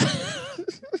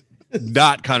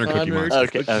not Connor Cookie Connor Monster.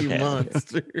 Okay, Cookie okay.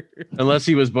 Monster. Unless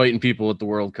he was biting people at the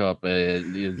World Cup.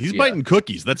 He's biting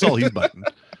cookies. That's all he's biting.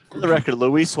 For the record,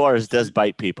 Luis Suarez does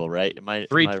bite people, right? Am I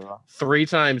Three- wrong? 3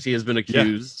 times he has been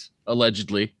accused,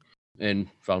 allegedly, and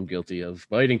found guilty of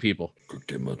biting people.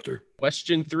 Cookie Monster.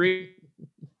 Question 3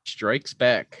 strikes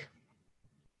back.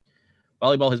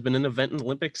 Volleyball has been an event in the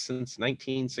Olympics since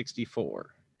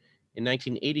 1964. In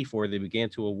 1984, they began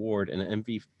to award an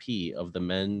MVP of the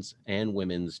men's and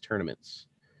women's tournaments.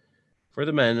 For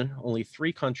the men, only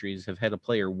 3 countries have had a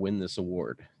player win this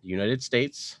award: the United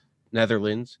States,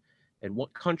 Netherlands, and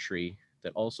what country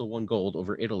that also won gold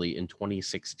over Italy in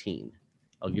 2016?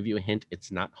 I'll give you a hint.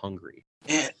 It's not Hungary.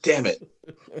 Man, damn it.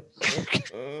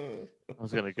 I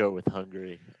was gonna go with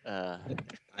Hungary. I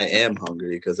am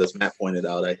hungry because, as Matt pointed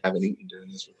out, I haven't eaten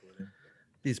during this recording.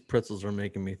 These pretzels are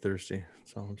making me thirsty.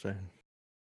 That's all I'm saying.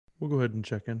 We'll go ahead and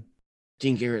check in.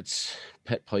 Dean Garrett's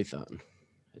pet python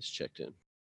has checked in.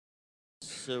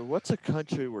 So, what's a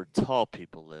country where tall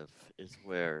people live? Is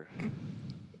where?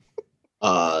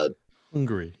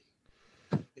 Hungary.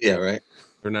 Yeah, right.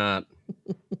 They're not.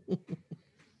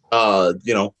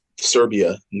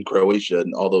 Serbia and Croatia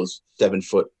and all those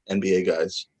 7-foot NBA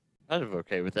guys. I'm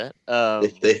okay with that.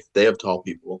 They have tall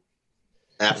people.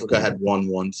 Africa had one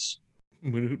once.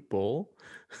 Minute Bowl.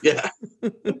 Yeah.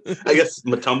 I guess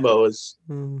Mutombo is.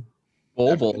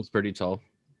 Bol is pretty tall.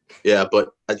 Yeah, but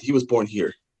he was born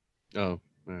here. Oh,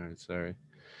 all right. Sorry.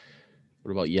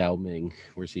 What about Yao Ming?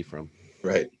 Where's he from?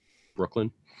 Right.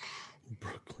 Brooklyn?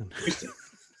 Brooklyn.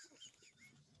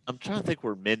 I'm trying to think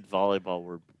where mid volleyball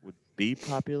would be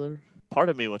popular. Part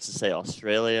of me wants to say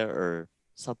Australia or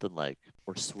something like,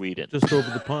 or Sweden. Just over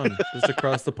the pond. Just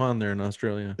across the pond there in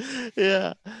Australia.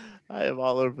 Yeah, I am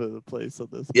all over the place on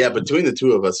this. Yeah, between the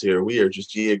two of us here, we are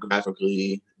just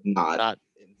geographically not Not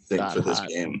think, Not for this hot.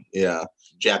 game. Yeah,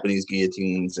 Japanese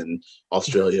guillotines and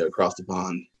Australia across the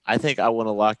pond. I think I want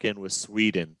to lock in with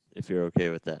Sweden, if you're okay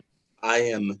with that. I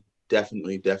am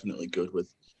definitely good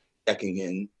with checking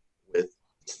in with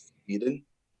Sweden.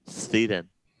 Sweden.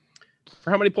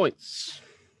 For how many points?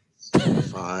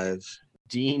 5.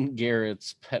 Dean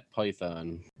Garrett's Pet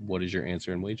Python. What is your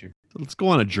answer and wager? Let's go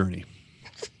on a journey.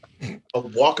 A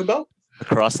walkabout?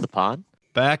 Across the pond?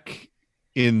 Back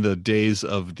in the days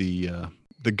of the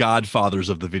godfathers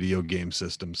of the video game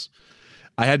systems,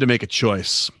 I had to make a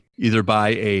choice, either buy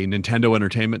a Nintendo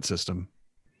Entertainment System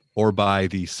or buy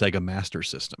the Sega Master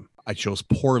System. I chose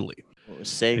poorly What was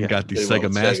Sega? and got the They Sega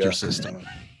went Master Sega. System.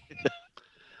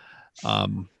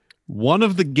 One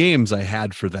of the games I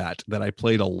had for that I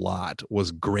played a lot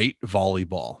was Great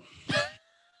Volleyball.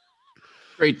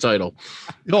 Great title.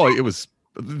 No, it was.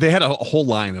 They had a whole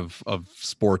line of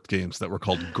sport games that were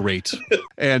called Great,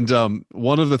 and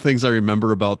one of the things I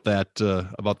remember about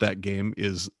that game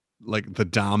is like the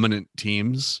dominant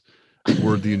teams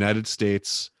were the United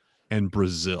States and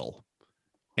Brazil,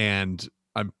 and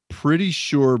I'm pretty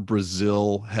sure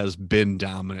Brazil has been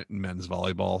dominant in men's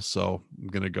volleyball, so I'm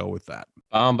gonna go with that.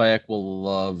 Bomback will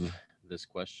love this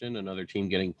question. Another team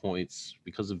getting points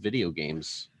because of video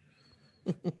games.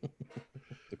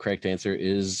 The correct answer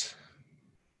is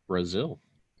Brazil.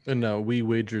 And no, we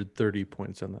wagered 30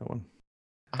 points on that one.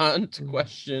 On to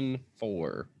question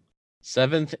 4.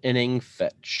 7th inning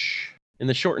fetch. In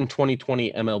the shortened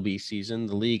 2020 MLB season,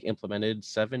 the league implemented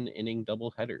 7-inning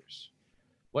doubleheaders.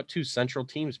 What two Central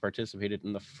teams participated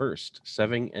in the first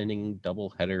 7-inning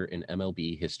doubleheader in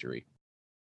MLB history?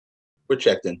 We're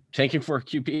checked in. Tanking for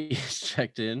QB is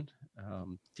checked in.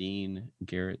 Dean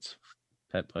Garrett's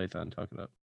Pet Python talking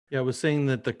about. Yeah, I was saying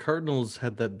that the Cardinals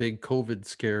had that big COVID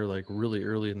scare like really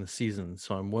early in the season.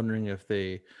 So I'm wondering if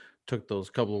they took those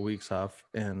couple of weeks off.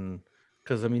 And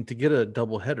because, I mean, to get a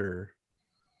doubleheader,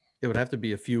 it would have to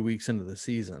be a few weeks into the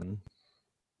season,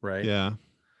 right? Yeah,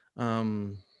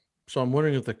 So I'm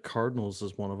wondering if the Cardinals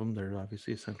is one of them. They're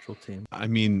obviously a Central team. I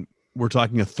mean, we're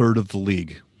talking a third of the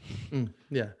league.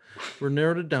 Yeah, we're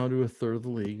narrowed it down to a third of the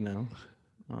league now.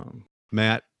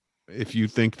 Matt, if you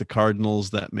think the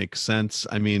Cardinals, that makes sense.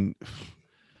 I mean,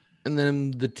 And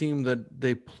then the team that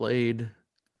they played.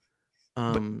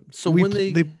 So we when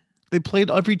pl- they played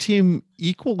every team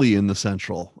equally in the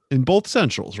Central, in both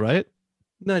Centrals, right?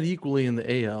 not equally in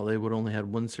the AL, they would only had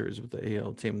one series with the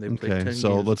AL team. They played 10 Okay,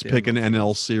 so games let's at the pick an end of the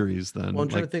NL series then. Well, I'm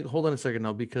trying Like, to think. Hold on a second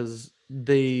now, because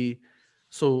they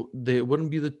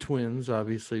wouldn't be the Twins,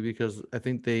 obviously, because I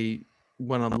think they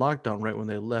went on lockdown right when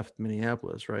they left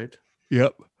Minneapolis, right?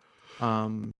 yep.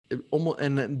 And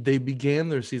then they began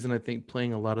their season, I think,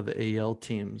 playing a lot of the AL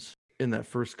teams in that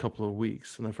first couple of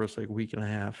weeks, in the first like week and a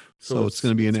half. So it's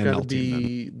gonna be an gotta NL team then.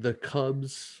 be the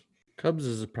Cubs. Cubs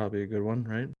is probably a good one,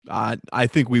 right? I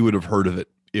think we would have heard of it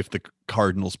if the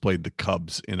Cardinals played the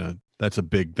Cubs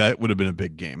that would have been a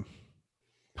big game.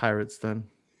 Pirates then.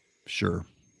 Sure.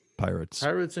 Pirates.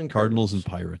 Pirates and Cardinals and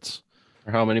Cardinals. Pirates.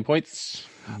 For how many points?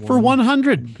 For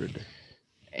 100. 100.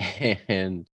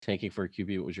 And tanking for a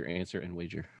QB, what was your answer and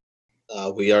wager?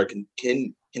 We are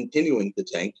continuing the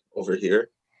tank over here.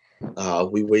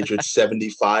 We wagered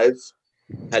 75.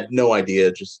 Had no idea,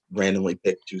 just randomly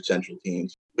picked two Central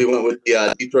teams. We went with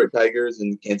the Detroit Tigers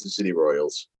and Kansas City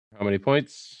Royals. How many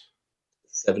points?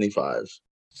 75.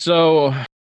 So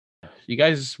you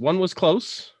guys, one was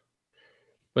close,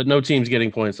 but no team's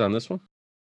getting points on this one.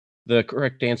 The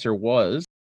correct answer was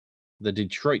the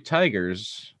Detroit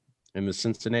Tigers and the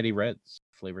Cincinnati Reds.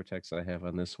 Flavor text I have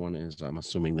on this one is I'm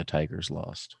assuming the Tigers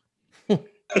lost.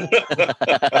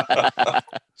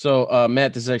 So,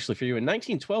 Matt, this is actually for you. In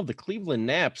 1912, the Cleveland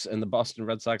Naps and the Boston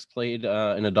Red Sox played in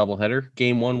a doubleheader.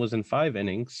 Game 1 was in 5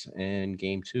 innings, and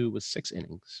Game 2 was 6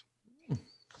 innings.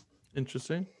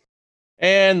 Interesting.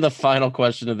 And the final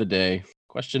question of the day,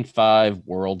 question 5,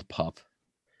 World Pup.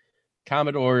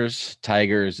 Commodores,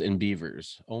 Tigers, and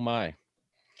Beavers. Oh my.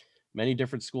 Many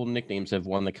different school nicknames have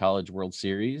won the College World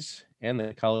Series and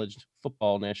the College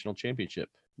Football National Championship.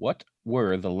 What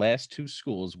were the last two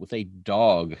schools with a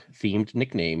dog-themed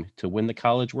nickname to win the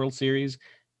College World Series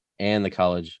and the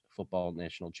College Football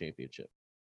National Championship?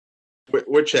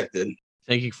 We're checked in.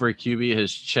 Thank you for a QB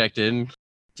has checked in.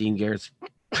 Dean Garrett's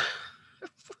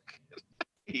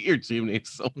your team name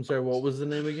so I'm sorry, what was the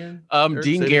name again? Eric,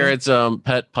 Dean say it Garrett's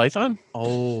Pet Python.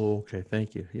 Oh, okay.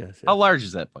 Thank you. Yes. How large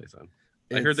is that python?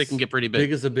 I heard they can It's get pretty big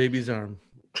big as a baby's arm.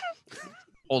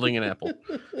 holding an apple.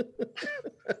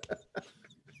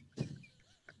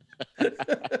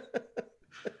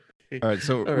 All right,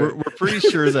 so All we're right. pretty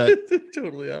sure that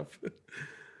totally off.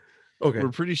 Okay. we're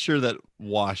pretty sure that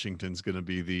Washington's going to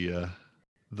be the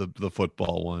the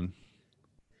football one.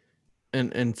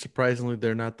 And surprisingly,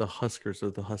 they're not the Huskers,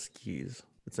 they're the Huskies.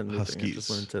 It's a new thing I just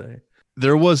learned today.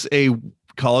 There was a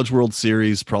College World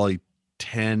Series probably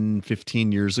 10,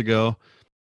 15 years ago.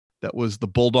 That was the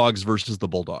Bulldogs versus the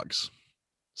Bulldogs.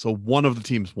 So one of the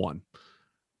teams won.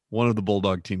 One of the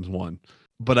Bulldog teams won.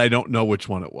 But I don't know which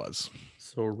one it was.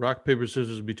 So rock, paper,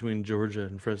 scissors between Georgia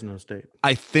and Fresno State.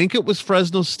 I think it was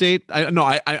Fresno State. I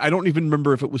don't even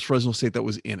remember if it was Fresno State that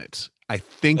was in it. I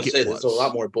think it was. There's a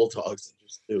lot more Bulldogs than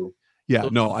just two. Yeah,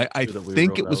 no, I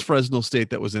think it was Fresno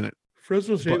State that was in it.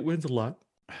 Fresno State wins a lot,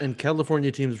 and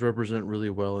California teams represent really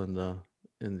well in the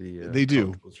they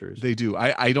do. They do.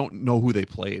 I don't know who they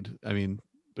played. I mean,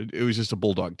 but it was just a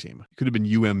Bulldog team. It could have been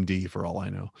UMD for all I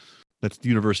know. That's the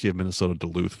University of Minnesota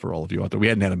Duluth for all of you out there. We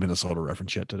hadn't had a Minnesota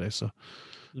reference yet today, so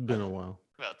it's been a while.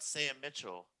 About Sam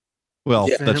Mitchell. Well,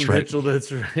 Yeah. that's Sam right. Mitchell,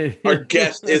 that's right. Our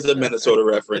guest is a Minnesota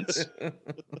reference.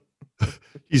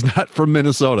 He's not from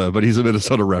Minnesota, but he's a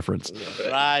Minnesota reference.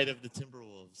 Pride of the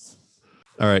Timberwolves.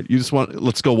 All right,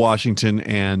 let's go Washington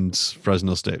and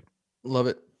Fresno State. Love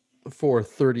it. For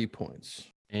 30 points.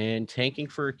 And tanking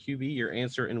for a QB, your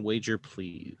answer and wager,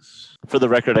 please. For the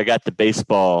record, I got the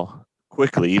baseball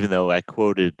quickly, even though I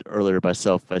quoted earlier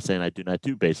myself by saying I do not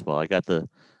do baseball.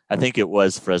 I think it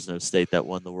was Fresno State that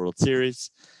won the World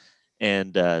Series.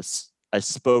 And I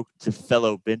spoke to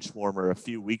fellow bench warmer a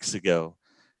few weeks ago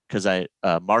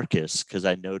Marcus, because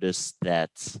I noticed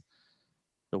that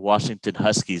the Washington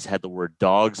Huskies had the word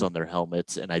dogs on their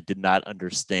helmets, and I did not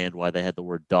understand why they had the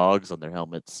word dogs on their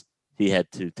helmets. He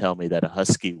had to tell me that a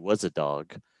husky was a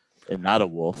dog and not a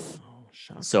wolf.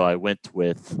 So I went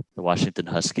with the Washington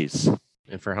Huskies.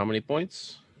 And for how many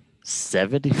points?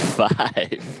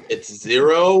 75. It's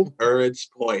 0 or it's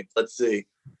point. Let's see.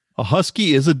 A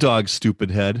husky is a dog,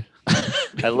 stupid head.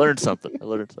 I learned something.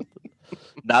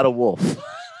 Not a wolf.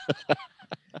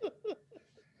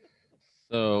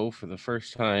 So, for the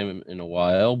first time in a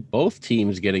while, both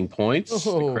teams getting points.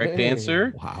 The correct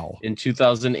answer. Wow. In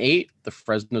 2008, the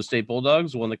Fresno State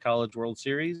Bulldogs won the College World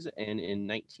Series. And in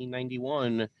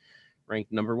 1991,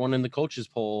 ranked number 1 in the coaches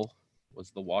poll,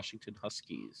 was the Washington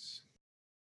Huskies.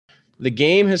 The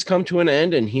game has come to an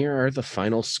end, and here are the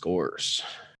final scores.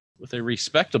 With a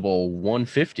respectable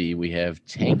 150, we have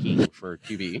tanking for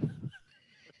QB.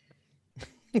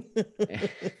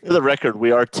 For the record,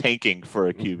 we are tanking for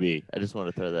a QB. I just want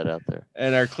to throw that out there.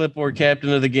 And our clipboard captain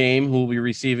of the game, who will be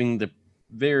receiving the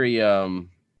very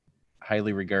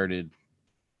highly regarded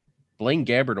Blaine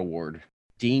Gabbert Award,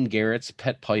 Dean Garrett's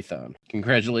Pet Python.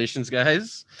 Congratulations,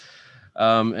 guys.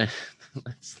 And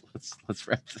let's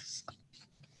wrap this up.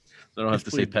 So I don't have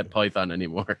to say Pet Python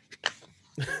anymore.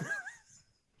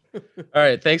 All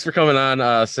right. Thanks for coming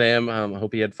on, Sam. I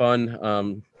hope you had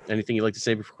fun. Anything you'd like to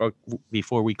say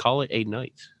before we call it a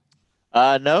night?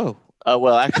 No.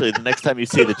 Well, actually, the next time you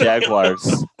see the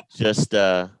Jaguars, just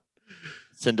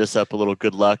send us up a little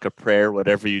good luck, a prayer,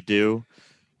 whatever you do.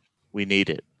 We need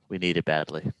it. We need it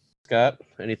badly. Scott,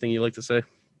 anything you'd like to say?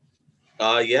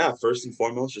 Yeah, first and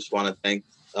foremost, just want to thank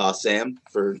Sam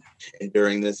for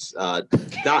enduring this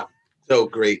not so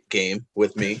great game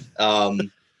with me.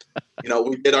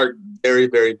 We did our very,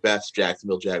 very best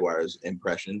Jacksonville Jaguars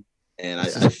impression, and I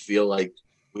feel like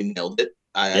we nailed it.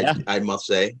 I must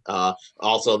say.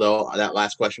 Also, though, that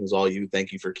last question was all you.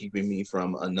 Thank you for keeping me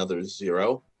from another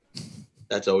 0.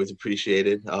 That's always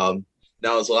appreciated. No,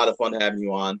 it's a lot of fun having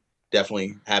you on.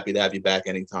 Definitely happy to have you back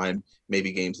anytime.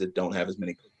 Maybe games that don't have as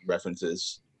many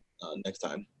references next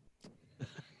time.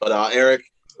 But Eric,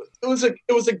 it was a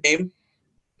game.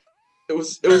 It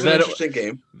was an interesting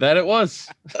game. That it was.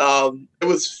 It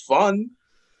was fun.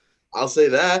 I'll say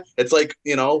that. It's like,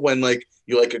 when like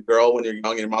you like a girl when you're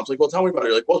young and your mom's like, well, tell me about her.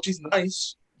 You're like, well, she's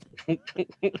nice.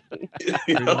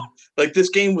 Like this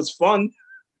game was fun.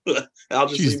 I'll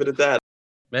just leave it at that.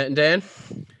 Matt and Dan.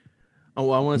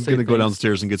 Oh, I want to say I'm going to go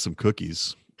downstairs and get some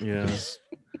cookies. Yeah.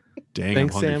 Dang,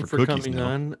 Thanks, I'm hungry Sam, for for cookies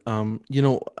coming now. on.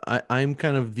 I'm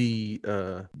kind of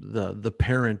the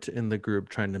parent in the group,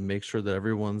 trying to make sure that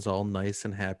everyone's all nice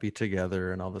and happy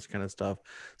together and all this kind of stuff.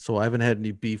 So I haven't had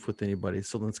any beef with anybody.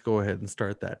 So let's go ahead and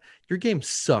start that. Your game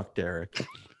sucked, Eric.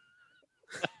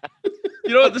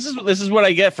 You know what? This is what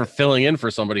I get for filling in for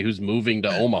somebody who's moving to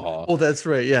Omaha. Oh, that's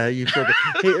right. Yeah, you filled it.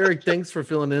 Hey, Eric, thanks for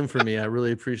filling in for me. I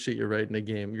really appreciate you writing a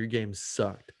game. Your game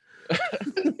sucked.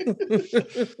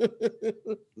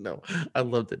 No, I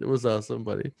loved it. It was awesome,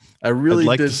 buddy. I really I'd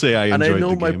like did. to say I and enjoyed I know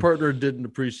the my game. partner didn't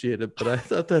appreciate it, but I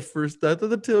thought the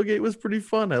tailgate was pretty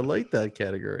fun. I like that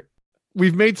category.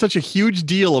 We've made such a huge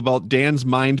deal about Dan's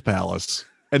Mind Palace.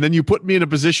 and then you put me in a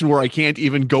position where I can't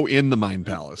even go in the Mind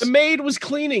Palace. The maid was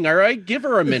cleaning. All right, give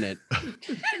her a minute.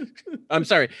 I'm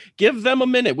sorry. Give them a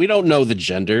minute. We don't know the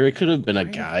gender. It could have been a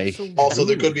guy. Also,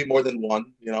 there could be more than one.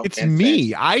 You know, It's and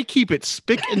me. I keep it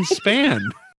spick and span.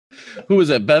 Who was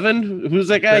that? Bevan? Who's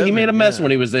that guy? He Bevan, made a mess yeah.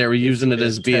 when he was there. We're using it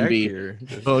as B&B.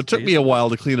 Well, it took me a while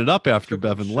to clean it up after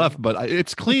Bevan left, but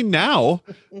it's clean now.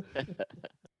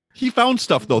 He found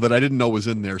stuff, though, that I didn't know was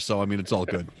in there. So, I mean, it's all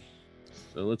good.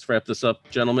 So let's wrap this up,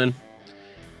 gentlemen.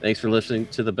 Thanks for listening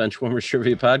to the Benchwarmers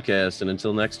Trivia Podcast. And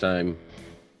until next time,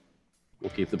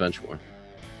 we'll keep the bench warm.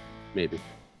 Maybe.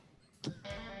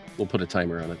 We'll put a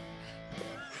timer on it.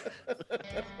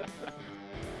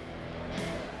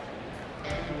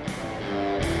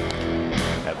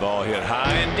 That ball hit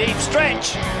high and deep.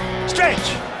 Stretch!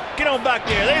 Get on back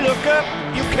there. They look up.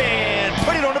 You can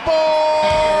put it on the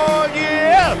board.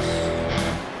 Yes!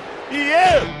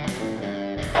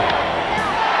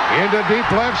 Into deep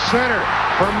left center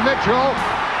for Mitchell.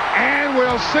 And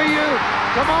we'll see you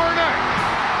tomorrow night.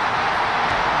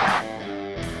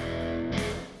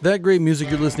 That great music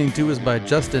you're listening to is by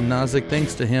Justin Nozick.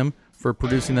 Thanks to him for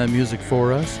producing that music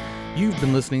for us. You've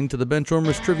been listening to the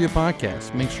Benchwarmers Trivia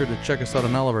Podcast. Make sure to check us out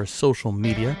on all of our social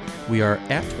media. We are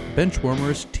at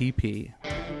Benchwarmers TP.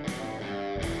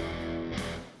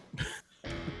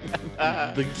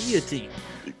 The Guillotine,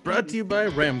 brought to you by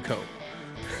Ramco.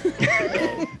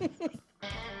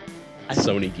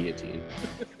 Sony guillotine.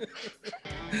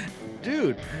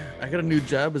 Dude, I got a new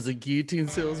job as a guillotine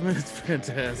salesman. It's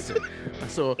fantastic.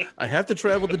 So I have to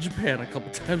travel to Japan a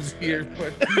couple times a year.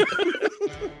 But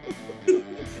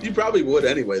You probably would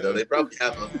anyway, though. They probably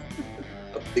have a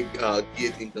big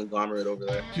guillotine conglomerate over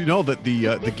there. Do you know that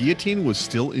the guillotine was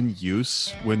still in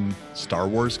use when Star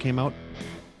Wars came out?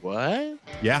 What?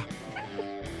 Yeah.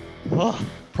 Oh,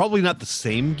 Probably not the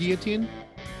same guillotine,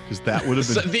 because that would have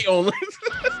So been. the only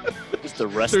just a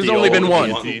rusty. There's only been old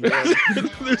one. guillotine.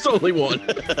 There's only one.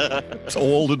 It's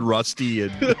old and rusty,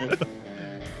 and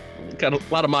Got a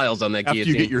lot of miles on that after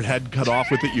guillotine. you get your head cut off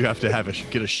with it, you have to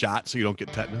get a shot so you don't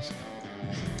get tetanus.